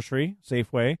local grocery,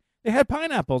 Safeway, they had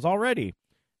pineapples already,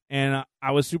 and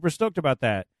I was super stoked about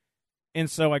that. And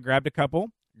so I grabbed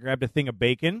a thing of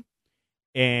bacon,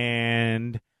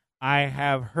 and I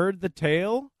have heard the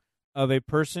tale of a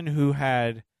person who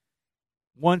had,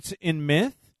 once in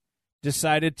myth,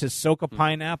 decided to soak a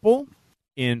pineapple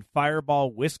in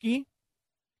Fireball whiskey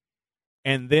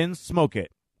and then smoke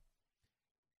it.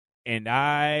 And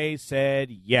I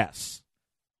said, yes,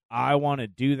 I want to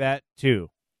do that too.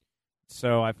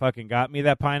 So I fucking got me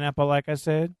that pineapple, like I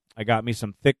said. I got me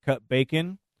some thick cut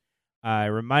bacon. I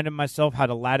reminded myself how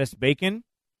to lattice bacon.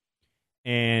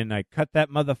 And I cut that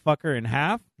motherfucker in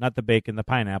half. Not the bacon, the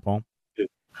pineapple.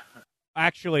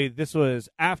 Actually, this was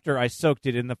after I soaked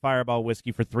it in the Fireball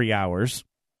whiskey for 3 hours.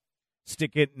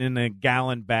 Stick it in a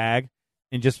gallon bag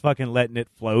and just fucking letting it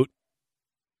float.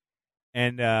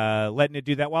 and letting it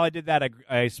do that. While I did that,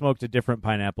 I smoked a different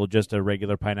pineapple, just a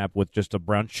regular pineapple with just a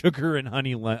brown sugar and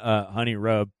honey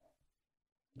rub,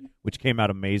 which came out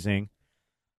amazing.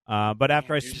 But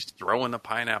after You're just throwing the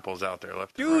pineapples out there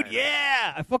left and dude, right.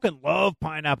 yeah, I fucking love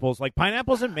pineapples. Like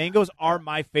pineapples and mangoes are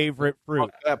my favorite fruit.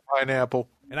 Fuck that pineapple.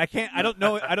 And I don't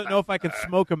know if I can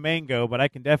smoke a mango, but I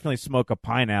can definitely smoke a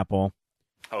pineapple.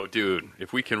 Oh, dude,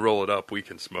 if we can roll it up, we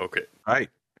can smoke it. Right.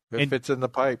 It fits in the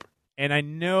pipe. And I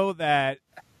know that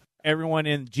everyone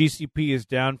in GCP is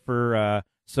down for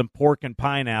some pork and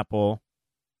pineapple,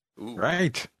 Ooh.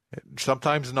 Right.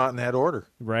 Sometimes not in that order.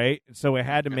 right? So I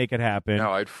had to make it happen.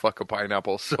 Now I'd fuck a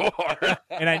pineapple so hard.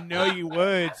 And I know you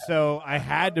would, so I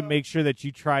had to make sure that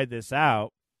you tried this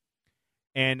out.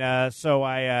 And so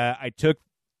I took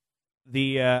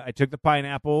the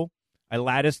pineapple, I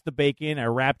latticed the bacon, I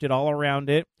wrapped it all around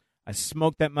it, I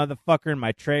smoked that motherfucker in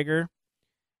my Traeger,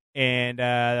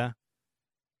 and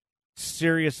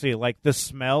seriously, like the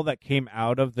smell that came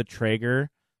out of the Traeger,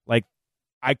 like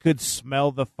I could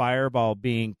smell the Fireball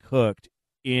being cooked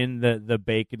in the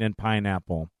bacon and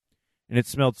pineapple, and it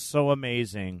smelled so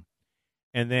amazing.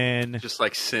 And then Just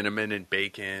like cinnamon and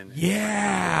bacon.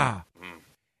 yeah. Mm.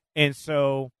 And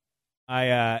so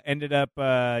I ended up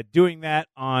doing that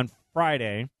on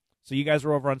Friday. So you guys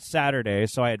were over on Saturday.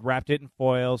 So I had wrapped it in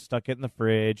foil, stuck it in the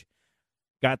fridge,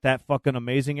 got that fucking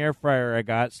amazing air fryer I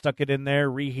got, stuck it in there,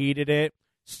 reheated it,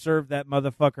 served that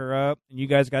motherfucker up, and you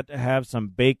guys got to have some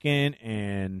bacon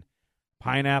and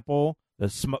pineapple,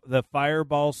 the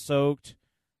Fireball soaked,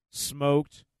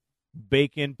 smoked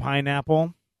bacon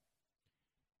pineapple.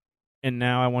 And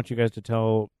now I want you guys to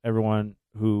tell everyone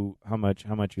how much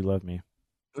you love me.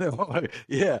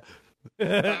 Yeah.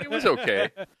 It was okay.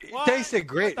 It tasted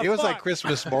great. What It the was like fuck?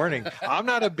 Christmas morning. I'm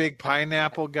not a big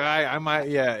pineapple guy. I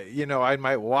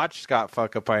might watch Scott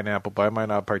fuck a pineapple, but I might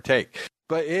not partake.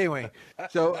 But anyway,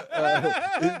 so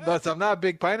but I'm not a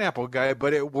big pineapple guy,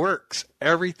 but it works.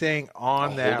 Everything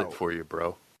on I'll that hold it for you,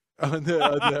 bro. on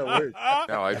that works.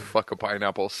 Now I'd fuck a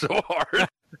pineapple so hard.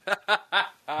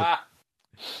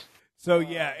 So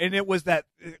yeah, and it was that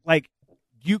like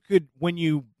you could when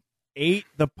you ate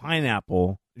the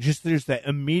pineapple, just there's that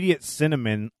immediate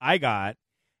cinnamon I got,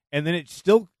 and then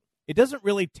it doesn't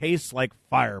really taste like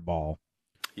Fireball.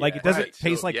 Like, it doesn't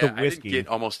taste like the whiskey. I didn't get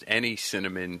almost any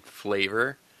cinnamon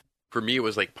flavor. For me, it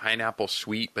was like pineapple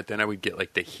sweet, but then I would get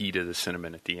like the heat of the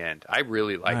cinnamon at the end. I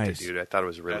really liked Nice. it, dude. I thought it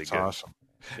was really That's good. awesome.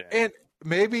 Yeah.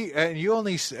 And you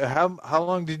only how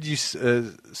long did you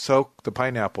soak the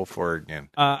pineapple for again?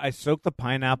 I soaked the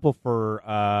pineapple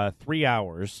for 3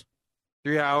 hours.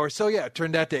 3 hours. So yeah, it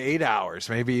turned out to 8 hours.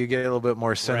 Maybe you get a little bit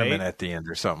more cinnamon Right. at the end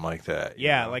or something like that. you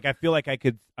Yeah, know? like I feel like I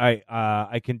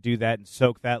can do that and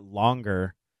soak that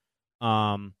longer,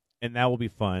 and that will be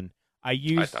fun. I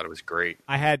thought it was great.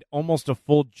 I had almost a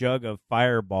full jug of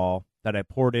Fireball that I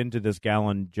poured into this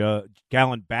gallon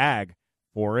bag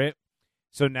for it.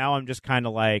 So now I'm just kind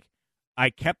of like, I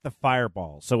kept the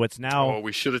Fireball. So it's now Oh,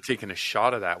 we should have taken a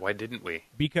shot of that. Why didn't we?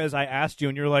 because I asked you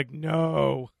and you're like,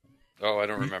 no. Oh, I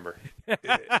don't remember.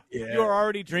 You were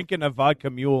already drinking a vodka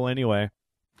mule anyway.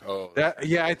 Oh,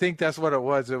 Yeah, I think that's what it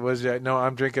was. It was no,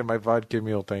 I'm drinking my vodka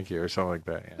mule, thank you, or something like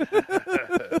that.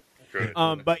 Yeah. good.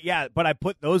 But I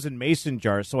put those in mason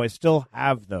jars, so I still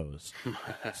have those.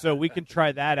 So we can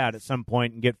try that out at some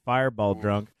point and get Fireball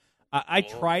drunk. I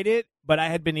tried it, but I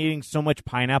had been eating so much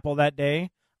pineapple that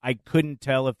day, I couldn't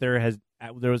tell if there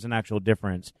was an actual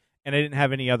difference, and I didn't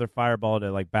have any other Fireball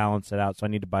to like balance it out. So I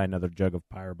need to buy another jug of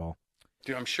Fireball.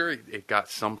 Dude, I'm sure it got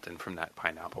something from that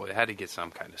pineapple. It had to get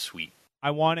some kind of sweet. I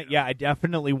want it. Yeah, I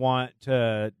definitely want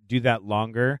to do that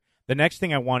longer. The next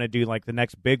thing I want to do, like the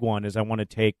next big one, is I want to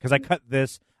take because I cut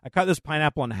this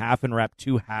pineapple in half and wrap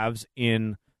 2 halves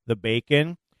in the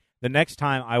bacon. The next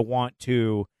time I want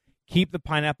to keep the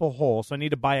pineapple whole, so I need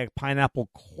to buy a pineapple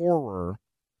corer.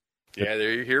 Yeah,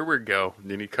 here we go.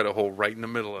 Then you cut a hole right in the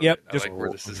middle of Yep, it. I just- like where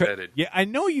this is headed. Yeah, I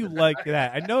know you like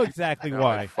that. I know exactly Now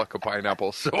why. I'd fuck a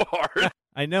pineapple so hard.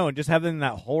 I know, and just having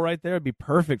that hole right there would be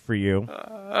perfect for you.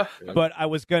 But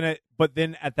but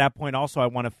then at that point also I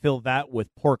want to fill that with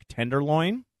pork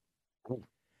tenderloin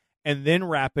and then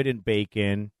wrap it in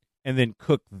bacon and then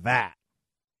cook that.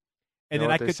 And You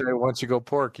know then what they say, once you go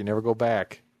pork, you never go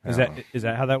back. is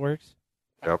that how that works?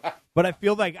 Yep. But I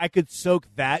feel like I could soak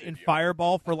that in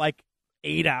Fireball for like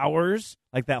 8 hours,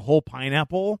 like that whole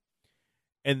pineapple,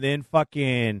 and then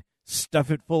fucking stuff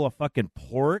it full of fucking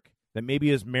pork that maybe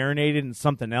is marinated in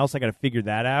something else. I got to figure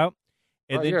that out.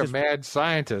 And Oh, then you're just a mad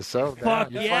scientist. So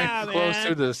Fuck you're yeah, flying close man.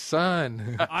 to the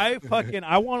sun. I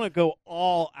want to go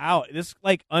all out. This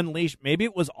like unleash. Maybe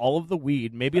it was all of the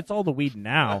weed. Maybe it's all the weed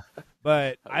now.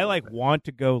 But I like want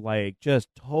to go like just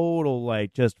total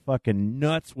like just fucking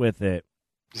nuts with it.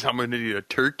 So I'm gonna need a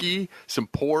turkey, some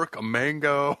pork, a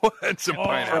mango, and some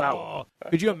pineapple.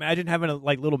 Could you imagine having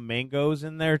like little mangoes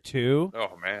in there too?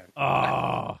 Oh man.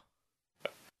 Oh,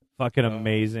 fucking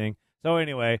amazing. So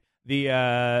anyway,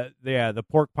 the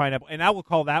pork pineapple, and I will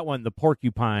call that one the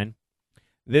porcupine.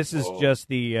 This is just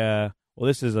the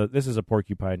this is a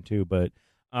porcupine too, but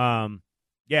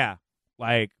yeah,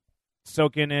 like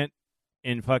soaking it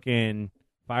in fucking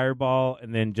Fireball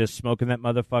and then just smoking that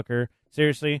motherfucker.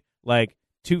 Seriously, like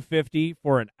 $250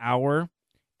 for an hour,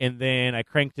 and then I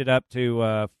cranked it up to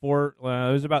it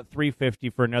was about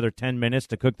 $350 for another 10 minutes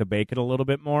to cook the bacon a little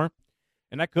bit more.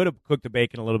 And I could have cooked the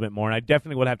bacon a little bit more, and I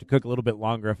definitely would have to cook a little bit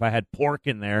longer if I had pork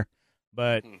in there.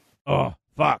 But oh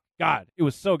fuck, God, it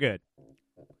was so good.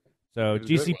 So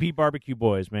GCP Barbecue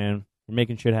Boys, man, we're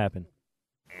making shit happen.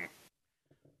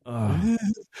 And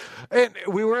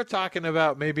we were talking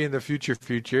about maybe in the future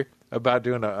about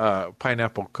doing a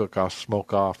pineapple cook-off,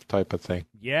 smoke-off type of thing.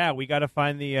 Yeah, we got to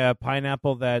find the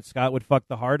pineapple that Scott would fuck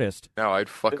the hardest. No, I'd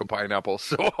fuck a pineapple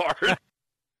so hard.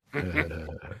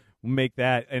 We'll make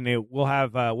that, and we'll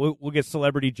have we'll get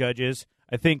celebrity judges.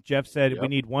 I think Jeff said we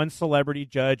need one celebrity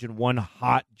judge and one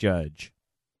hot judge.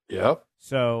 Yep.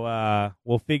 So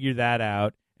we'll figure that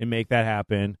out and make that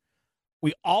happen.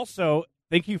 We also,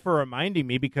 thank you for reminding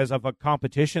me because of a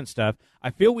competition stuff. I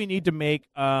feel we need to make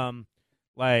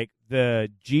like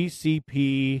the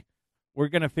GCP. We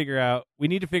need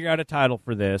to figure out a title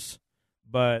for this,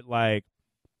 but like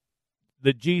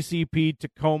the GCP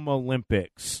Tacoma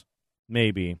Olympics,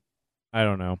 maybe. I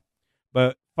don't know.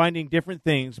 But finding different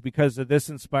things because of this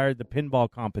inspired the pinball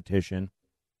competition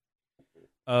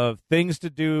of things to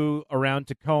do around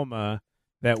Tacoma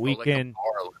that we like can. The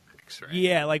Bar Olympics, right?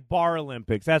 Yeah, like Bar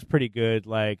Olympics. That's pretty good.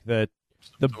 Like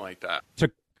something like that.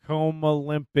 Tacoma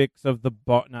Olympics of the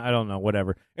bar. No, I don't know.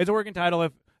 Whatever. It's a working title.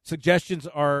 If suggestions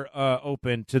are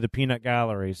open to the Peanut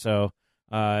Gallery, so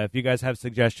if you guys have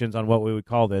suggestions on what we would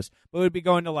call this, but we would be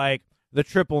going to like the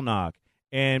triple knock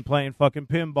and playing fucking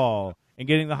pinball and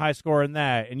getting the high score in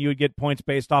that, and you would get points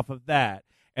based off of that,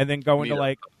 and then going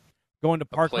to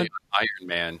Parkland. Iron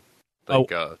Man, like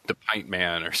the Pint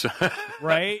Man or something,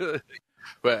 right?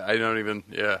 But I don't even.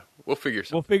 Yeah, we'll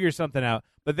figure something out.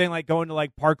 But then like going to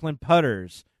like Parkland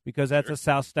Putters because that's a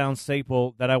Southtown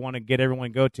staple that I want to get everyone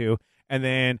to go to, and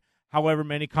then however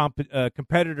many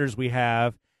competitors we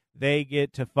have, they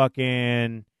get to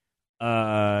fucking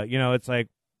it's like.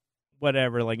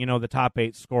 Whatever, like, the top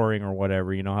 8 scoring or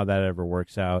whatever, how that ever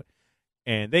works out.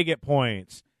 And they get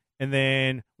points. And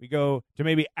then we go to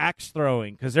maybe axe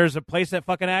throwing, because there's a place that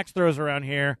fucking axe throws around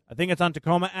here. I think it's on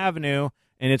Tacoma Avenue,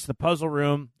 and it's the Puzzle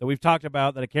Room that we've talked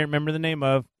about that I can't remember the name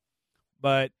of.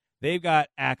 But they've got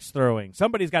axe throwing.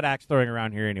 Somebody's got axe throwing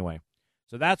around here anyway.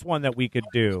 So that's one that we could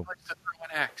do. Throw an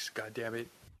axe, goddammit.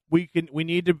 We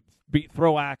need to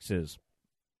throw axes.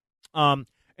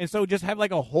 And so just have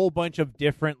like a whole bunch of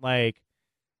different like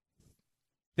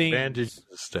things. Bandages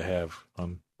to have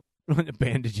on.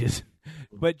 Bandages.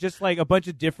 But just like a bunch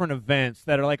of different events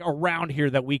that are like around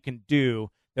here that we can do,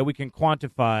 that we can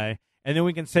quantify, and then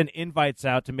we can send invites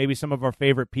out to maybe some of our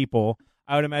favorite people.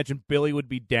 I would imagine Billy would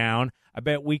be down. I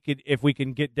bet we could, if we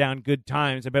can get down good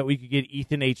times, I bet we could get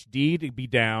Ethan HD to be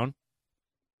down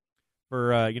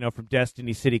for, from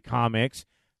Destiny City Comics.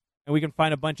 And we can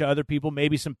find a bunch of other people,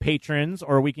 maybe some patrons,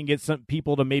 or we can get some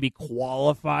people to maybe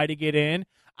qualify to get in.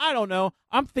 I don't know.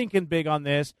 I'm thinking big on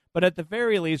this, but at the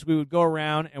very least, we would go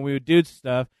around and we would do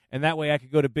stuff, and that way I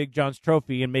could go to Big John's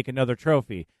Trophy and make another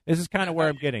trophy. This is kind of where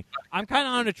I'm getting. I'm kind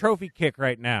of on a trophy kick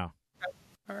right now.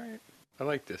 All right. I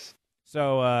like this.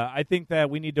 So I think that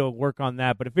we need to work on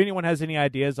that. But if anyone has any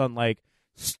ideas on, like,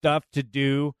 stuff to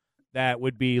do that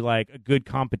would be, like, a good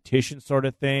competition sort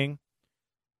of thing,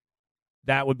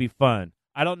 that would be fun.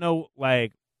 I don't know,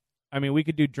 like, I mean, we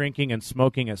could do drinking and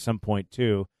smoking at some point,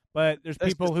 too. But there's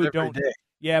people who don't. Day.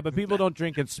 Yeah, but people don't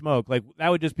drink and smoke. Like, that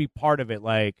would just be part of it.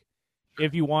 Like,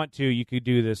 if you want to, you could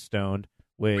do this stoned.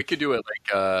 We could do it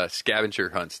like scavenger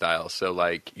hunt style. So,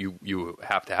 like, you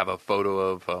have to have a photo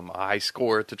of a high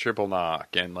score at the triple knock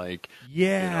and, like,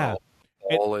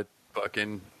 all at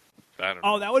fucking, I don't know.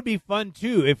 Oh, that would be fun,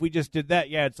 too, if we just did that.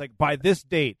 Yeah, it's like, by this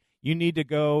date, you need to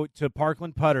go to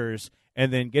Parkland Putters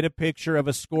and then get a picture of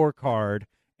a scorecard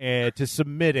to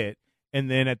submit it. And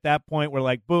then at that point, we're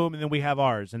like, boom, and then we have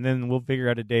ours. And then we'll figure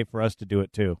out a day for us to do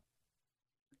it, too.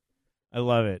 I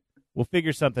love it. We'll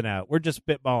figure something out. We're just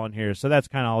spitballing here. So that's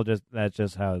kind of all that's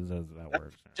just how that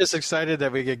works. Just excited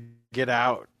that we could get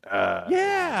out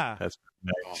Yeah. That's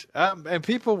nice. And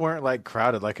people weren't like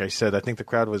crowded, like I said. I think the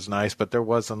crowd was nice, but there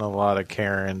wasn't a lot of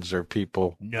Karens or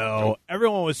people. No,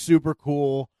 everyone was super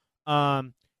cool.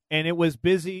 And it was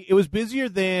busy. It was busier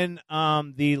than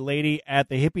the lady at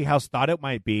the hippie house thought it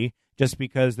might be, just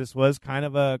because this was kind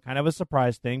of a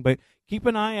surprise thing. But keep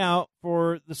an eye out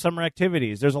for the summer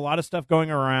activities. There's a lot of stuff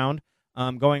going on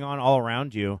all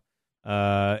around you,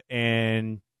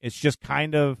 and it's just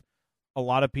kind of a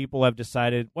lot of people have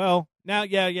decided, well, now,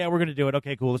 yeah, we're gonna do it.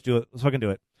 Okay, cool, let's do it. Let's fucking do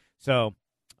it. So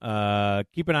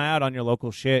keep an eye out on your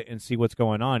local shit and see what's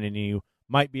going on, and you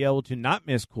might be able to not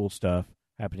miss cool stuff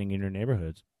happening in your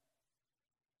neighborhoods.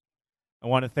 I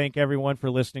want to thank everyone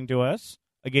for listening to us.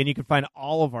 Again, you can find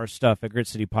all of our stuff at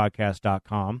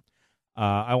gritcitypodcast.com.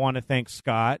 I want to thank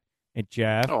Scott and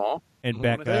Jeff and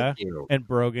Becca and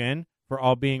Brogan for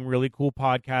all being really cool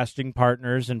podcasting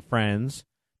partners and friends,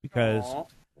 because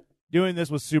doing this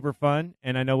was super fun,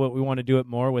 and I know what we want to do it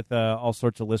more with all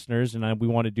sorts of listeners, and we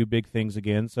want to do big things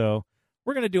again. So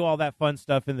we're going to do all that fun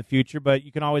stuff in the future, but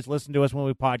you can always listen to us when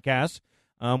we podcast,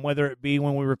 whether it be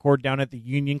when we record down at the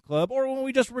Union Club or when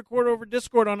we just record over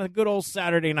Discord on a good old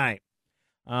Saturday night.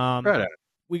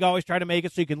 We always try to make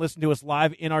it so you can listen to us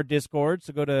live in our Discord.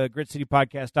 So go to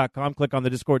gritcitypodcast.com, click on the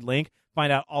Discord link,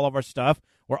 find out all of our stuff.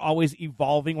 We're always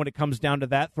evolving when it comes down to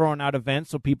that, throwing out events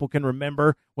so people can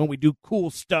remember when we do cool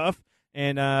stuff.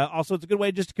 And also, it's a good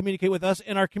way just to communicate with us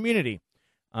and our community.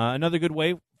 Another good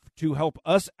way to help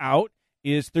us out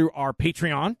is through our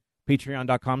Patreon,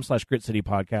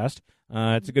 patreon.com/gritcitypodcast.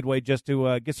 It's a good way just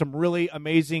to get some really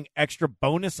amazing extra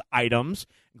bonus items,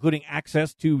 including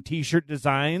access to T-shirt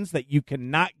designs that you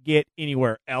cannot get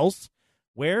anywhere else.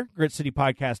 Where?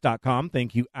 gritcitypodcast.com.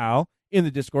 Thank you, Al, in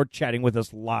the Discord chatting with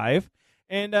us live.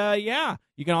 And,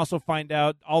 you can also find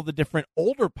out all the different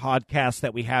older podcasts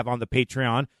that we have on the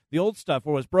Patreon. The old stuff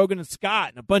where it was Brogan and Scott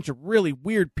and a bunch of really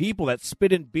weird people that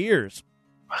spit in beers.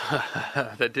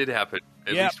 That did happen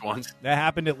at least once. That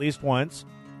happened at least once.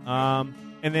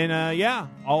 And then,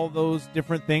 all those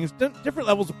different things, different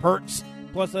levels of perks,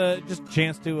 plus just a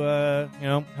chance to,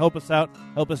 help us out,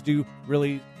 help us do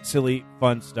really silly,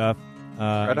 fun stuff.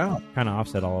 Right on. Kind of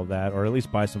offset all of that, or at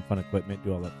least buy some fun equipment,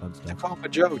 do all that fun stuff. Tacoma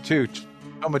Joe, too.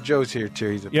 Tacoma Joe's here, too.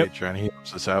 He's a patron. He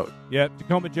helps us out. Yep.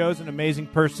 Tacoma Joe's an amazing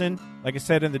person. Like I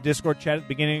said in the Discord chat at the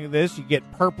beginning of this, you get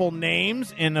purple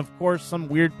names and, of course, some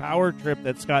weird power trip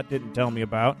that Scott didn't tell me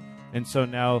about. And so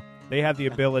now they have the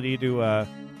ability to,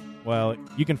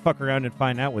 you can fuck around and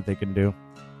find out what they can do.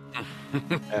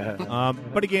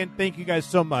 But again, thank you guys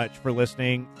so much for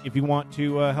listening. If you want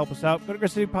to help us out, go to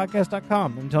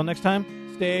gritcitypodcast.com. Until next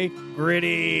time, stay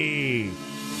gritty.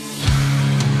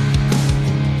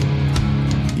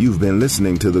 You've been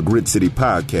listening to the Grit City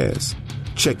Podcast.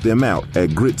 Check them out at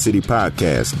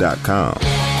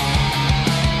gritcitypodcast.com.